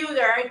all of you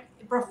that are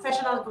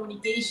professional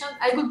communication,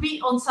 I would be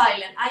on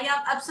silent. I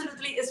am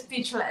absolutely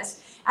speechless.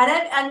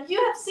 And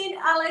you have seen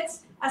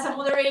Alex as a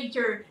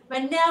moderator,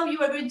 but now you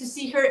are going to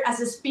see her as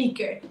a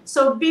speaker.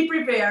 So be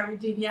prepared,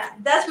 Virginia.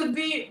 That would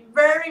be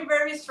very,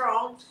 very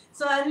strong.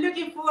 So I'm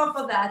looking forward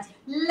for that.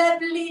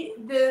 Lovely,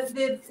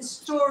 the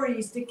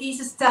stories, the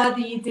case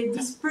study,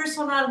 this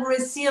personal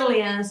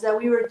resilience that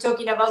we were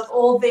talking about,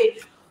 all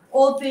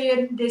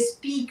the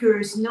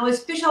speakers,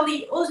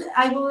 especially also,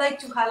 I would like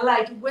to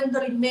highlight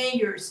Gwendolyn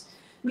Myers,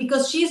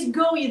 because she's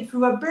going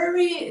through a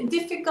very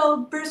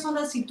difficult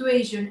personal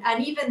situation,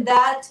 and even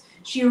that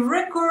she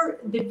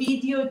recorded the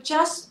video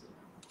just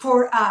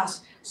for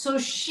us. So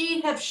she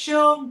have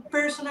shown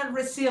personal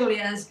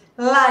resilience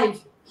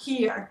live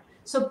here.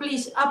 So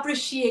please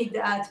appreciate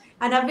that.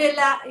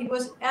 Annabella, it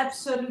was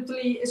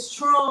absolutely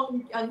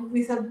strong and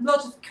with a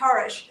lot of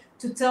courage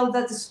to tell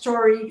that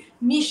story.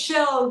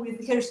 Michelle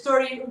with her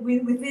story,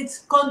 with its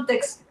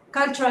context,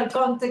 cultural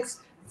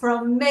context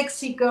from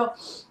Mexico.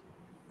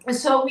 And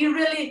so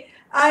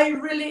I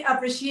really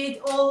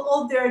appreciate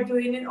all they're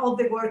doing and all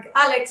the work.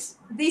 Alex,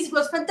 this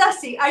was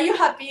fantastic. Are you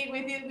happy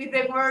with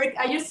the work?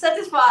 Are you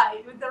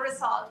satisfied with the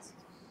results?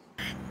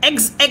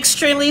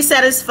 Extremely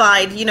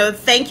satisfied.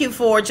 Thank you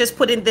for just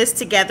putting this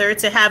together,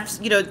 to have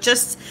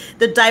just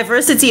the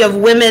diversity of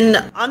women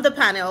on the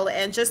panel,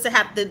 and just to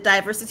have the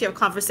diversity of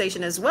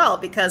conversation as well,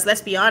 because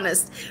let's be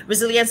honest,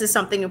 resilience is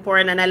something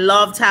important, and I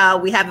loved how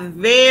we have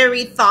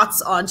very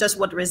thoughts on just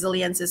what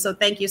resilience is. So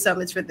thank you so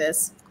much for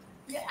this.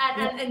 Yeah,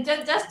 and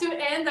just to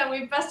end, and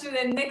we pass to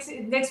the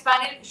next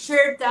panel,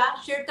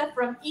 Shirta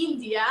from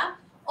India,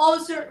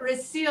 also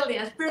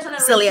resilience, personal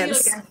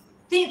resilience.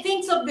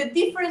 Thinks of the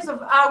difference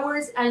of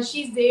hours, and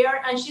she's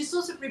there, and she's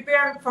also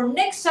preparing for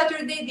next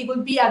Saturday. There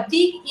will be a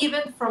big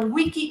event from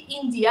Wiki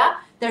India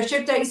that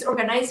Shirta is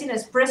organizing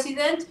as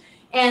president,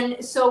 and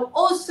so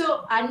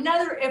also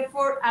another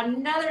effort,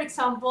 another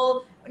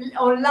example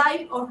on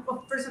life of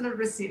personal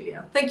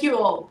resilience. Thank you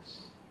all.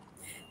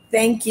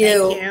 Thank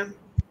you. Thank you.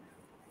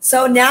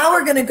 So now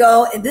we're going to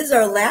go, and this is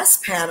our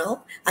last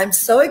panel. I'm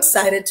so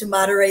excited to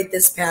moderate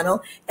this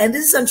panel, and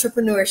this is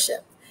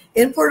entrepreneurship.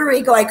 In Puerto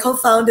Rico, I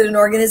co-founded an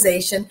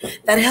organization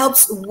that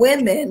helps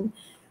women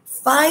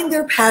find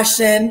their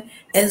passion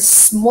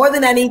and, more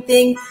than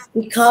anything,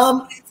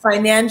 become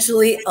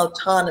financially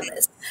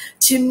autonomous.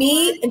 To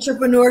me,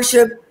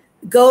 entrepreneurship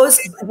goes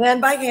hand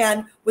by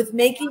hand with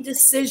making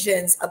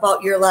decisions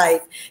about your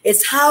life.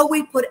 It's how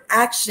we put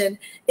action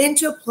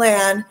into a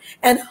plan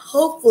and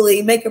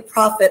hopefully make a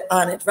profit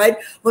on it, right?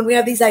 When we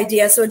have these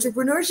ideas. So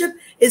entrepreneurship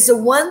is the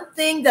one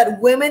thing that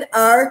women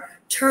are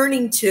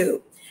turning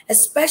to,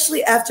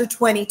 especially after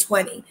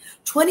 2020.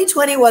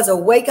 2020 was a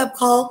wake-up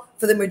call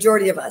for the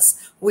majority of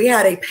us. We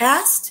had a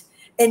past,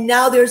 and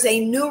now there's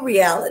a new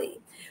reality.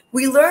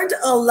 We learned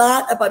a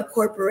lot about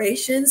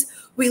corporations.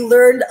 We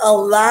learned a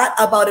lot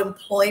about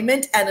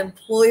employment and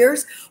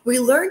employers. We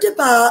learned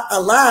a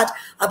lot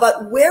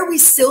about where we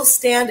still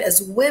stand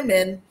as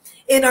women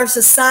in our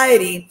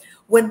society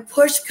when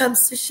push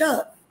comes to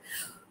shove.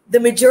 The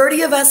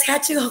majority of us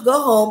had to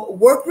go home,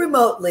 work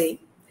remotely,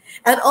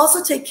 and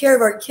also take care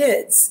of our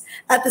kids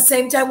at the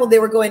same time when they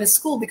were going to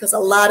school, because a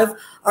lot of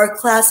our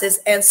classes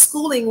and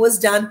schooling was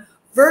done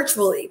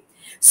virtually.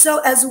 So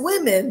as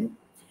women,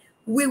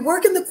 we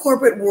work in the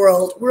corporate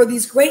world. We're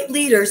these great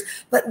leaders,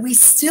 but we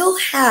still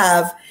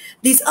have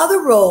these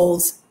other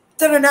roles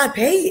that are not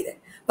paid,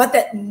 but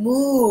that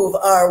move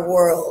our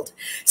world.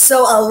 So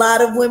a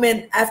lot of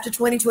women after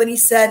 2020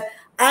 said,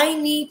 I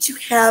need to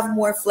have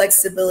more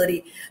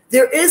flexibility.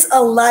 There is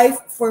a life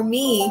for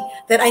me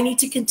that I need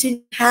to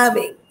continue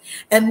having.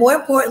 And more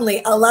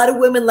importantly, a lot of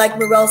women, like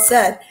Morel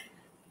said,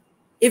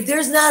 if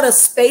there's not a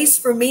space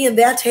for me in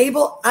that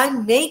table,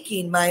 I'm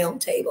making my own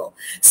table.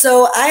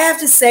 So I have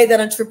to say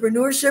that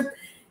entrepreneurship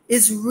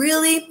is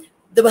really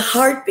the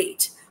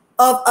heartbeat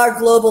of our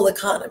global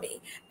economy.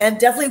 And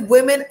definitely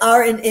women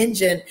are an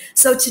engine.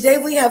 So today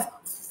we have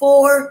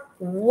 4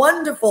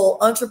 wonderful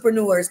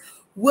entrepreneurs,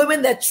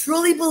 women that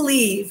truly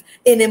believe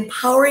in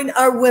empowering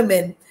our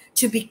women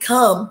to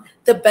become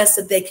the best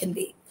that they can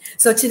be.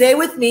 So today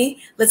with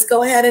me, let's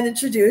go ahead and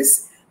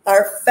introduce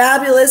our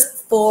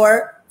fabulous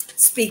 4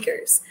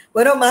 speakers.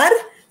 Bueno, Mar,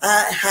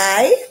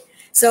 hi.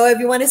 So if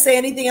you want to say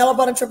anything else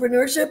about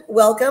entrepreneurship,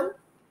 welcome.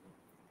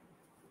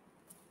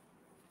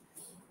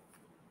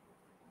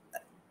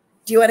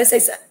 Do you want to say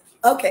something?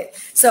 Okay,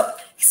 so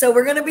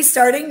we're going to be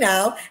starting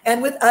now.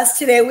 And with us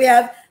today, we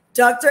have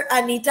Dr.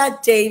 Anita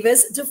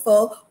Davis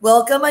Defoe.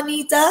 Welcome,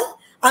 Anita.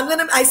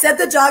 I said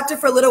the doctor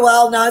for a little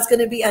while. Now it's going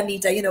to be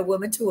Anita, you know,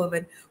 woman to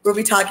woman. We'll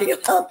be talking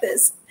about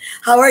this.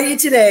 How are you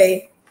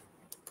today?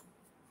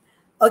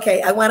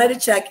 Okay, I wanted to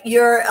check.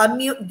 You're on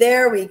mute.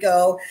 There we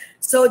go.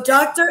 So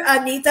Dr.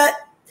 Anita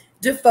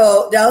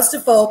Defoe,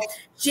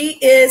 she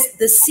is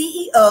the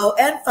CEO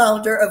and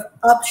founder of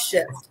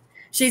Upshift.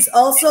 She's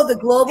also the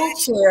global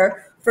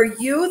chair for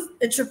youth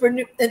enterprise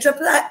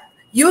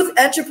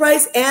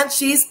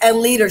and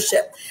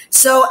leadership.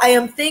 So I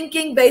am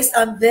thinking based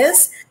on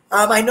this,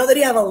 I know that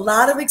you have a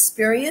lot of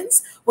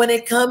experience when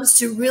it comes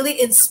to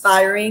really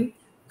inspiring,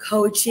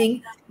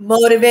 coaching,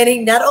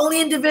 motivating not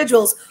only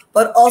individuals,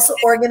 but also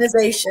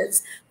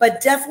organizations. But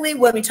definitely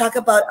when we talk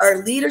about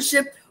our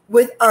leadership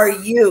with our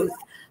youth,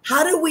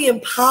 how do we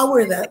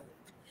empower them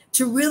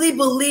to really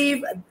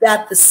believe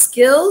that the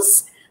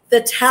skills,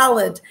 the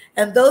talent,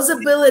 and those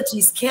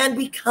abilities can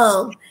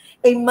become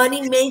a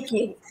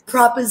money-making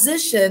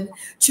proposition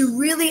to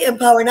really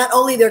empower not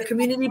only their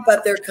community,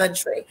 but their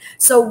country.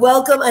 So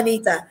welcome,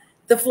 Anita.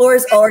 The floor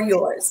is all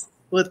yours.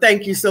 Well,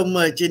 thank you so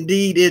much.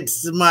 Indeed,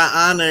 it's my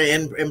honor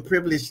and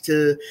privilege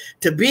to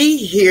be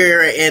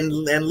here and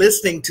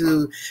listening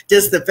to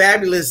just the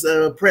fabulous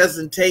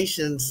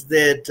presentations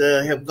that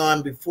have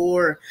gone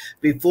before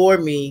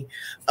me.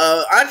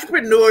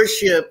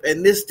 Entrepreneurship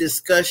and this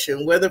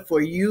discussion, whether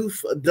for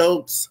youth,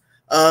 adults,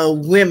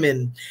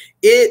 women,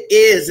 it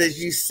is,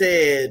 as you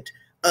said,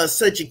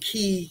 such a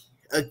key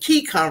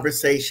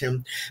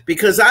conversation,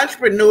 because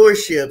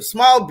entrepreneurship,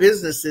 small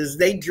businesses,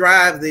 they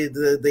drive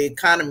the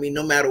economy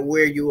no matter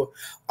where you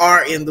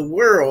are in the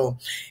world.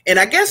 And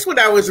I guess when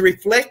I was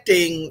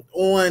reflecting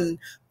on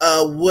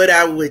what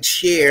I would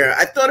share,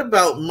 I thought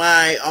about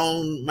my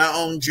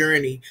own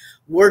journey,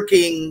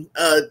 working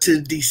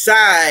to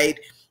decide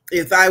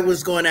if I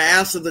was going to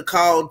answer the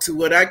call to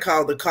what I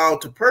call the call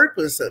to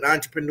purpose of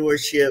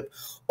entrepreneurship,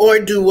 or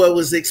do what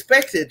was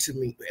expected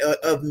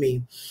of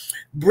me.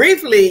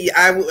 Briefly,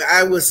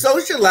 I was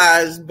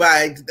socialized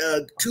by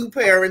 2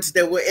 parents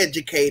that were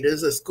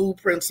educators, a school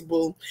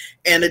principal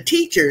and a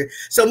teacher.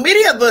 So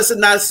many of us are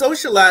not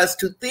socialized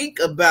to think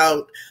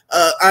about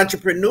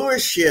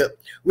entrepreneurship.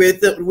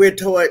 We're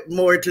taught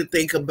more to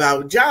think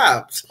about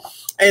jobs.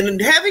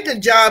 And having a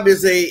job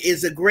is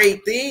a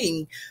great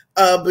thing.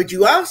 But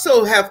you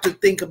also have to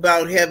think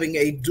about having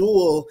a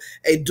dual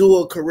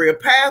career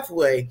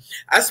pathway.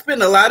 I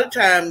spend a lot of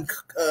time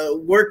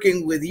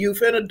working with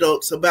youth and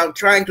adults about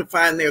trying to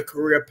find their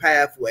career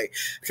pathway,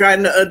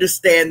 trying to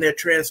understand their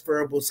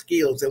transferable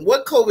skills. And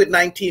what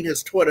COVID-19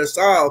 has taught us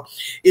all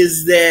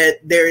is that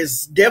there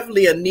is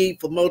definitely a need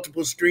for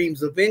multiple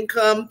streams of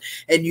income,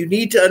 and you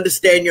need to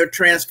understand your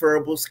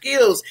transferable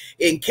skills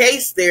in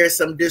case there's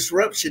some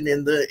disruption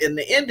in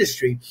the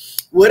industry.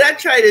 What I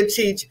try to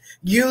teach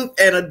youth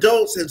and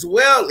adults as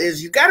well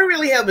is you got to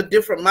really have a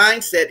different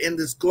mindset in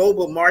this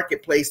global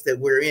marketplace that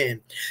we're in,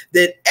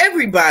 that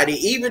everybody,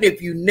 even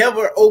if you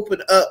never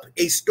open up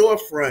a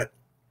storefront,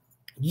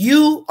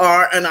 you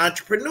are an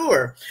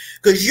entrepreneur,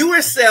 because you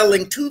are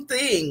selling 2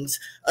 things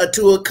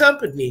to a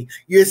company.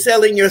 You're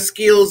selling your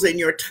skills and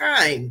your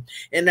time.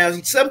 And now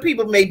some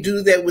people may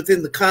do that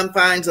within the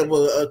confines of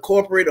a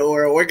corporate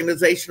or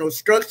organizational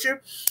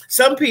structure.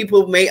 Some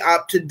people may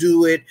opt to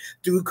do it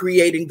through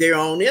creating their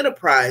own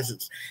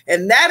enterprises.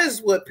 And that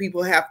is what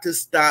people have to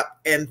stop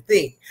and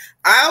think.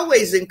 I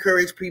always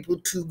encourage people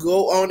to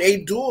go on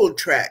a dual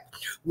track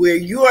where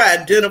you are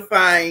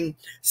identifying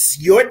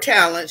your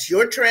talents,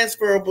 your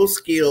transferable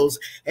skills,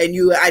 and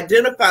you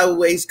identify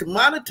ways to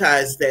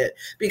monetize that.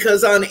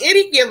 Because on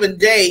any any given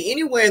day,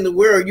 anywhere in the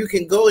world, you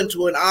can go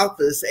into an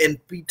office and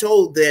be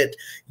told that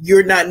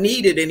you're not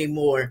needed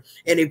anymore.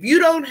 And if you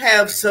don't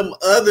have some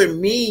other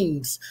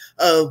means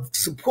of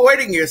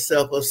supporting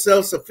yourself, of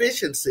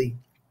self-sufficiency,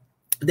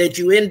 that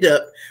you end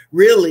up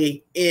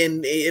really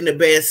in a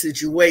bad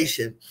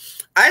situation.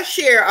 I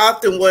share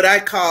often what I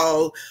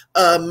call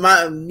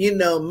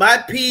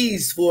my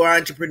P's for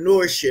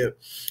entrepreneurship.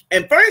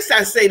 And first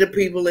I say to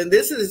people, and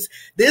this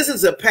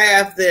is a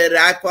path that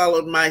I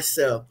followed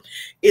myself,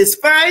 is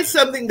find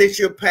something that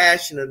you're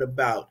passionate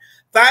about.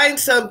 Find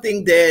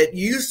something that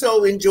you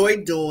so enjoy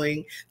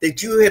doing,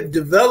 that you have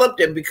developed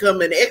and become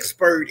an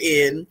expert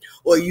in,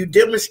 or you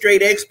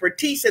demonstrate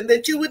expertise, and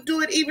that you would do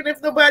it even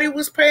if nobody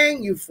was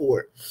paying you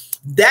for it.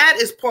 That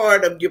is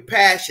part of your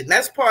passion.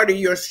 That's part of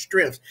your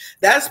strength.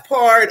 That's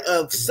part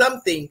of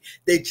something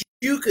that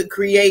you could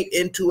create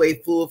into a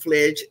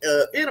full-fledged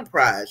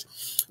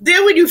enterprise.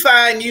 Then when you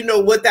find,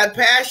 what that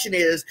passion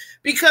is,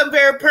 become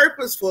very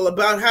purposeful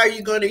about how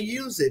you're going to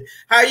use it.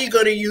 How you're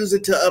going to use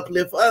it to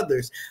uplift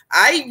others.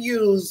 I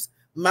use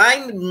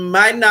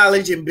my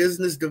knowledge in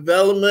business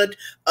development.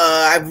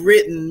 I've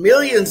written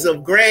millions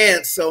of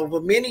grants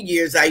over many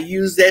years. I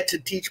use that to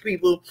teach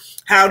people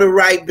how to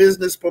write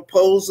business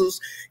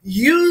proposals.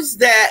 Use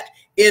that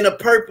in a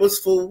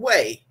purposeful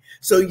way.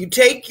 So you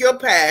take your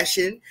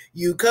passion,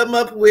 you come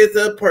up with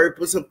a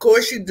purpose. Of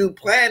course, you do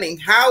planning.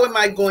 How am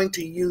I going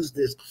to use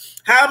this?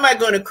 How am I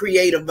going to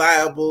create a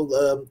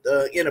viable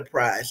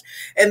enterprise?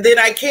 And then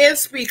I can't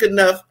speak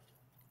enough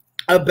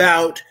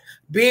about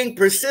being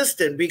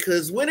persistent,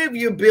 because whenever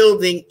you're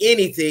building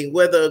anything,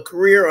 whether a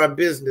career or a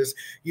business,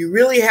 you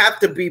really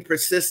have to be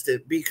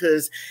persistent,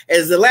 because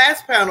as the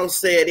last panel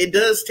said, it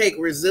does take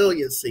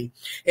resiliency,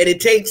 and it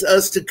takes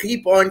us to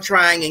keep on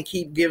trying and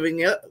keep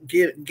getting up.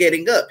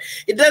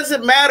 It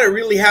doesn't matter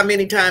really how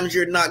many times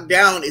you're knocked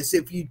down, it's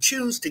if you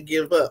choose to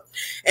give up.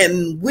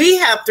 And we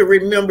have to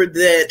remember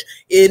that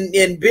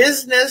in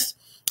business,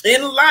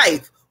 in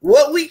life,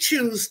 what we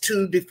choose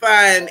to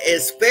define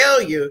as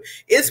failure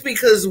is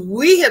because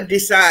we have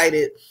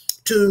decided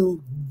to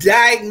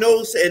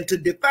diagnose and to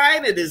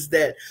define it as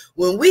that.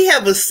 When we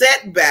have a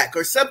setback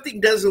or something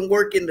doesn't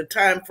work in the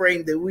time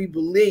frame that we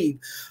believe,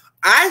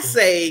 I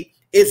say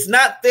it's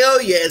not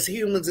failure as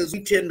humans as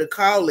we tend to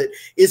call it.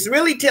 It's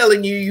really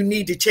telling you you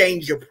need to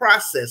change your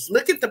process.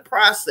 Look at the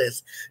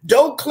process.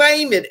 Don't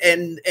claim it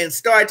and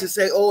start to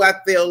say, oh, I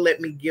failed, let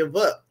me give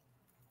up.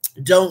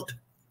 Don't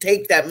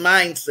take that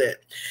mindset.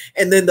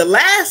 And then the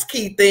last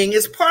key thing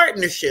is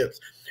partnerships.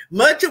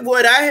 Much of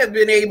what I have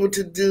been able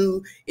to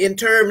do in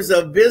terms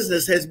of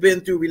business has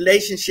been through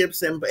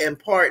relationships and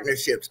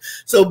partnerships.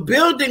 So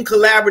building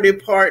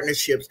collaborative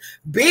partnerships,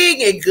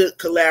 being a good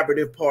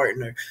collaborative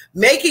partner,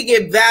 making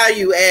it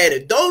value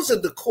added. Those are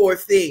the core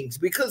things,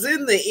 because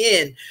in the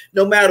end,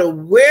 no matter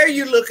where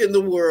you look in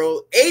the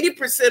world,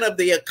 80% of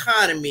the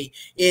economy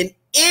in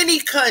any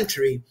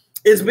country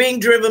is being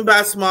driven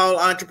by small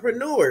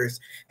entrepreneurs.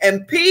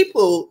 And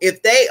people,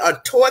 if they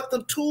are taught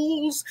the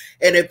tools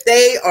and if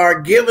they are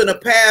given a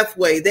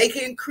pathway, they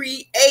can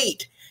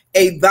create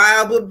a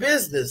viable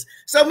business.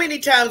 So many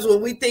times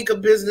when we think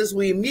of business,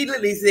 we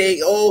immediately think,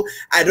 oh,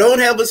 I don't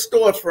have a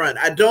storefront.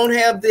 I don't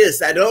have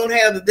this. I don't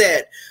have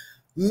that.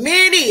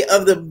 Many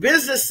of the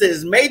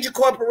businesses, major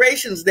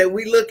corporations that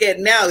we look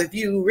at now, if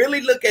you really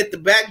look at the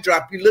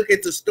backdrop, you look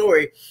at the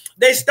story,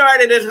 they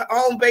started as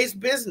home-based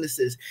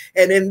businesses.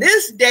 And in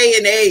this day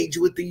and age,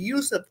 with the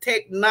use of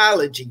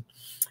technology,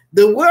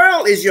 the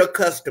world is your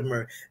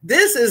customer.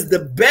 This is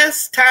the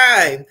best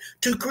time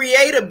to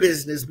create a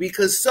business,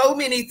 because so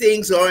many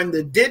things are in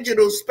the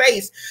digital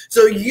space,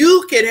 so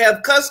you can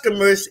have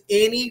customers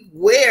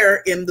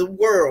anywhere in the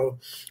world.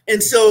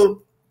 And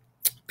so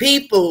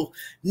people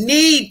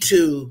need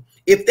to,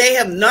 if they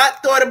have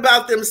not thought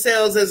about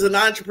themselves as an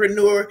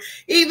entrepreneur,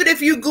 even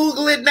if you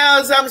Google it now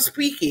as I'm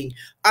speaking,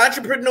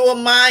 entrepreneur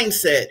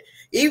mindset,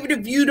 even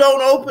if you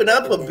don't open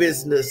up a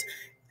business,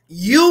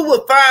 you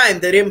will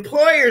find that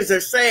employers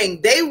are saying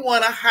they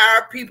want to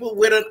hire people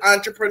with an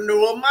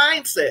entrepreneurial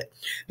mindset,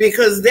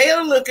 because they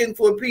are looking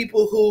for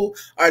people who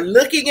are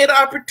looking at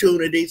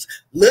opportunities,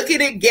 looking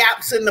at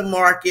gaps in the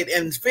market,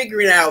 and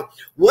figuring out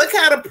what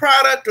kind of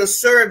product or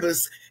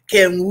service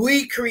can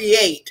we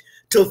create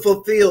to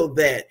fulfill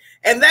that.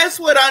 And that's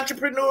what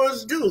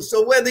entrepreneurs do.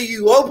 So whether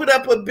you open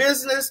up a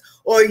business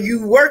or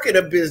you work at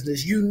a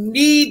business, you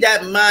need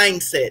that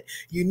mindset.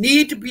 You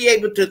need to be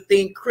able to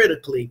think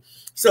critically.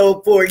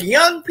 So for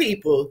young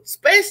people,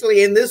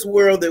 especially in this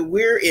world that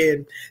we're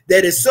in,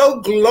 that is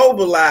so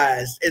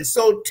globalized and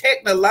so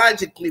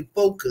technologically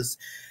focused,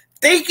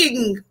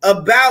 thinking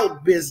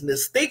about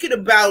business, thinking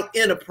about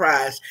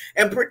enterprise,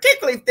 and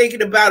particularly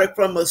thinking about it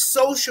from a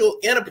social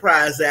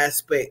enterprise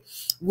aspect,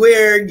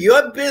 where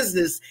your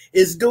business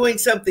is doing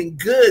something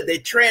good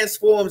that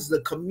transforms the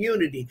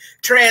community,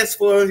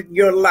 transforms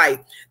your life.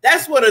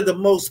 That's one of the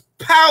most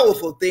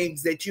powerful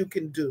things that you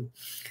can do.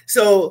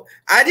 So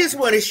I just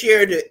want to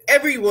share to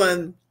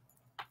everyone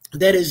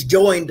that has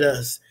joined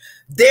us,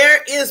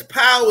 there is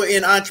power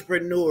in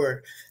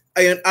entrepreneur.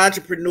 in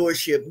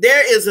entrepreneurship.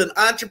 There is an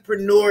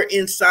entrepreneur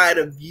inside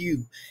of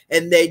you,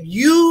 and that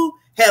you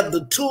have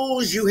the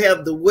tools, you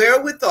have the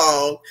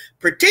wherewithal,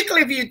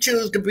 particularly if you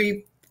choose to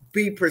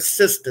be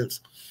persistent,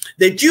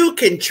 that you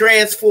can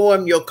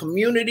transform your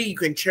community, you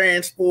can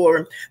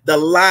transform the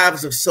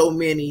lives of so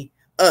many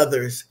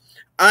others.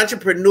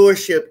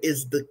 Entrepreneurship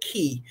is the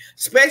key,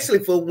 especially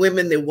for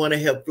women that want to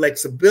have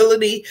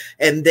flexibility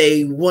and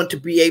they want to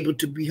be able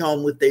to be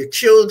home with their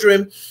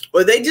children,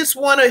 or they just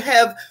want to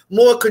have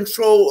more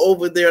control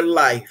over their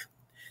life.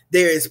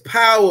 There is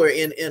power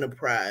in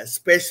enterprise,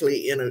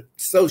 especially in a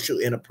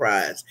social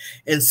enterprise.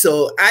 And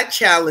so I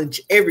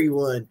challenge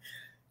everyone,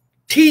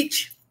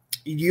 teach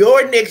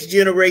your next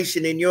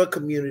generation in your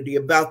community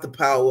about the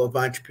power of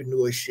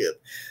entrepreneurship.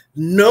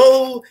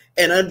 Know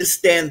and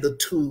understand the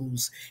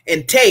tools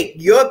and take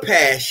your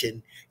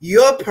passion,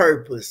 your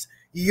purpose,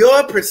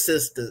 your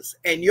persistence,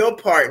 and your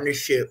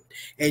partnership,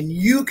 and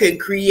you can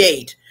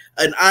create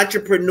an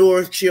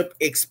entrepreneurship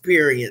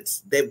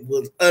experience that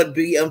will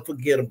be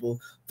unforgettable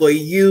for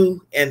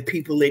you and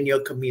people in your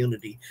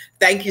community.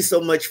 Thank you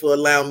so much for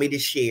allowing me to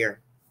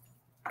share.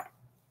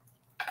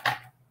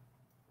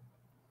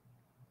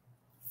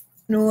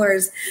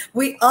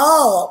 We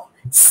all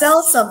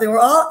sell something. We're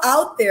all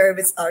out there. If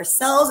it's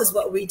ourselves, it's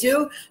what we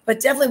do.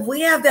 But definitely, if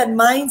we have that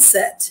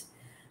mindset,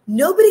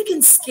 nobody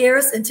can scare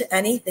us into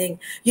anything.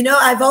 You know,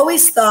 I've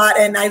always thought,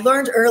 and I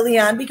learned early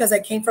on because I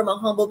came from a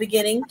humble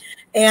beginning,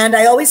 and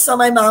I always saw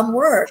my mom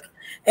work.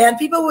 And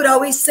people would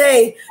always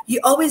say, you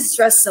always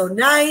dress so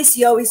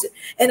nice.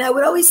 And I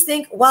would always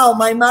think, wow,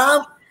 my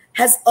mom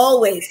has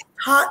always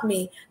taught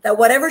me that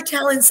whatever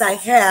talents I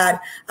had,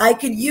 I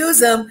could use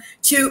them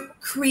to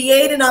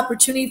create an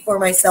opportunity for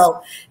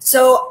myself.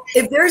 So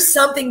if there's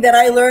something that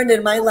I learned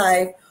in my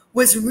life,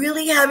 was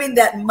really having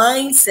that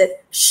mindset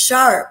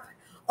sharp,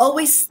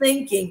 always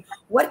thinking,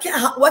 what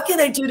can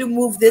I do to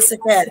move this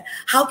ahead?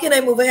 How can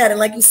I move ahead? And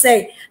like you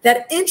say,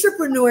 that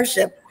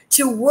entrepreneurship,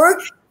 to work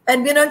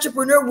and be an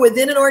entrepreneur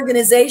within an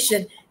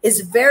organization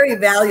is very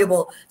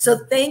valuable.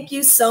 So thank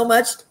you so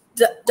much,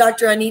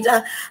 Dr.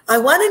 Anita. I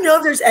want to know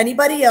if there's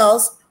anybody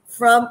else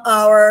from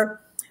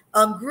our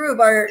group,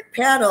 our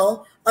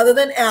panel, other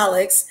than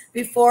Alex,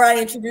 before I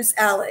introduce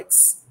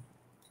Alex.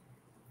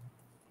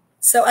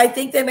 So I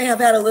think they may have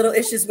had a little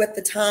issues with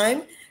the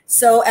time.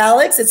 So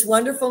Alex, it's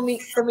wonderful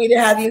for me to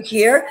have you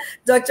here.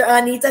 Dr.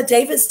 Anita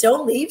Davis,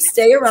 don't leave,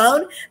 stay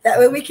around. That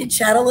way we can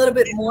chat a little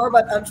bit more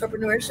about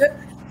entrepreneurship.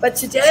 But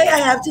today I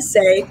have to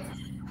say,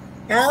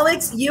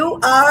 Alex, you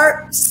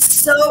are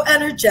so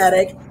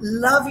energetic,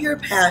 love your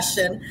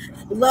passion,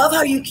 love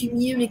how you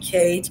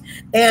communicate,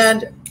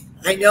 and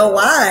I know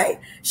why.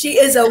 She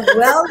is a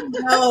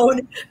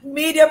well-known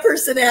media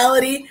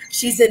personality.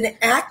 She's an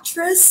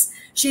actress.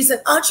 She's an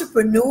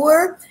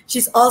entrepreneur.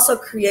 She's also a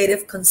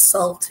creative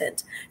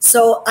consultant.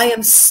 So I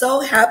am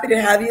so happy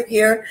to have you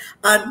here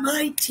on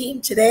my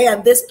team today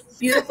on this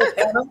beautiful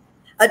panel.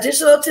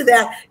 Additional to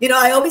that, you know,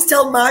 I always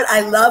tell Mart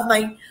I love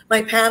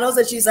my panels,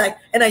 and she's like,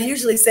 and I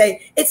usually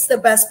say, it's the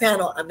best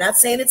panel. I'm not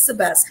saying it's the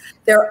best.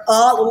 They're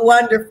all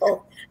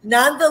wonderful.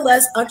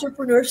 Nonetheless,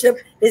 entrepreneurship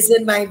is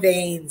in my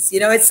veins. You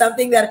know, it's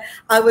something that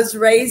I was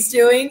raised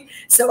doing.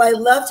 So I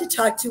love to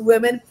talk to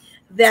women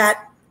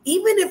that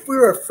even if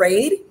we're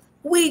afraid,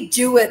 we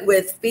do it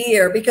with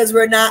fear because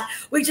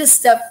we just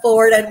step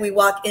forward and we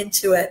walk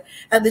into it.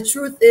 And the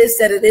truth is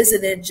that it is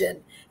an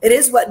engine. It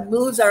is what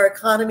moves our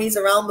economies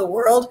around the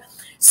world.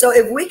 So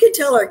if we could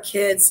tell our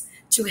kids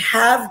to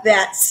have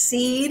that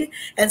seed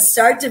and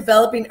start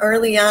developing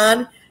early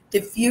on,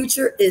 the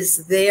future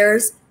is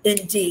theirs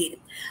indeed.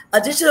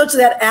 Additional to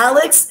that,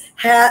 Alex,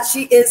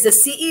 she is the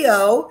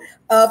CEO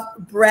of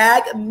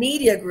Bragg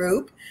Media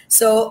Group.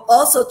 So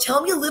also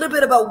tell me a little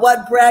bit about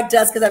what Bragg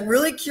does, because I'm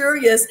really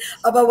curious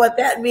about what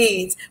that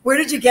means. Where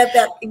did you get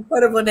that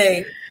incredible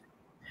name?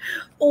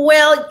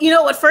 Well, you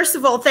know what, first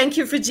of all, thank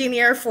you,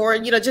 Virginia, for,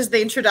 you know, just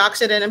the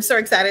introduction. And I'm so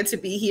excited to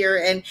be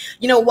here. And,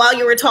 you know, while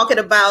you were talking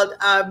about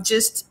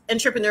just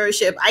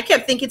entrepreneurship, I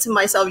kept thinking to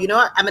myself, you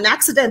know, I'm an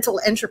accidental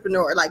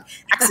entrepreneur, like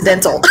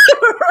accidental,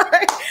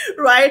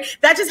 right?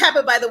 That just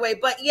happened, by the way.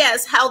 But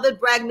yes, how did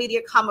Bragg Media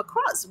come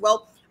across?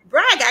 Well,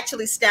 Bragg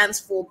actually stands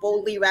for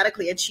Boldly,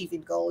 Radically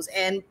Achieving Goals.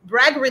 And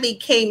Bragg really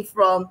came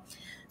from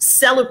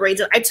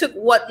celebrating. I took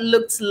what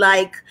looked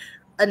like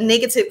a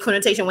negative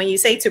connotation. When you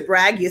say to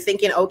brag, you're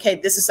thinking, okay,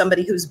 this is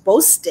somebody who's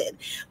boasted.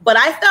 But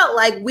I felt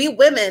like we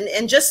women,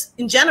 and just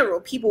in general,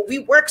 people, we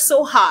work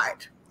so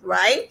hard,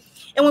 right?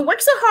 And we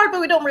work so hard,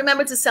 but we don't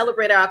remember to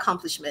celebrate our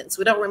accomplishments.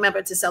 We don't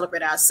remember to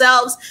celebrate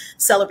ourselves,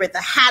 celebrate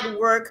the hard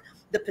work,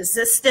 the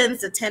persistence,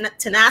 the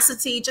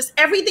tenacity, just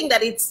everything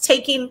that it's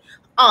taking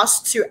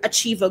us to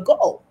achieve a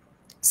goal.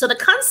 So the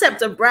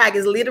concept of brag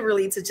is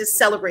literally to just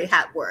celebrate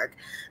hard work,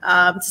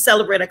 to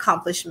celebrate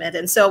accomplishment.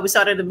 And so we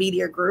started a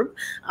media group,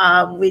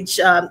 which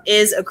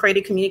is a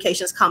creative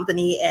communications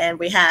company. And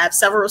we have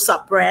several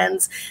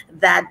sub-brands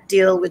that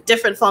deal with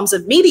different forms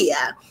of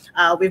media.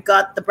 We've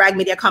got the Bragg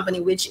Media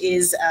Company, which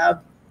is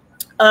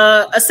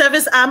a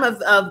service arm of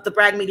the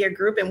Bragg Media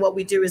Group, and what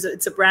we do is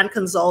it's a brand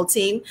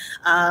consulting.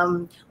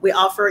 We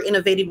offer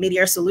innovative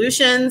media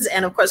solutions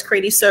and, of course,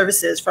 creative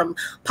services, from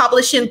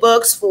publishing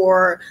books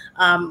for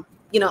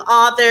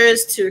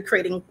authors, to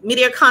creating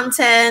media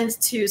content,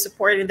 to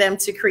supporting them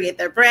to create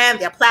their brand,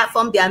 their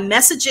platform, their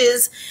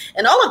messages,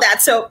 and all of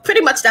that. So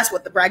pretty much that's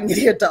what the Bragg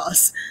Media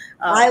does.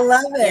 I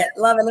love it.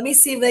 Love it. Let me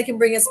see if they can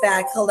bring us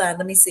back. Hold on.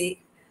 Let me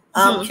see.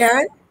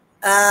 Karen?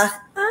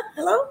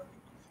 Hello?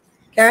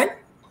 Karen?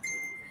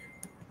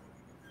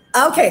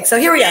 Okay, so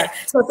here we are.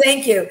 So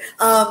thank you.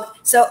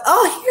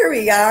 Here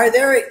we are.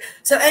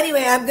 So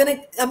anyway, I'm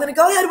gonna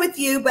go ahead with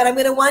you, but I'm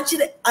gonna want you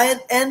to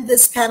end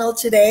this panel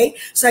today.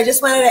 So I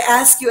just wanted to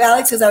ask you,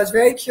 Alex, because I was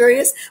very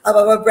curious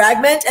about what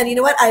Bragg meant, and you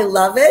know what? I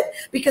love it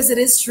because it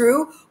is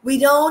true. We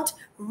don't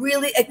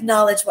really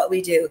acknowledge what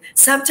we do.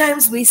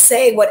 Sometimes we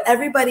say what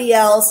everybody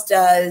else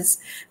does,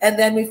 and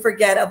then we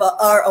forget about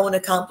our own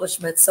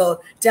accomplishments.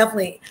 So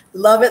definitely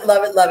love it,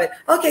 love it, love it.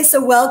 Okay,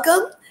 so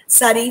welcome,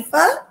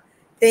 Sarifa.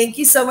 Thank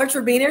you so much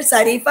for being here,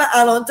 Sarifa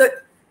Alonso.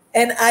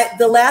 And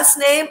the last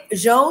name,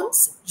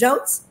 Jones?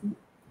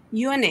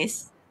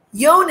 Yones.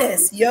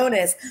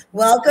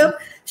 Welcome.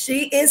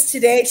 She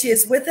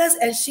is with us,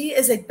 and she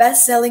is a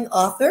best-selling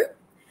author.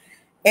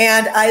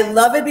 And I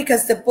love it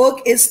because the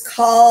book is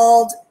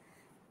called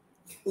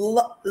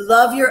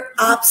Love Your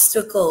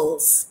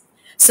Obstacles.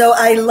 So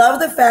I love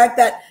the fact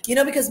that,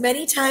 because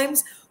many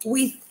times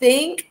we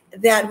think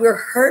that we're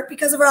hurt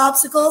because of our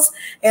obstacles,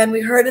 and we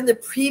heard in the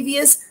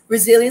previous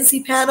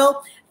resiliency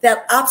panel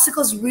that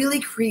obstacles really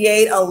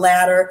create a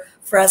ladder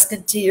for us to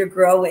continue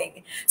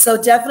growing.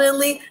 So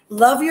definitely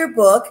love your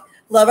book,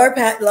 love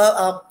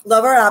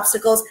our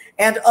obstacles,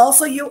 and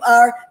also you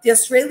are the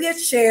Australia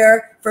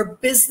Chair for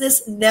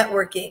Business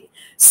Networking.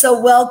 So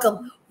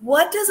welcome.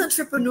 What does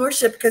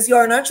entrepreneurship, because you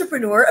are an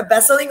entrepreneur, a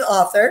best-selling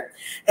author,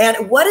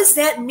 and what does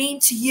that mean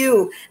to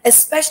you,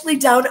 especially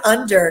down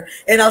under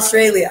in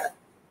Australia?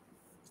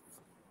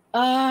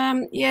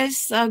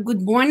 Yes,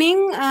 good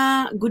morning,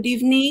 good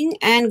evening,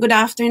 and good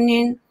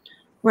afternoon,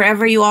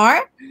 wherever you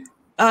are.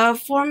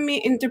 For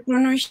me,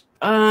 entrepreneurship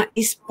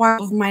is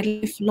part of my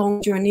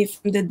lifelong journey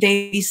from the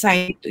day we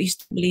decided to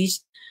establish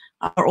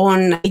our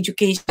own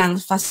educational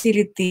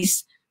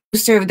facilities to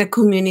serve the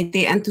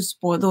community and to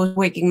support those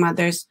working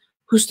mothers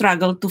who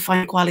struggle to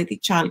find quality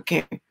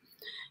childcare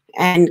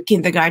and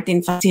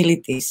kindergarten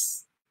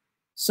facilities.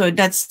 So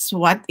that's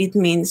what it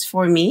means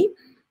for me.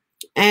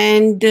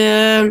 And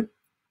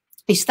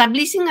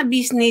establishing a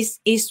business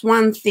is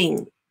one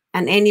thing,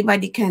 and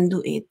anybody can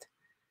do it.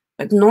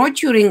 But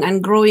nurturing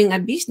and growing a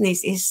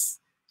business is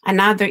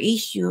another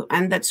issue,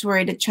 and that's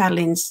where the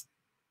challenges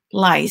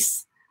lie.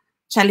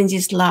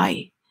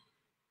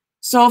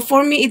 So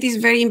for me, it is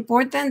very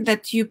important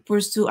that you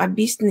pursue a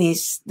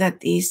business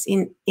that is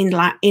in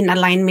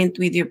alignment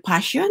with your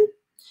passion.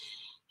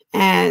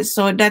 And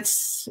so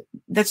that's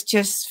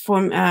just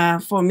for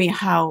me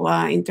how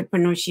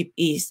entrepreneurship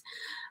is.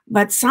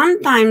 But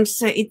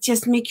sometimes it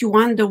just makes you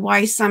wonder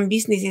why some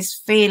businesses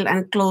fail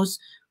and close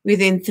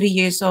within 3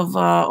 years of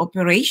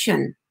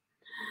operation.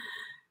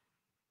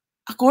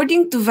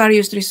 According to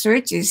various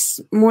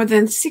researches, more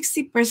than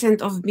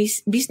 60% of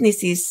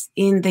businesses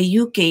in the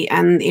UK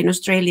and in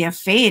Australia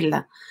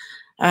fail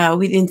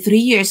within 3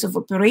 years of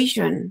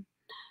operation.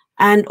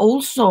 And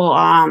also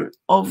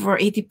over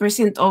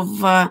 80%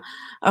 of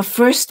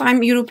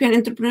first-time European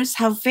entrepreneurs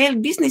have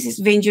failed businesses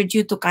venture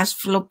due to cash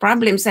flow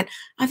problems and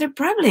other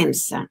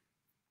problems.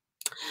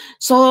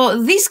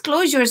 So these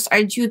closures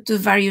are due to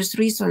various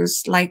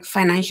reasons like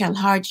financial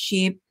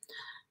hardship,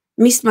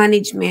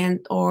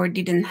 mismanagement, or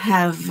didn't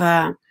have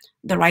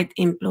the right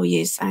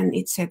employees, and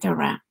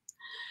etc.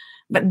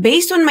 But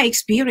based on my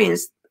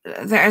experience,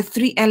 there are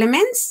 3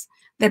 elements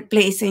that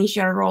play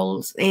essential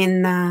roles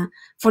in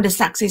for the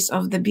success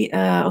of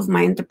of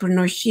my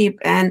entrepreneurship.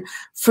 And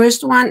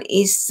first one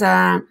is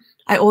I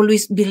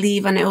always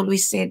believe, and I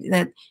always said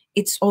that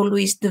it's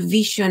always the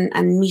vision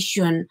and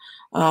mission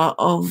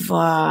of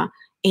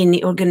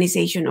any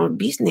organization or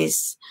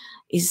business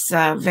is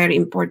a very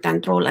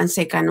important role. And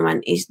second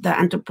one is the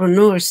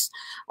entrepreneurs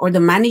or the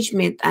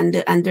management and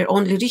their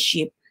own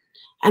leadership.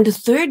 And the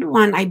third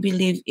one, I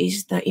believe,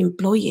 is the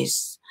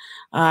employees.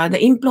 The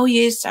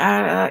employees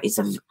is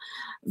a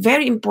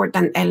very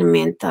important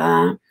element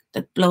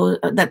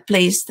that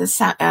plays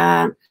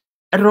the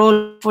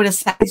role for the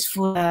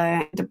successful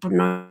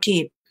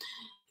entrepreneurship.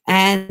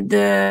 And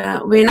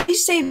when I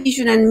say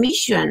vision and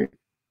mission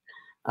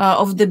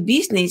of the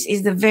business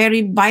is the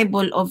very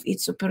Bible of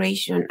its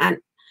operation, and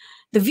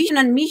the vision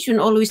and mission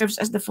always serves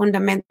as the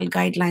fundamental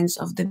guidelines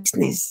of the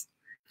business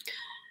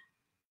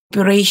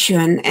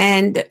operation.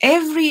 And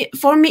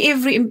for me,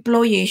 every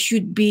employee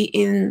should be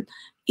in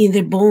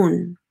the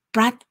bone,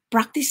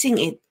 practicing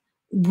it,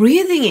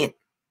 breathing it,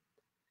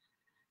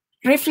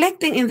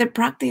 reflecting in the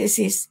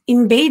practices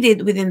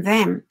embedded within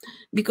them,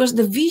 because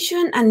the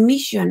vision and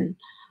mission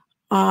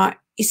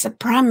is a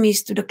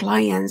promise to the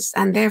clients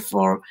and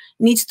therefore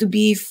needs to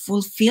be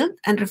fulfilled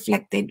and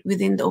reflected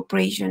within the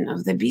operation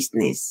of the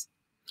business.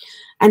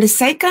 And the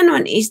second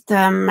one is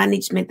the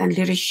management and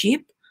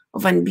leadership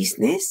of a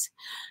business.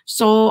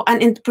 So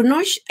an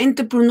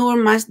entrepreneur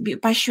must be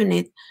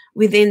passionate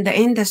within the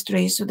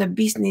industry so the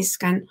business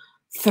can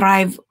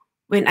thrive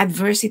when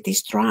adversity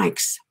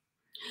strikes.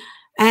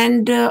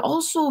 And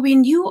also,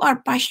 when you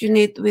are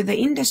passionate with the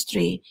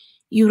industry,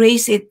 you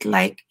raise it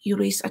like you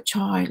raise a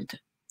child,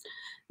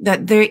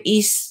 that there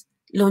is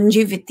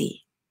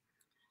longevity.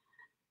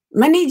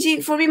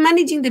 For me,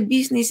 managing the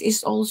business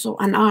is also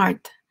an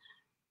art.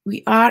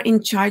 We are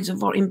in charge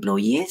of our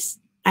employees,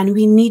 and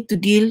we need to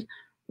deal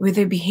with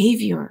their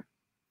behavior.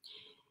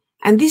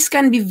 And this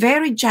can be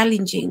very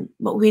challenging,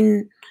 but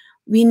when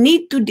we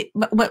need to,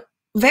 but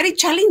very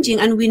challenging,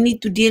 and we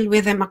need to deal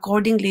with them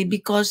accordingly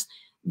because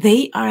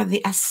they are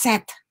the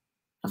asset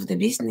of the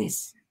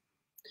business.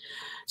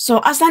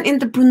 So as an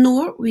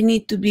entrepreneur, we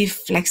need to be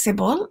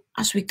flexible,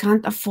 as we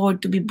can't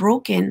afford to be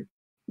broken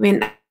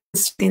when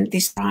uncertainty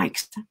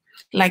strikes,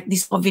 like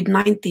this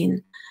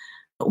COVID-19.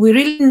 We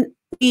really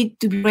need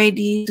to be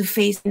ready to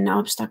face any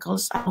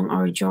obstacles along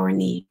our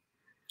journey.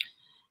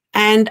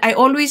 And I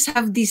always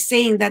have this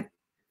saying that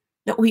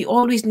we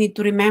always need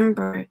to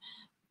remember,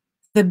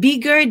 the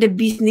bigger the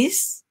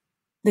business,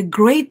 the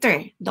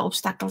greater the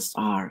obstacles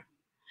are,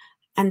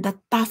 and the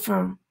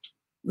tougher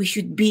we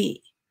should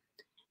be.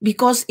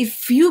 Because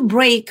if you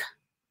break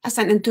as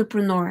an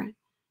entrepreneur,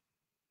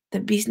 the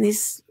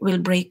business will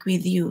break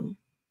with you.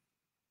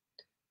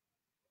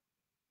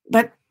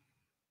 But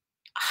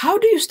how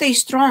do you stay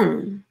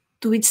strong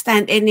to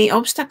withstand any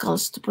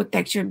obstacles to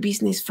protect your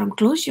business from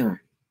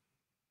closure?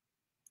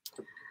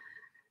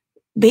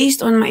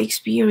 Based on my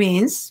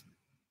experience,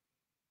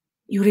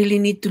 you really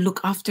need to look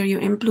after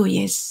your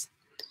employees,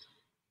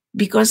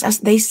 because as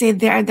they said,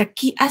 they are the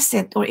key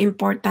asset or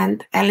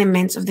important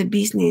elements of the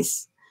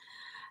business.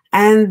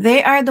 And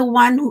they are the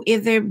one who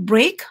either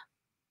break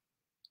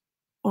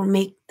or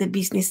make the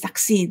business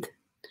succeed.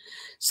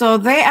 So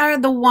they are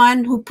the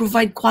one who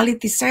provide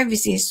quality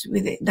services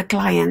with the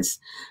clients,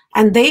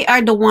 and they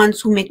are the ones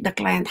who make the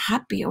client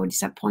happy or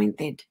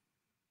disappointed.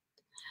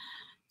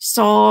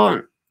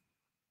 So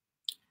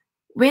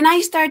when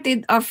I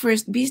started our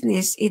first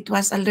business, it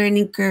was a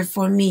learning curve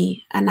for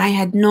me, and I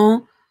had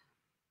no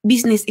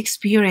business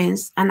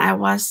experience, and I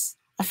was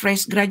a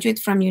fresh graduate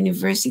from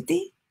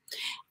university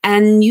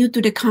and new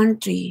to the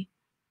country.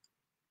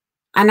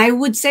 And I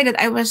would say that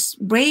I was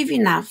brave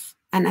enough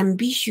and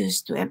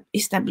ambitious to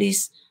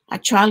establish a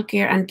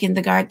childcare and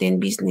kindergarten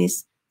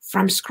business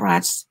from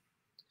scratch,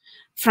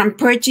 from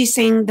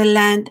purchasing the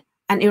land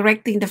and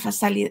erecting the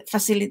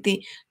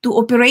facility to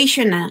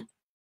operational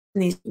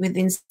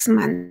within 6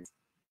 months.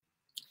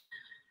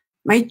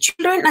 My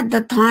children at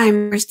the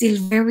time were still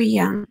very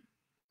young.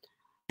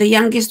 The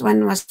youngest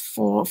one was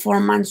 4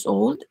 months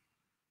old,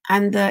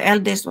 and the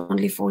eldest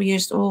only 4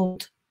 years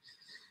old.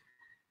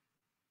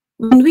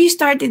 When we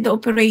started the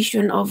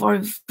operation of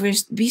our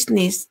first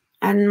business,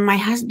 and my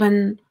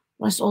husband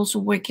was also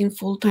working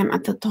full-time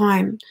at the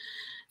time,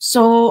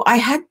 so I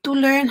had to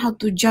learn how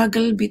to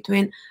juggle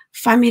between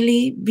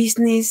family,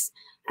 business,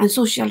 and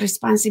social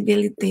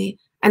responsibility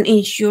and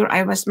ensure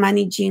I was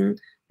managing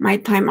my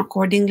time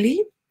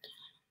accordingly.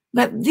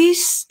 But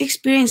this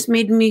experience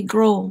made me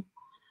grow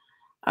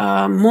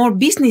more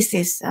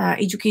businesses,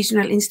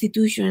 educational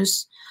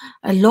institutions,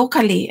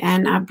 locally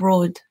and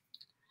abroad.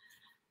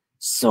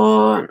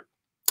 So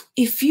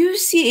if you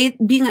see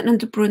it, being an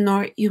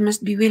entrepreneur, you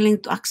must be willing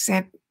to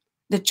accept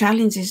the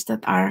challenges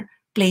that are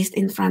placed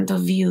in front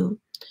of you.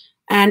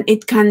 And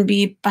it can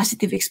be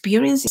positive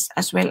experiences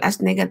as well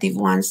as negative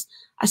ones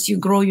as you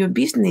grow your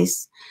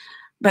business.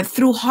 But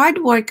through hard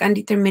work and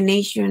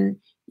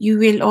determination, you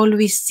will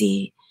always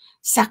see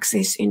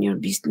success in your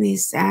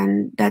business.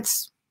 And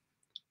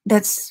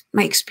that's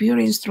my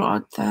experience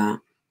throughout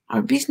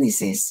our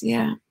businesses.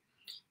 Yeah.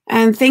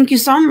 And thank you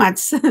so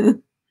much.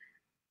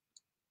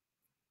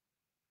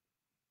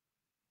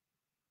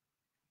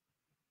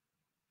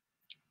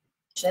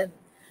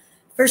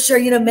 For sure.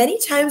 You know, many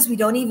times we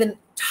don't even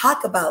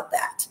talk about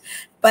that,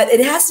 but it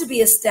has to be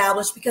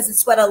established because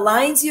it's what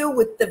aligns you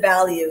with the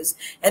values.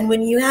 And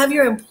when you have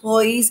your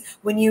employees,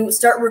 when you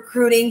start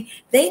recruiting,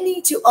 they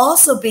need to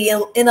also be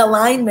in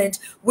alignment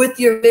with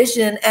your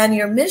vision and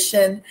your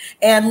mission.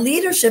 And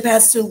leadership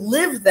has to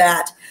live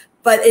that.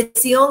 But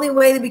it's the only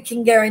way that we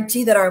can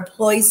guarantee that our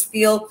employees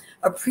feel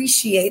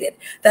appreciated,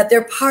 that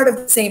they're part of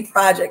the same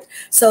project.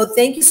 So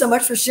thank you so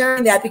much for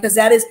sharing that, because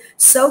that is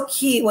so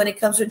key when it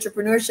comes to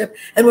entrepreneurship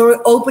and when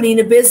we're opening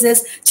a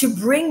business to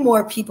bring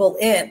more people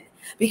in.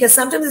 Because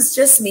sometimes it's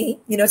just me,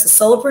 you know, it's a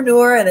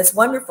solopreneur and it's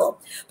wonderful.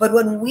 But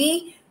when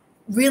we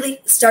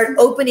really start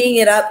opening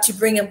it up to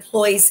bring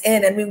employees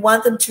in, and we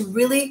want them to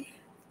really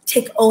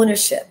take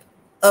ownership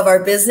of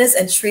our business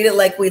and treat it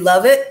like we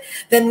love it,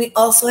 then we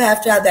also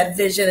have to have that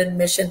vision and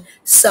mission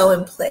so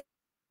in place.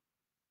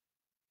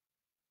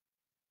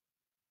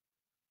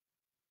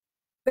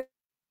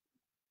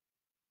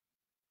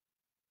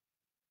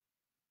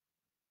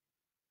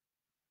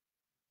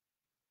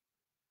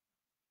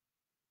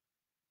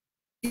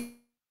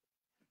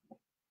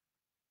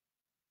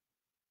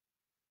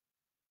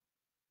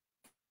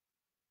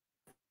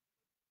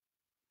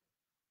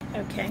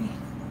 Okay.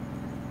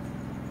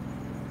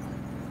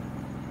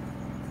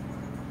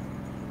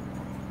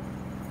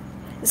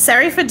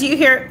 Sarifa, do you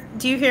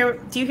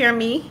hear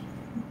me?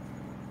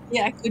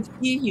 Yeah, I could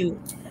hear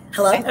you.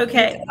 Hello?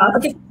 Okay.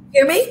 Okay.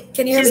 Hear me?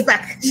 Can you hear She's me?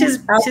 back. She's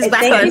back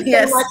thank on. you so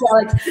Yes. much,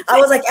 Alex. I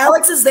was like,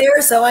 Alex is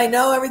there, so I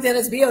know everything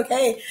is be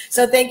okay.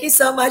 So thank you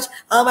so much.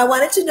 I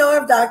wanted to know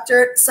if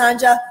Dr.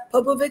 Sanja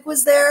Popovic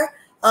was there.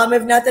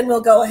 If not, then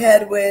we'll go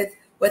ahead with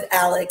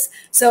Alex.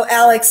 So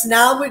Alex,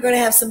 now we're going to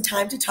have some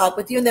time to talk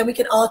with you, and then we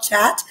can all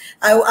chat.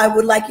 I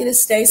would like you to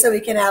stay so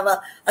we can have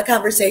a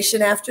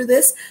conversation after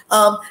this.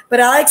 But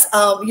Alex,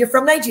 you're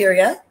from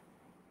Nigeria.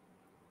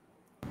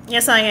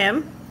 Yes, I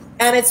am.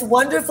 And it's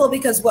wonderful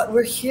because what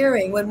we're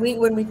hearing when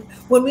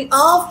we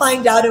all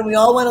find out and we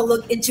all want to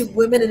look into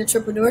women in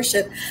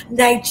entrepreneurship,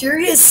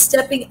 Nigeria is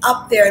stepping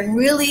up there and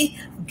really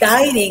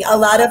guiding a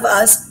lot of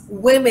us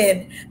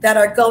women that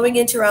are going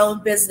into our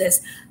own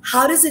business.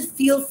 How does it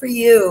feel for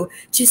you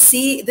to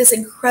see this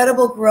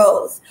incredible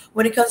growth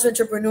when it comes to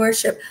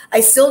entrepreneurship?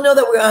 I still know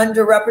that we're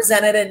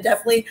underrepresented and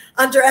definitely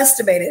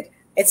underestimated.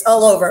 It's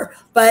all over.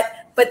 But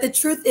the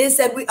truth is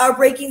that we are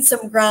breaking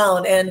some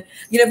ground. And,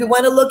 if we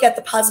want to look at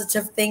the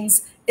positive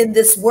things in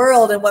this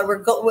world and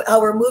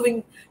how we're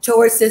moving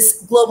towards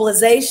this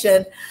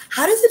globalization,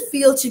 how does it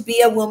feel to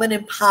be a woman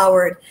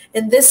empowered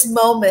in this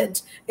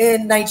moment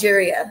in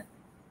Nigeria?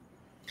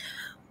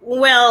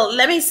 Well,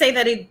 let me say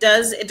that it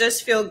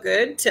does feel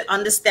good to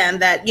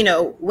understand that,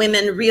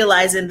 women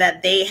realizing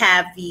that they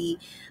have the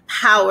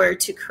power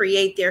to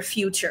create their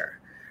future.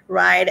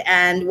 Right.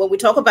 And when we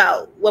talk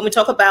about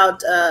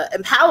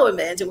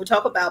empowerment and we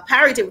talk about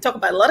parity, we talk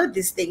about a lot of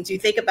these things. You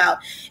think about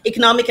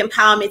economic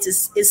empowerment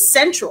is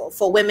central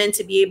for women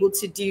to be able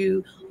to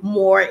do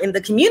more in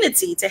the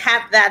community, to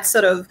have that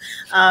sort of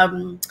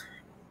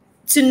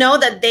to know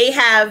that they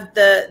have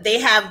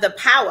the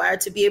power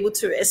to be able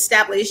to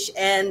establish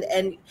and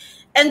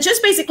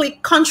just basically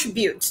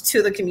contribute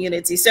to the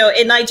community. So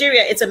in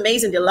Nigeria, it's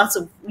amazing. There are lots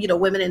of,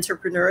 women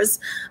entrepreneurs,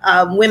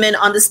 women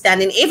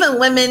understanding, even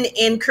women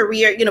in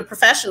career,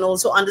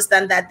 professionals who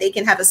understand that they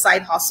can have a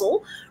side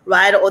hustle,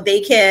 right? Or they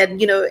can,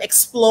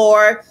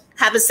 explore,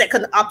 have a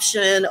second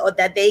option, or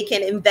that they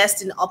can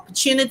invest in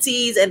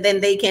opportunities and then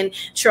they can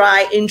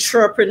try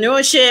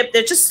entrepreneurship.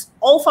 They're just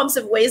all forms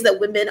of ways that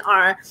women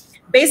are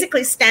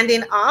basically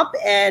standing up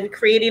and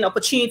creating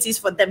opportunities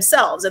for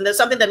themselves. And there's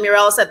something that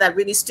Mirelle said that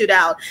really stood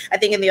out, I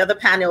think, in the other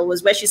panel,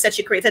 was where she said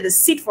she created a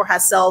seat for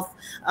herself,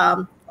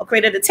 or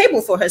created a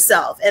table for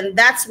herself. And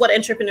that's what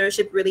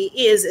entrepreneurship really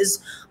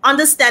is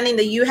understanding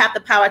that you have the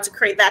power to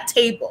create that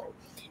table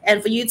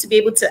and for you to be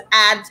able to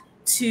add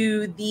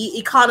to the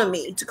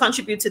economy, to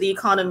contribute to the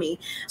economy.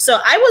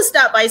 So I will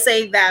start by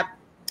saying that,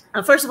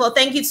 first of all,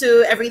 thank you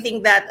to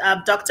everything that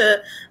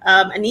Dr.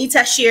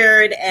 Anita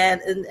shared and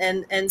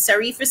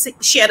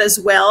Sarifa shared as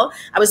well.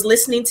 I was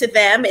listening to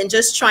them and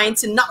just trying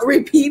to not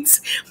repeat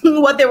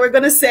what they were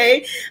going to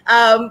say,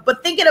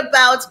 but thinking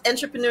about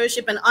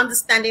entrepreneurship and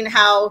understanding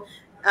how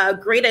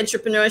great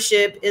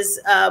entrepreneurship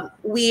is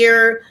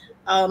where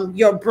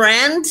your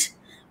brand,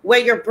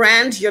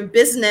 your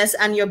business,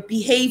 and your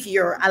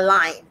behavior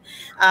align.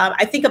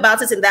 I think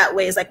about it in that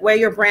way. It's like where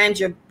your brand,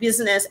 your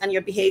business, and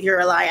your behavior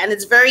align. And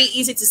it's very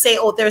easy to say,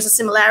 oh, there's a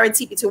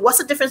similarity between what's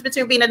the difference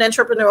between being an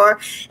entrepreneur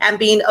and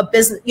being a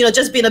business,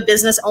 just being a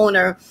business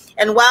owner.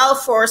 And while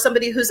for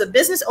somebody who's a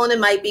business owner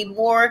might be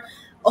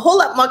a whole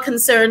lot more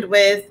concerned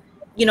with,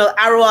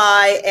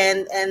 ROI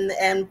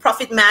and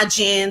profit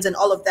margins and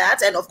all of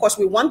that. And of course,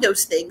 we want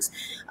those things.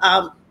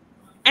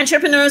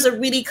 Entrepreneurs are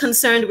really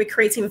concerned with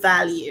creating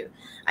value.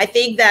 I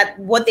think that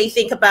what they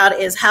think about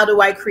is, how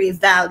do I create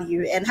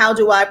value and how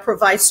do I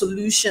provide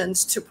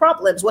solutions to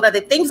problems? What are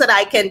the things that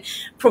I can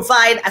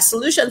provide as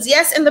solutions?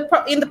 Yes, in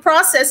the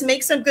process,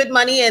 make some good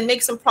money and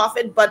make some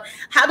profit, but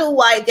how do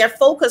their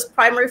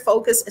primary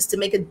focus is to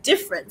make a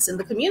difference in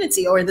the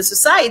community or in the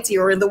society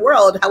or in the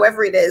world,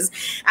 however it is.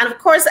 And of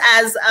course,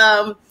 as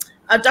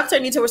Dr.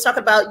 Anita was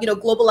talking about,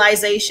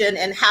 globalization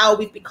and how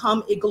we've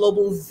become a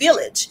global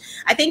village.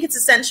 I think it's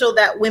essential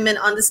that women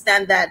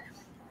understand that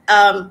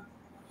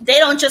they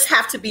don't just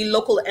have to be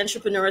local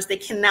entrepreneurs. They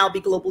can now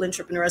be global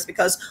entrepreneurs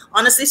because,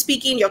 honestly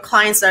speaking, your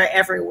clients are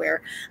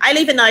everywhere. I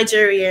live in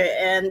Nigeria,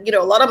 and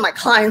a lot of my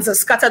clients are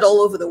scattered all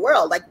over the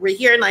world. Like, we're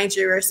here in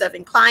Nigeria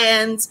serving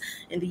clients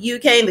in the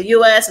UK, in the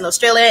US, in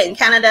Australia, in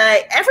Canada,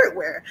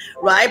 everywhere,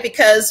 right?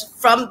 Because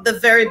from the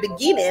very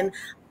beginning,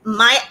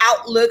 my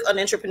outlook on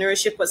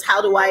entrepreneurship was,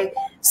 how do I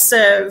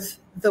serve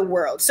the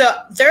world? So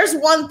there's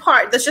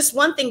just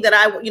one thing that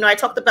I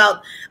talked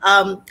about,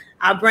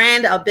 our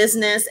brand, our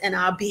business, and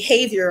our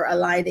behavior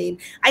aligning.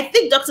 I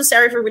think Dr.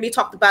 Sarifa really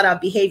talked about our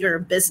behavior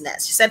in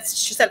business.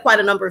 She said quite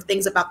a number of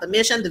things about the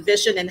mission, the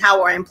vision, and how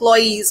our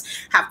employees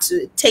have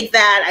to take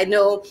that. I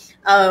know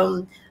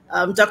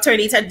Dr.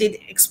 Anita did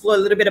explore a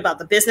little bit about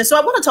the business. So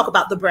I want to talk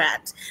about the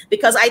brand,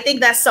 because I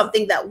think that's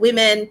something that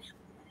women,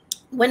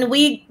 when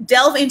we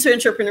delve into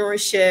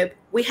entrepreneurship,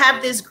 we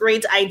have this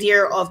great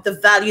idea of the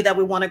value that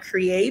we want to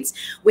create.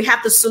 We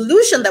have the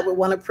solution that we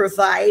want to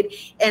provide,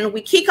 and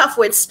we kick off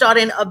with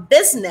starting a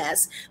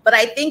business. But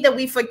I think that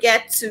we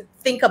forget to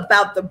think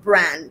about the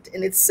brand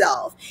in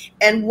itself.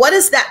 And what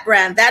is that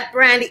brand? That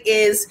brand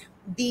is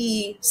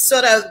the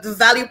sort of the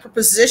value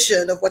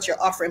proposition of what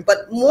you're offering.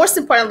 But most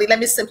importantly, let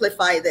me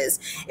simplify this.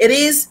 It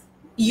is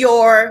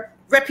your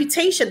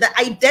reputation, the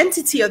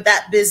identity of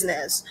that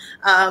business.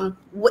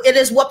 It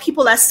is what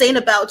people are saying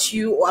about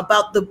you, or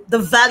about the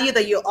value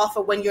that you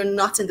offer when you're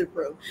not in the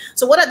room.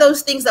 So what are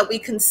those things that we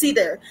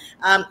consider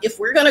if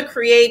we're going to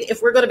create,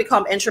 if we're going to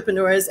become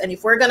entrepreneurs, and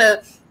if we're going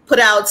to put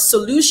out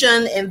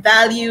solution and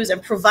values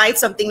and provide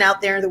something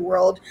out there in the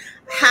world?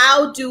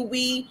 How do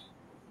we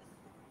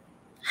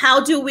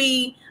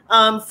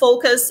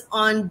focus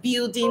on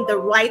building the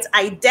right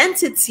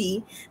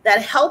identity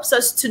that helps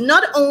us to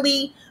not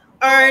only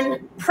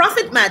earn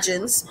profit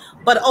margins,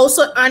 but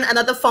also earn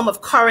another form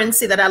of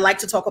currency that I like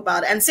to talk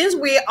about? And since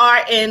we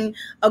are in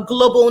a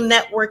global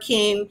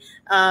networking,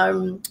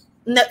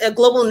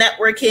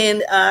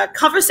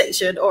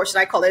 conversation, or should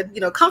I call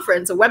it,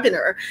 conference, a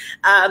webinar,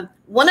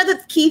 one of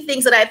the key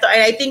things that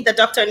I think that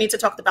Dr. Anita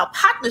talked about,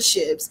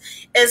 partnerships,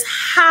 is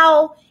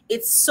how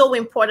it's so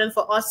important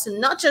for us to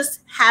not just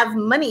have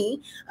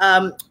money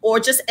or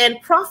just earn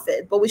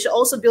profit, but we should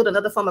also build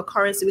another form of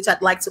currency, which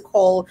I'd like to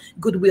call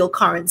goodwill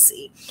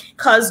currency.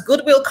 Because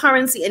goodwill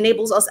currency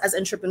enables us as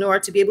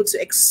entrepreneurs to be able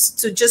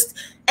to just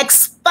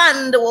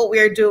expand what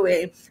we're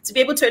doing, to be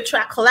able to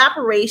attract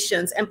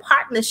collaborations and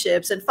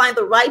partnerships and find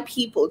the right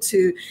people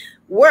to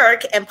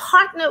work and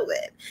partner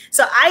with.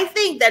 So I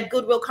think that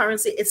goodwill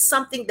currency is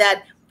something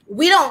that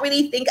we don't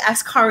really think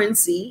as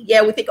currency.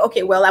 Yeah, we think,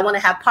 okay, well, I want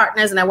to have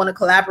partners and I want to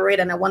collaborate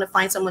and I want to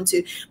find someone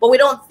to, but we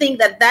don't think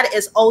that that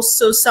is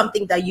also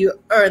something that you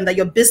earn, that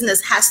your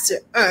business has to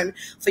earn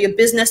for your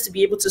business to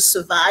be able to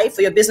survive,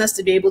 for your business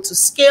to be able to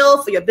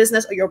scale, for your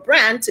business or your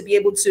brand to be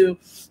able to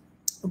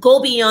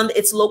go beyond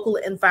its local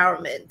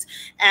environment.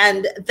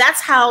 And that's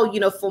how,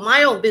 for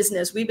my own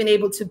business, we've been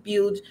able to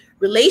build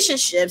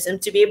relationships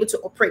and to be able to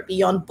operate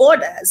beyond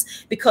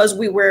borders, because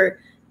we were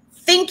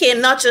thinking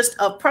not just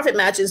of profit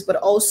margins, but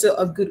also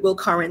of goodwill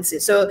currency.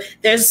 So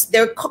there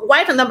are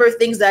quite a number of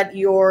things that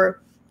your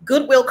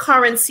goodwill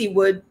currency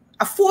would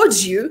afford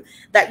you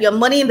that your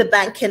money in the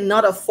bank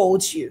cannot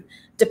afford you,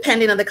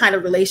 depending on the kind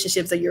of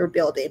relationships that you're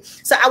building.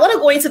 So I want to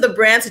go into the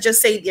brand to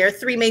just say there are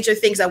three major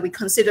things that we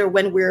consider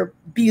when we're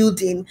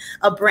building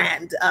a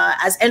brand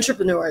as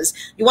entrepreneurs.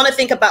 You want to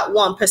think about,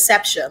 one,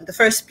 perception. The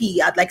first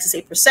P, I'd like to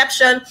say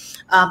perception.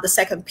 The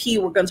second P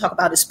we're going to talk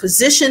about is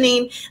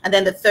positioning. And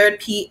then the third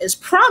P is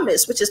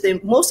promise, which is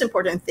the most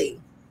important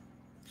thing.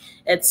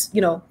 It's,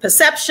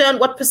 perception,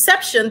 what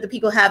perception do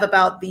people have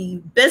about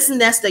the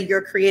business that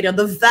you're creating,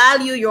 the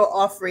value you're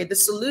offering, the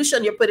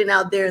solution you're putting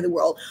out there in the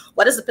world.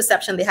 What is the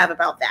perception they have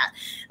about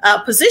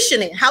that?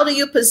 Positioning, how do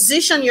you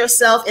position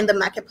yourself in the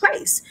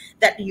marketplace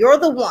that you're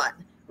the one,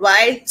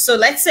 right? So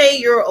let's say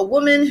you're a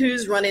woman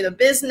who's running a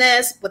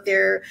business, but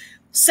there are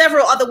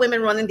several other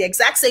women running the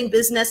exact same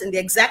business in the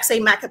exact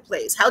same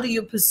marketplace. How do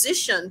you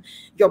position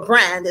your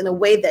brand in a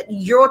way that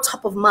you're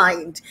top of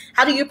mind?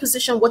 How do you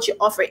position what you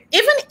offer?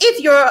 Even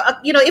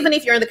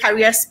if you're in the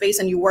career space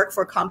and you work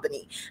for a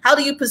company, how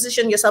do you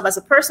position yourself as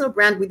a personal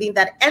brand within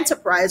that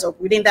enterprise or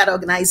within that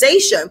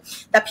organization,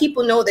 that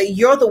people know that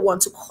you're the one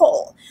to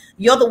call?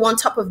 You're the one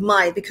top of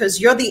mind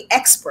because you're the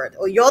expert,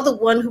 or you're the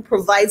one who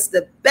provides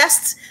the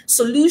best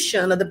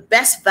solution or the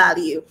best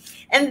value.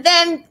 And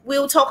then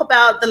we'll talk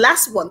about the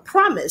last one,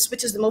 promise,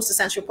 which is the most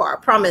essential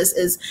part. Promise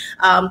is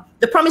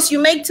the promise you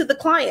make to the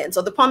clients,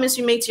 or the promise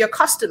you make to your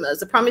customers,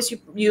 the promise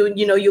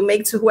you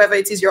make to whoever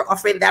it is you're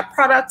offering that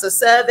product or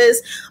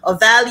service or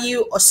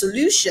value or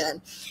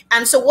solution.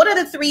 And so what are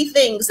the three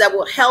things that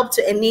will help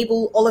to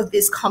enable all of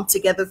this come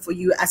together for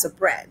you as a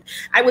brand?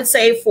 I would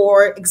say,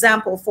 for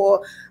example,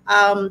 for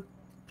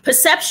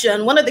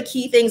perception, one of the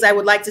key things I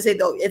would like to say,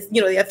 though, it's,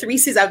 there are three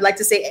C's I would like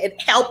to say and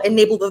help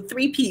enable the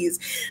three P's.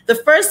 The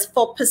first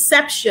for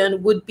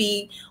perception would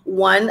be,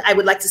 one, I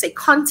would like to say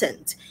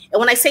content.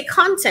 And when I say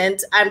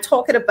content, I'm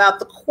talking about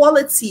the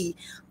quality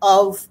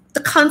of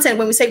the content.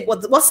 When we say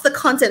what's the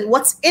content,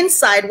 what's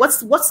inside, what's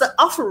the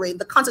offering,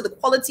 the content, the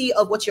quality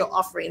of what you're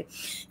offering.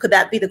 Could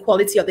that be the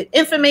quality of the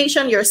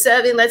information you're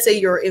serving? Let's say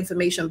you're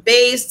information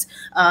based,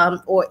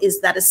 or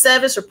is that a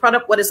service or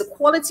product? What is the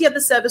quality of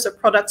the service or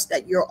products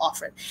that you're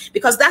offering?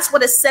 Because that's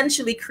what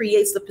essentially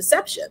creates the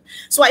perception.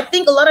 So I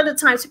think a lot of the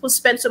times people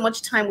spend so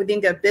much time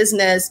within their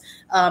business.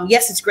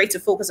 Yes, it's great to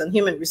focus on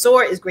human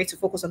resource. It's great to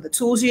focus on the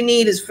tools you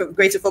need. It's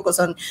great to focus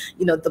on,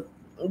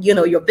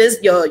 your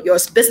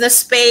business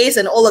space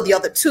and all of the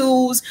other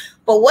tools.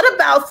 But what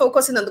about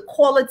focusing on the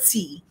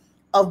quality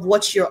of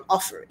what you're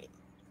offering?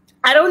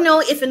 I don't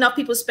know if enough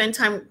people spend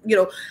time,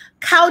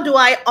 how do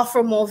I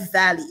offer more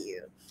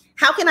value?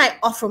 How can I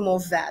offer more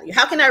value?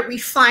 How can I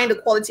refine the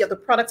quality of the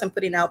products I'm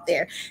putting out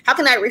there? How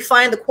can I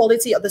refine the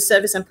quality of the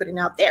service I'm putting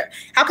out there?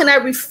 How can I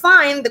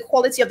refine the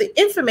quality of the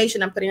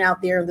information I'm putting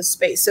out there in the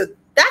space? So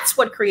That's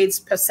what creates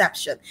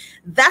perception.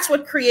 That's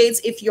what creates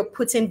if you're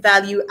putting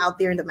value out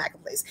there in the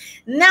marketplace.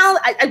 Now,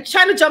 I'm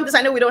trying to jump this.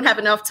 I know we don't have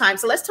enough time.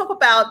 So let's talk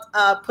about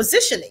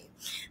positioning.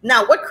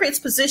 Now, what creates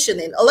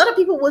positioning? A lot of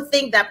people will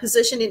think that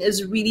positioning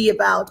is really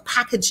about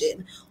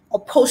packaging or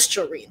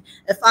posturing.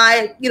 If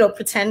I,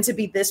 pretend to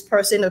be this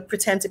person or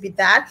pretend to be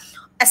that,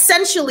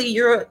 essentially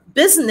your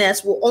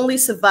business will only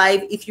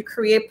survive if you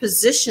create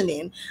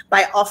positioning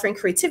by offering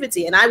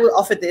creativity. And I will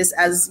offer this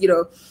as,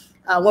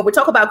 when we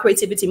talk about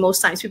creativity,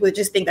 most times people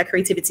just think that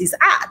creativity is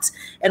art.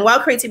 And while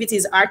creativity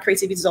is art,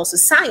 creativity is also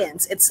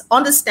science. It's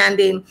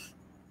understanding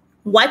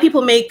why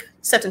people make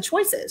certain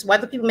choices. Why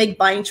do people make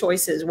buying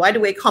choices? Why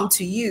do they come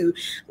to you?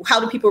 How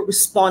do people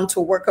respond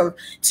to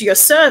to your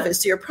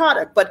service, to your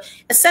product? But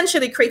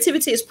essentially,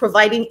 creativity is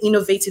providing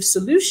innovative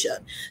solution.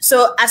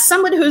 So as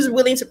someone who's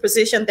willing to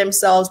position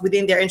themselves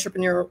within their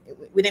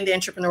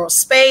entrepreneurial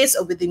space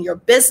or within your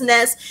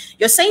business,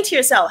 you're saying to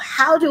yourself,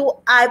 how do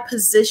I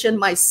position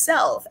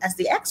myself as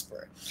the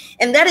expert?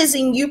 And that is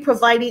in you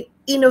providing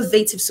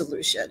innovative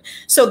solution.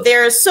 So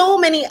there are so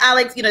many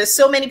Alex,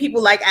 so many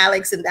people like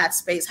Alex in that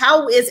space.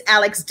 How is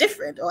Alex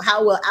different, or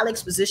how will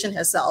Alex position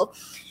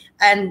herself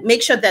and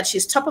make sure that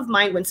she's top of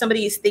mind when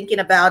somebody is thinking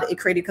about a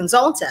creative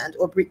consultant,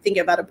 or thinking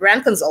about a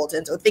brand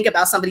consultant, or think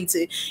about somebody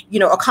to,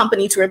 a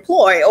company to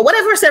employ, or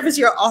whatever service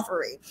you're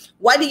offering?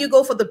 Why do you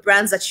go for the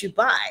brands that you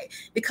buy?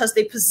 Because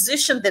they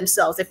position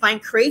themselves, they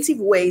find creative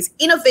ways,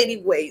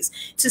 innovative ways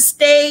to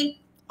stay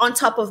on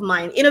top of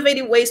mind,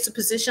 innovative ways to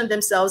position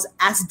themselves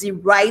as the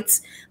right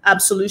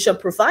solution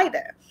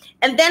provider.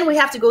 And then we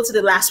have to go to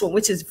the last one,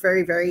 which is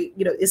very, very,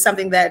 is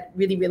something that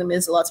really, really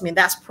means a lot to me, and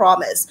that's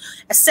promise.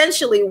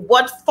 Essentially,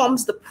 what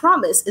forms the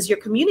promise is your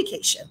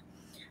communication.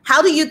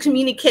 How do you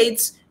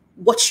communicate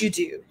what you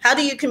do? How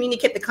do you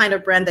communicate the kind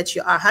of brand that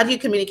you are? How do you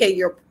communicate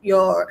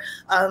your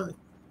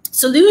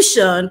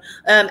solution?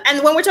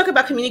 And when we're talking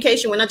about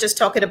communication, we're not just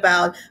talking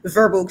about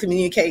verbal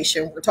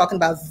communication. We're talking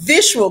about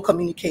visual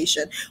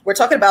communication. We're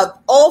talking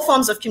about all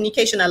forms of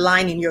communication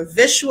aligning your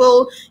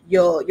visual,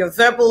 your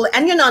verbal,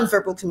 and your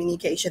nonverbal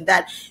communication.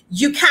 That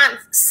you can't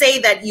say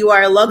that you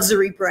are a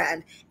luxury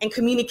brand and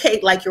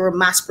communicate like you're a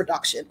mass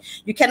production.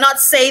 You cannot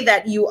say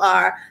that you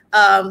are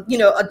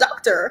a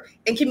doctor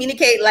and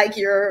communicate like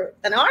you're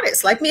an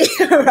artist like me,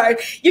 right?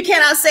 You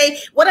cannot say,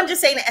 what I'm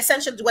just saying,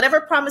 essentially, whatever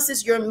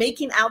promises you're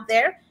making out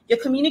there, your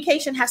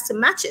communication has to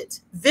match it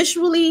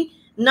visually,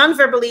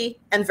 non-verbally,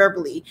 and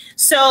verbally.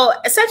 So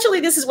essentially,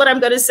 this is what I'm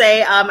going to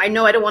say. I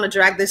know I don't want to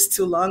drag this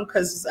too long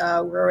because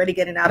we're already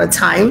getting out of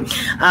time.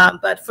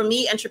 But for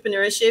me,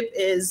 entrepreneurship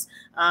is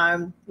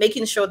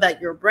making sure that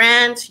your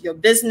brand, your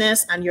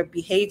business, and your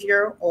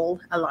behavior all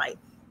align.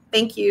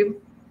 Thank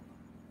you.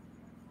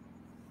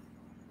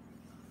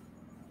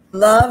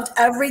 Loved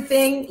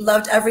everything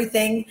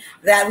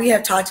that we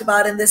have talked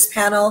about in this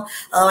panel.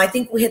 I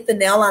think we hit the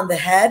nail on the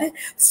head,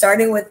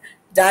 starting with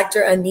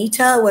Dr.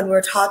 Anita, when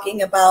we're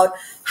talking about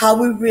how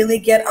we really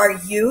get our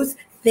youth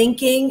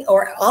thinking,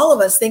 or all of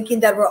us thinking,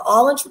 that we're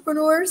all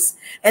entrepreneurs,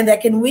 and that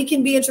we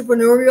can be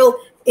entrepreneurial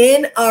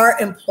in our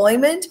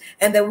employment,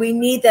 and that we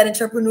need that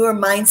entrepreneur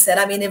mindset.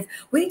 I mean, if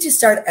we need to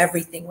start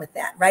everything with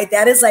that, right?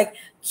 That is like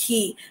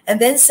key. And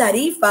then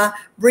Sarifa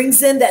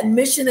brings in that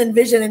mission and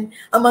vision, and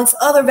amongst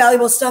other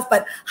valuable stuff.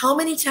 But how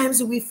many times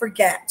do we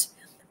forget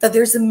that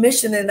there's a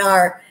mission in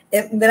our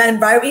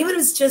environment? Even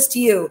if it's just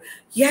you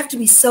have to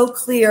be so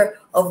clear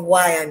of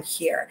why I'm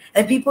here.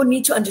 And people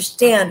need to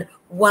understand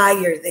why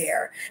you're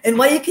there and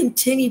why you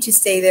continue to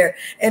stay there.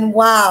 And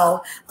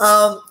wow,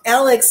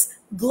 Alex,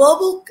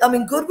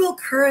 goodwill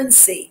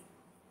currency.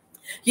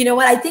 You know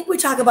what? I think we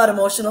talk about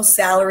emotional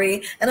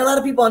salary, and a lot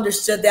of people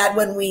understood that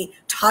when we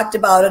talked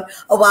about it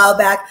a while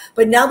back.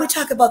 But now we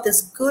talk about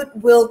this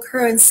goodwill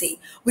currency.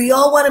 We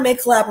all want to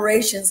make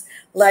collaborations,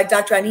 like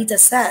Dr. Anita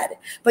said.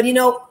 But in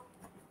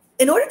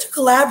order to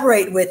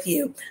collaborate with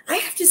you, I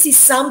have to see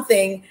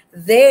something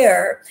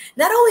there.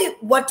 Not only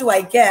what do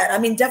I get? I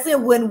mean,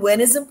 definitely a win-win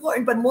is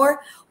important, but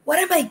more, what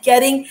am I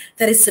getting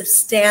that is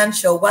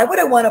substantial? Why would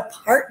I want to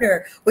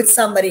partner with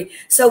somebody?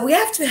 So we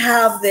have to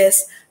have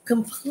this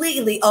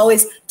completely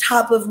always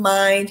top of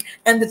mind.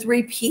 And the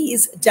 3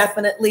 Ps,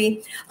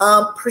 definitely.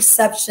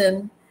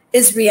 Perception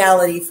is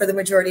reality for the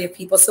majority of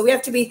people. So we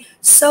have to be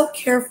so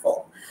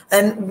careful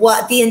and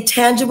what the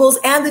intangibles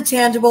and the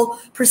tangible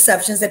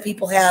perceptions that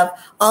people have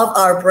of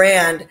our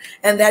brand.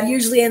 And that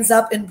usually ends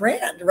up in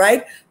brand,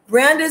 right?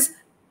 Brand is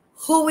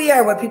who we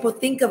are, what people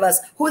think of us,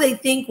 who they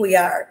think we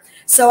are.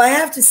 So I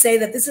have to say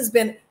that this has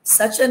been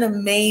such an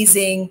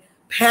amazing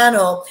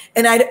panel.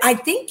 And I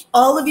think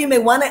all of you may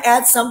want to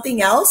add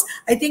something else.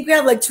 I think we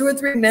have like 2 or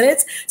 3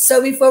 minutes.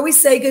 So before we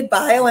say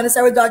goodbye, I want to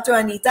start with Dr.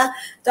 Anita.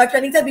 Dr.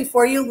 Anita,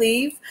 before you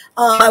leave,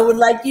 I would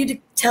like you to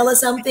tell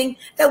us something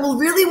that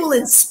will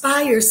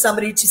inspire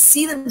somebody to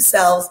see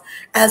themselves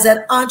as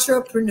an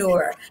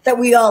entrepreneur that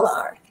we all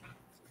are.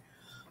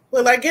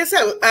 Well, I guess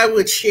I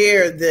would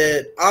share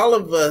that all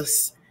of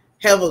us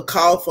have a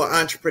call for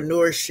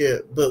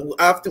entrepreneurship, but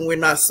often we're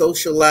not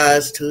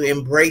socialized to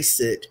embrace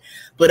it.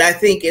 But I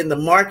think in the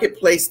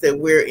marketplace that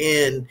we're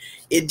in,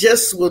 it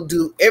just will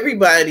do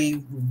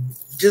everybody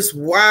just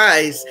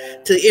wise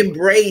to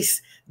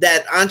embrace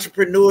that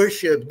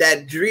entrepreneurship,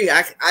 that dream.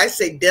 I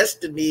say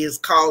destiny is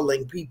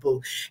calling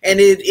people, and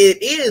it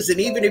is. And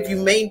even if you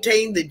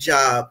maintain the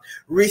job,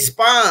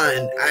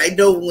 respond. I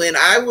know when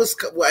I was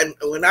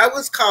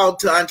called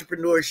to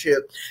entrepreneurship,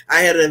 I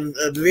had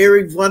a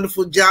very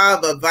wonderful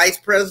job, a vice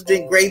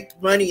president, great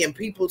money, and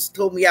people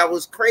told me I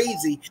was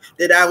crazy,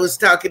 that I was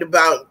talking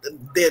about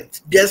that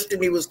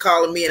destiny was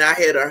calling me and I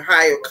had a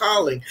higher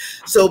calling.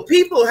 So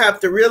people have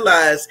to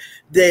realize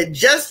that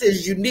just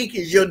as unique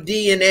as your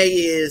DNA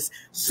is,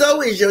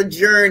 so is your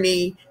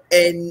journey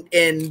and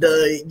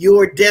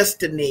your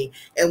destiny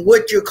and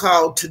what you're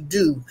called to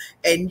do.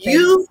 And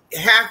you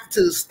have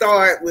to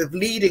start with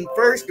leading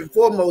first and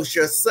foremost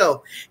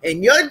yourself.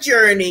 And your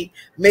journey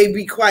may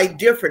be quite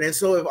different. And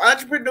so if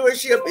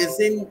entrepreneurship is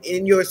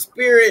in your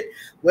spirit,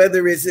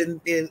 whether it's in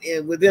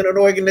within an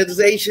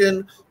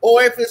organization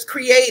or if it's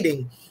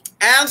creating,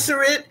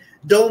 answer it.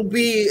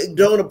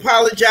 Don't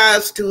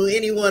apologize to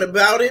anyone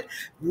about it.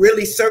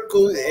 Really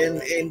circle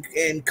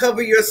and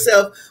cover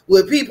yourself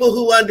with people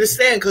who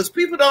understand, because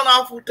people don't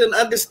often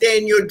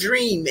understand your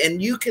dream,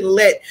 and you can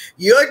let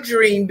your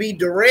dream be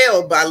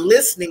derailed by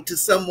listening to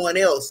someone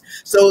else.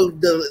 So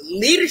the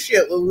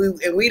leadership,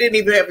 and we didn't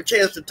even have a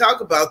chance to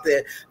talk about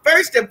that.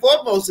 First and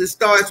foremost, it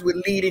starts with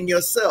leading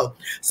yourself.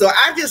 So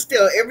I just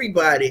tell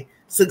everybody,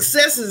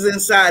 success is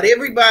inside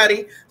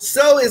everybody.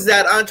 So is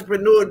that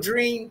entrepreneur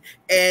dream,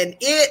 and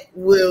it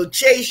will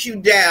chase you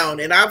down.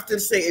 And I often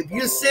say, if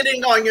you're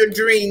sitting on your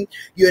dream,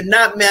 you're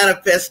not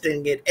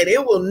manifesting it, and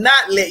it will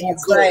not let you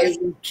go. Right.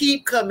 It will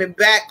keep coming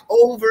back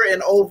over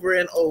and over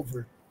and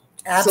over.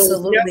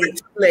 Absolutely. So never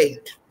too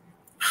late.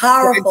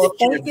 Powerful.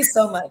 Thank you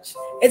so much.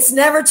 It's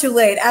never too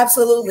late.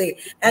 Absolutely.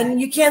 And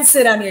you can't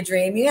sit on your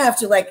dream. You have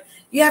to let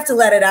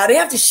it out. You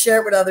have to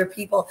share it with other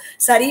people.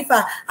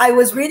 Sarifa, I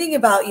was reading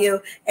about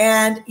you,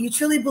 and you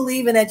truly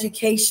believe in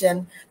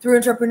education through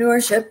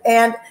entrepreneurship.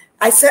 And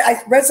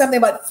I read something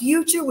about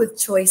future with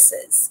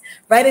choices,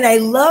 right? And I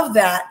love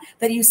that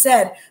you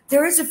said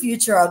there is a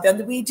future out there,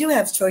 that we do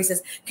have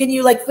choices. Can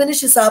you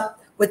finish us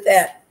up with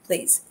that,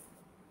 please?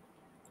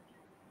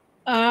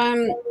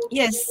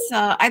 Yes,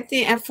 I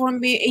think for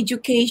me,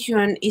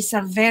 education is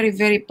a very,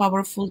 very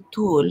powerful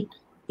tool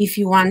if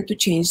you want to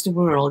change the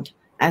world.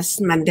 As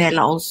Mandela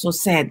also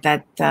said,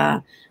 that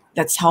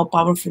that's how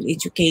powerful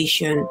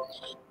education.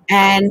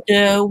 And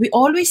we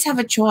always have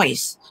a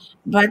choice.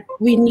 But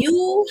when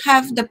you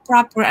have the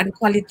proper and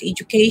quality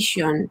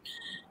education,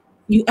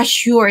 you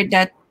assure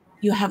that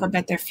you have a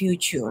better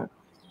future.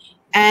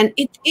 And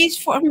it is,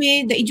 for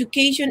me, the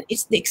education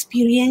is the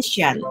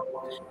experiential,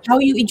 how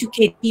you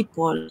educate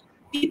people.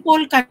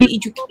 People can be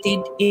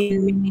educated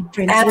in many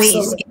different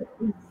ways.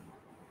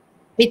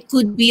 It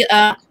could be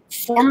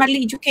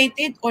formally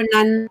educated or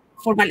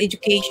non-formal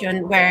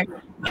education, where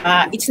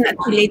it's not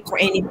too late for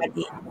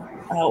anybody,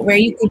 where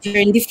you could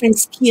learn different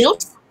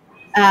skills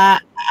to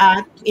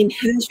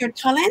enhance your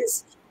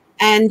talents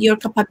and your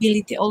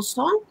capability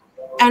also.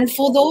 And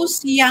for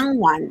those young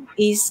ones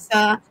is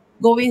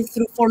going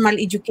through formal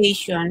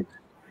education.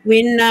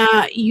 When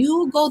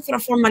you go through a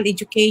formal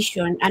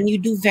education and you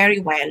do very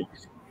well,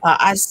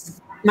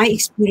 as my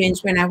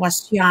experience when I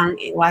was young,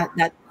 it was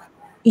that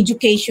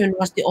education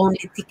was the only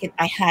ticket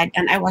I had,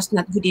 and I was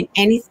not good in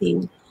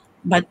anything,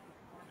 but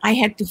I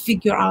had to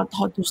figure out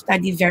how to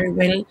study very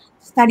well,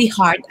 study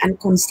hard, and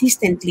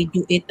consistently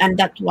do it. And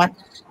that's what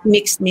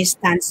makes me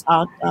stand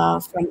out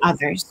from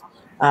others.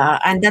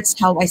 And that's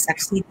how I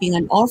succeed being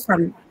an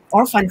orphan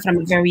from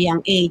a very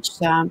young age.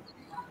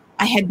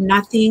 I had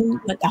nothing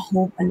but a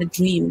hope and a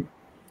dream.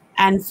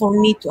 And for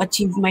me to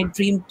achieve my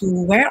dream to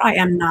where I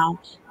am now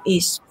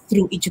is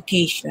through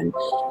education.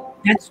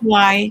 That's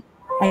why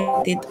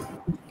I did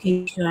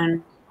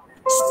education.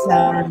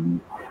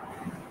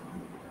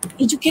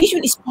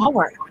 Education is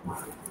power.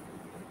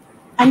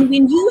 And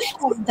when you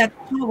have that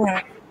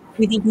power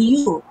within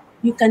you,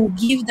 you can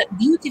give that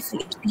beautiful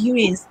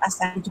experience as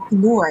an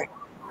entrepreneur.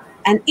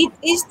 And it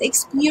is the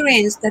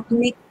experience that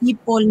makes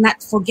people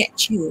not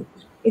forget you.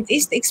 It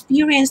is the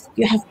experience that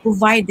you have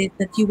provided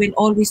that you will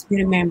always be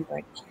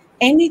remembered.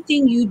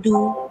 Anything you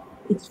do,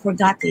 it's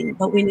forgotten.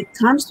 But when it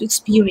comes to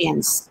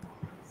experience,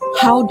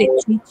 how they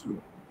treat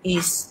you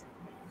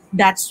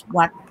that's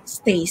what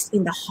stays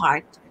in the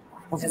heart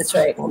of the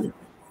people. Right.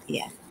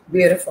 Yeah.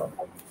 Beautiful.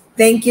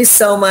 Thank you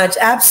so much.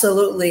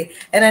 Absolutely.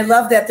 And I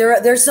love that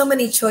there's so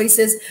many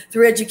choices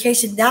through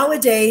education.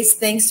 Nowadays,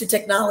 thanks to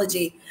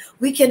technology,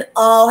 we can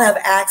all have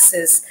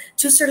access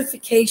to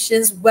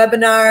certifications,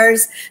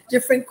 webinars,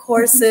 different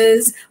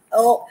courses.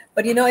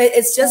 But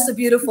it's just a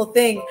beautiful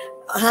thing.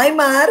 Hi,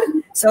 Mar.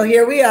 So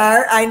here we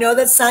are. I know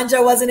that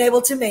Sanja wasn't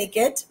able to make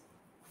it.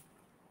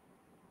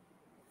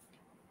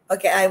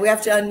 Okay, we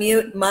have to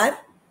unmute Mar.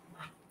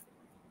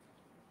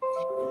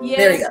 Yes,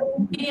 there we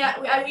go.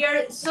 Yeah, we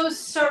are so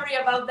sorry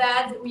about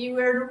that. We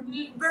were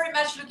very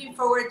much looking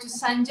forward to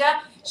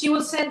Sanja. She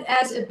will send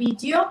us a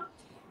video.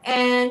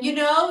 And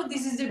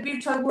this is the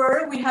virtual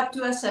world. We have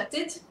to accept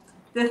it.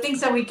 The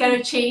things that we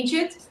cannot change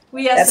it,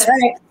 we accept. That's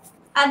right.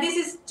 And this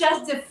is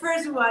just the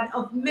first one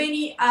of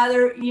many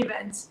other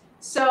events.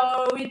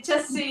 So we're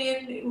just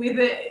seeing with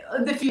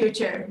the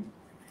future.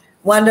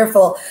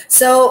 Wonderful.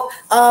 So,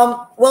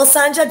 well,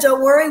 Sanja,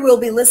 don't worry. We'll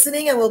be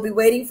listening and we'll be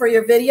waiting for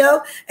your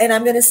video. And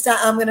I'm going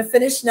to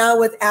finish now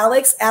with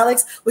Alex.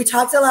 Alex, we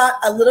talked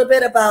a little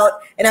bit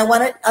about, and I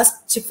wanted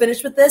us to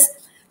finish with this.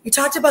 You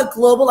talked about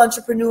global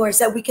entrepreneurs,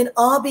 that we can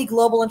all be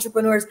global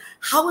entrepreneurs.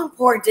 How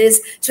important it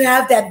is to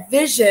have that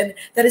vision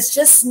that is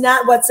just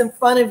not what's in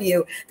front of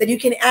you, that you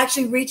can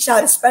actually reach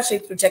out, especially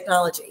through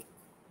technology.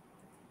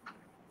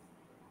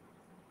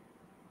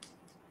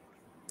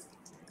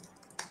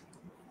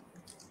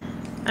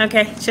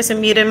 Okay, just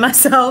muted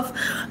myself.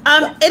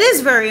 It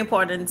is very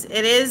important.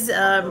 It is,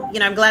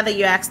 I'm glad that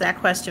you asked that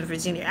question,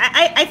 Virginia.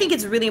 I think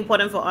it's really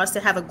important for us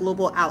to have a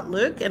global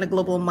outlook and a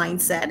global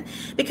mindset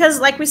because,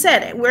 like we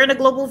said, we're in a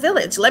global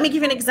village. Let me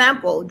give you an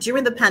example.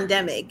 During the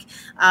pandemic,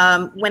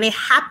 when it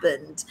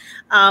happened,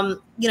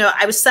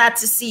 I was sad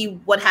to see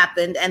what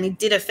happened, and it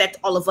did affect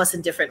all of us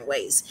in different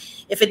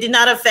ways. If it did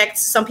not affect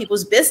some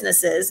people's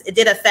businesses, it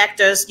did affect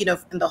us, in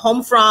the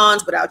home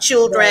front with our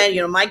children.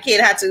 Right. My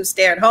kid had to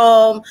stay at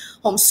home,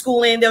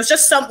 homeschooling. There was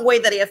just some way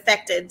that it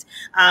affected.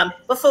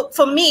 But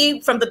for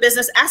me, from the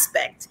business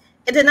aspect,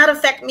 it did not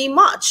affect me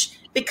much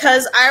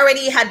because I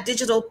already had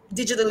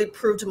digitally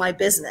proved my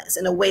business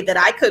in a way that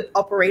I could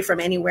operate from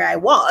anywhere I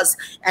was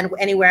and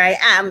anywhere I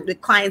am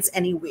with clients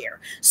anywhere.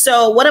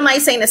 So what am I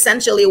saying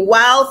essentially?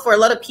 While for a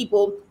lot of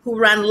people who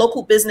ran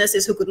local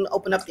businesses who couldn't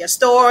open up their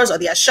stores or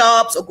their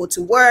shops or go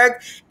to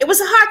work, it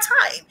was a hard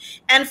time.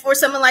 And for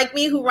someone like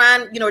me who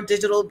ran,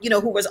 digital,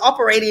 who was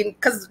operating,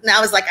 because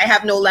now it's like I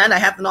have no land, I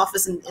have an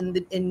office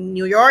in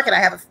New York and I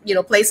have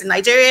a place in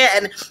Nigeria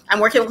and I'm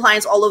working with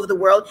clients all over the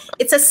world.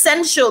 It's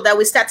essential that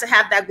we start to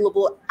have that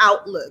global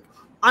outlook,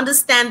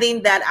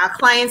 understanding that our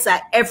clients are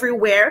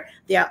everywhere,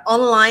 they are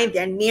online,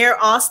 they're near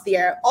us,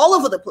 they're all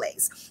over the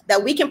place,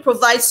 that we can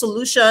provide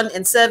solution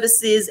and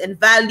services and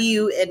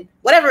value and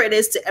whatever it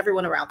is to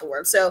everyone around the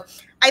world. So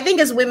I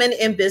think as women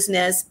in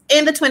business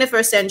in the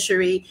 21st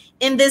century,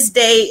 in this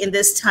day, in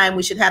this time,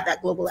 we should have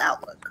that global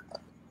outlook.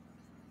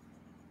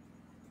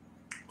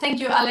 Thank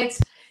you, Alex.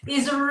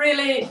 It's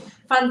really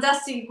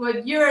fantastic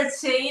what you're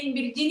saying.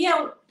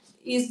 Virginia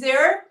is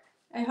there.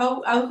 I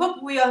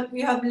hope we have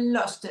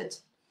lost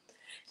it.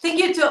 Thank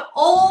you to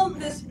all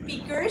the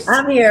speakers.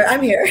 I'm here.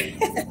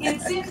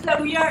 It seems that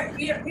we are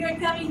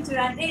coming to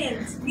an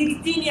end.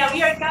 Virginia,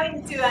 we are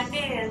coming to an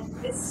end.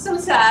 It's so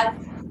sad.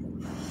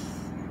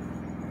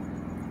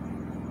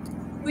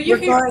 Will you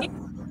hear me?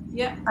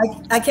 Yeah.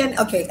 I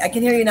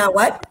can hear you now.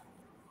 What?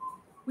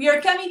 We are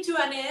coming to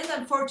an end,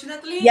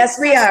 unfortunately. Yes,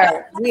 we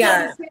are. We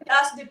are. Send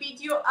us the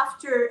video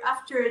after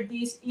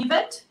this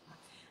event,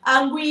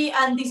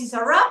 and this is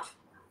a wrap.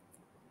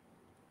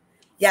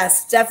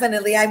 Yes,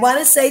 definitely. I want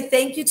to say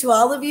thank you to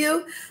all of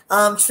you.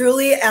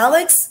 Truly,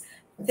 Alex,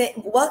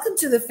 welcome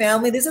to the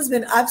family. This has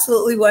been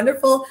absolutely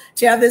wonderful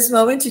to have this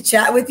moment to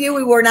chat with you.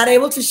 We were not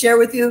able to share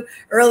with you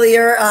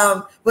earlier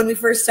when we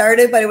first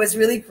started, but it was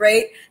really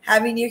great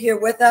having you here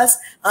with us.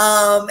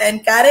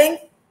 And Karen,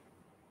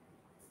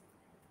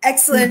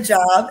 excellent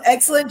job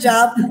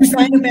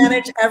trying to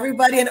manage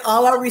everybody and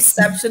all our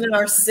reception and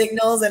our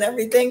signals and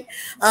everything.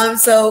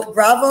 So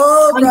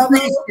bravo. A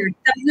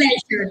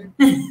pleasure.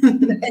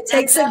 It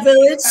takes a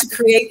village to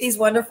create these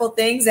wonderful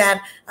things, and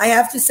I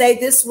have to say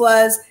this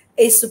was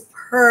a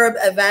superb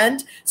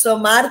event. So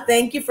Mar,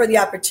 thank you for the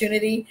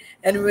opportunity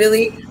and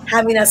really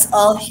having us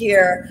all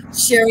here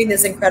sharing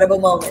this incredible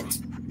moment.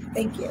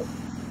 Thank you.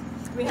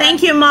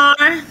 Thank you,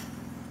 Mar.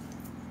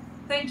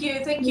 Thank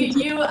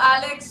you,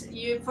 Alex,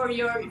 for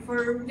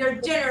your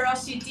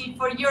generosity,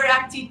 for your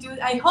attitude.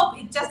 I hope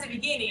it's just the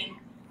beginning.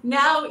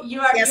 Now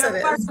you're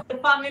part of the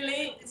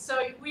family, so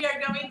we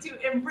are going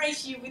to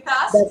embrace you with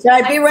us. That's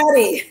right. Be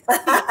ready.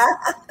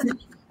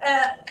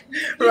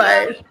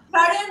 Right.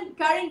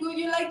 Karen, would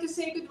you like to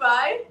say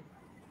goodbye?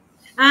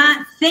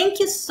 Thank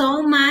you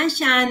so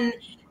much. And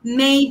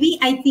maybe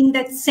I think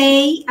that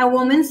a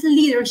woman's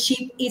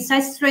leadership is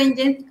a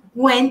strength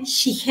when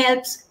she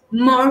helps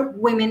more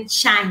women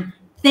shine.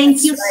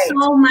 Thank you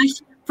so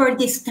much for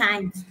this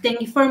time.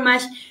 Thank you so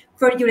much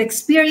for your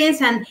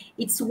experience, and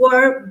it's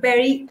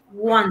very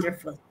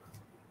wonderful.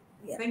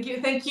 Yeah. Thank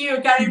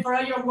you, Karen, for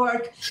all your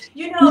work.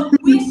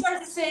 We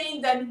started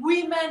saying that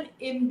women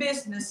in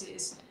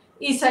businesses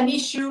is an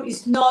issue.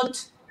 It's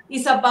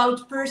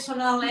about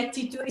personal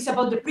attitude. It's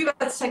about the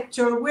private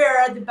sector.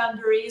 Where are the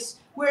boundaries?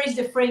 Where is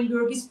the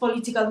framework? Is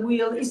political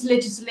will? Is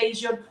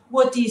legislation?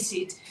 What is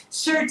it?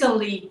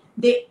 Certainly,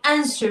 the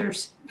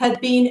answers had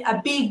been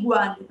a big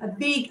one, a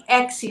big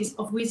axis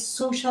of with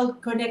social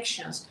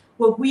connections.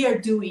 What we are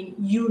doing,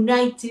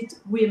 united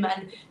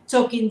women,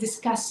 talking,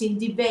 discussing,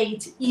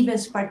 debate,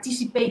 events,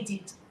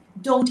 participated.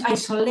 Don't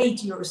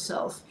isolate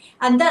yourself.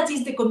 And that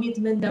is the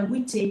commitment that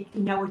we take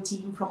in our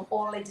team from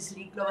All Ladies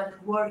League Global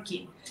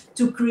Networking,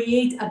 to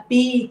create a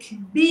big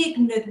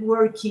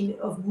networking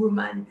of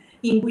women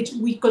in which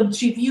we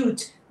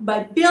contribute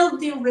by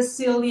building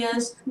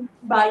resilience,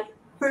 by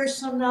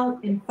personal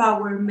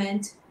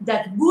empowerment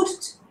that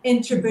boosts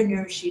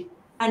entrepreneurship,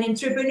 an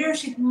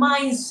entrepreneurship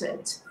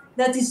mindset.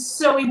 That is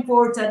so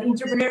important.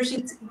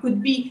 Entrepreneurship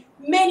could be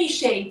many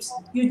shapes.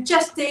 You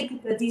just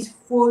take that is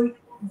for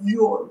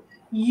your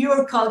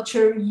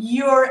culture,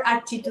 your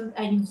attitude,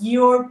 and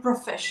your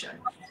profession.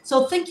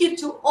 So thank you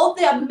to all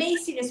the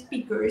amazing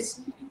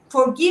speakers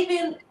for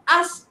giving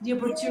us the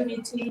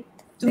opportunity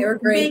to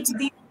make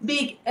this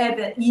big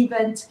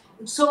event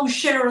so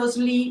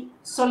generously,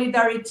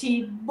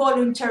 solidarity,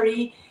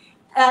 voluntary,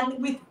 and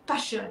with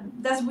passion.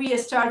 That we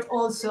start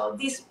also,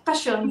 this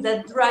passion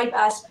that drives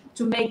us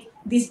to make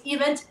this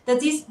event,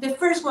 that is the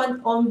first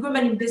one on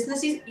women in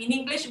businesses in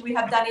English. We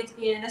have done it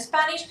in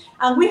Spanish,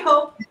 and we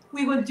hope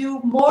we will do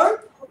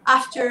more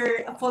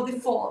for the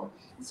fall,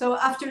 so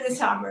after the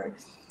summer.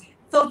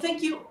 So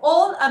thank you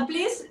all, and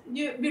please,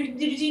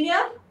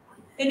 Virginia,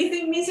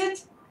 anything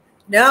missed?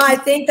 No, I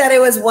think that it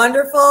was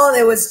wonderful.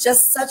 It was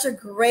just such a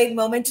great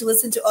moment to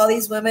listen to all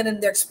these women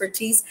and their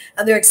expertise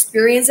and their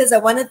experiences. I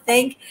want to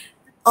thank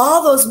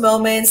all those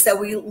moments that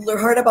we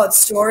heard about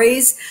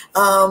stories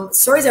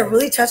that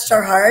really touched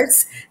our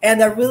hearts and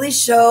that really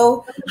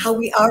show how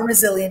we are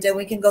resilient and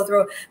we can go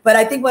through. But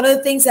I think one of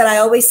the things that I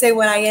always say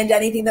when I end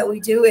anything that we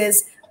do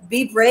is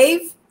be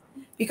brave,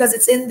 because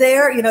it's in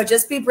there,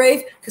 just be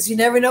brave, because you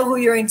never know who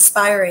you're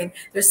inspiring.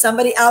 There's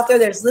somebody out there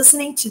that's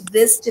listening to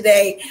this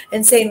today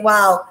and saying,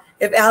 wow,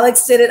 if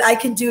Alex did it, I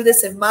can do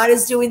this. If Mara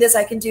is doing this,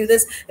 I can do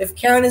this. If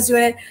Karen is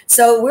doing it.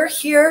 So we're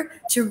here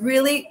to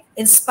really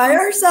inspire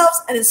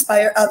ourselves and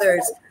inspire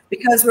others,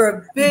 because we're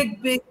a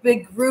big, big,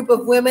 big group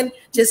of women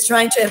just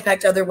trying to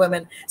impact other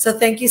women. So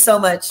thank you so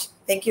much.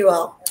 Thank you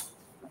all.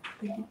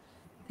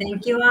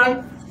 Thank you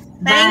all.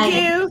 Thank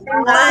you.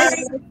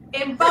 Bye.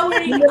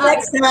 Empowering See you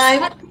next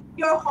time.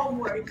 Your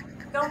homework.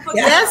 Don't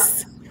forget.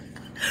 Yes.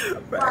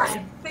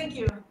 Bye. Thank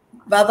you.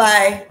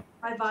 Bye-bye.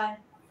 Bye-bye.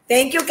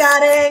 Thank you,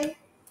 Karen.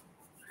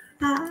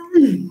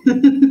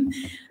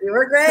 You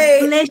were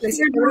great.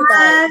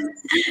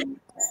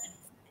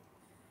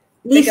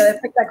 Te quedó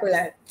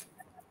espectacular.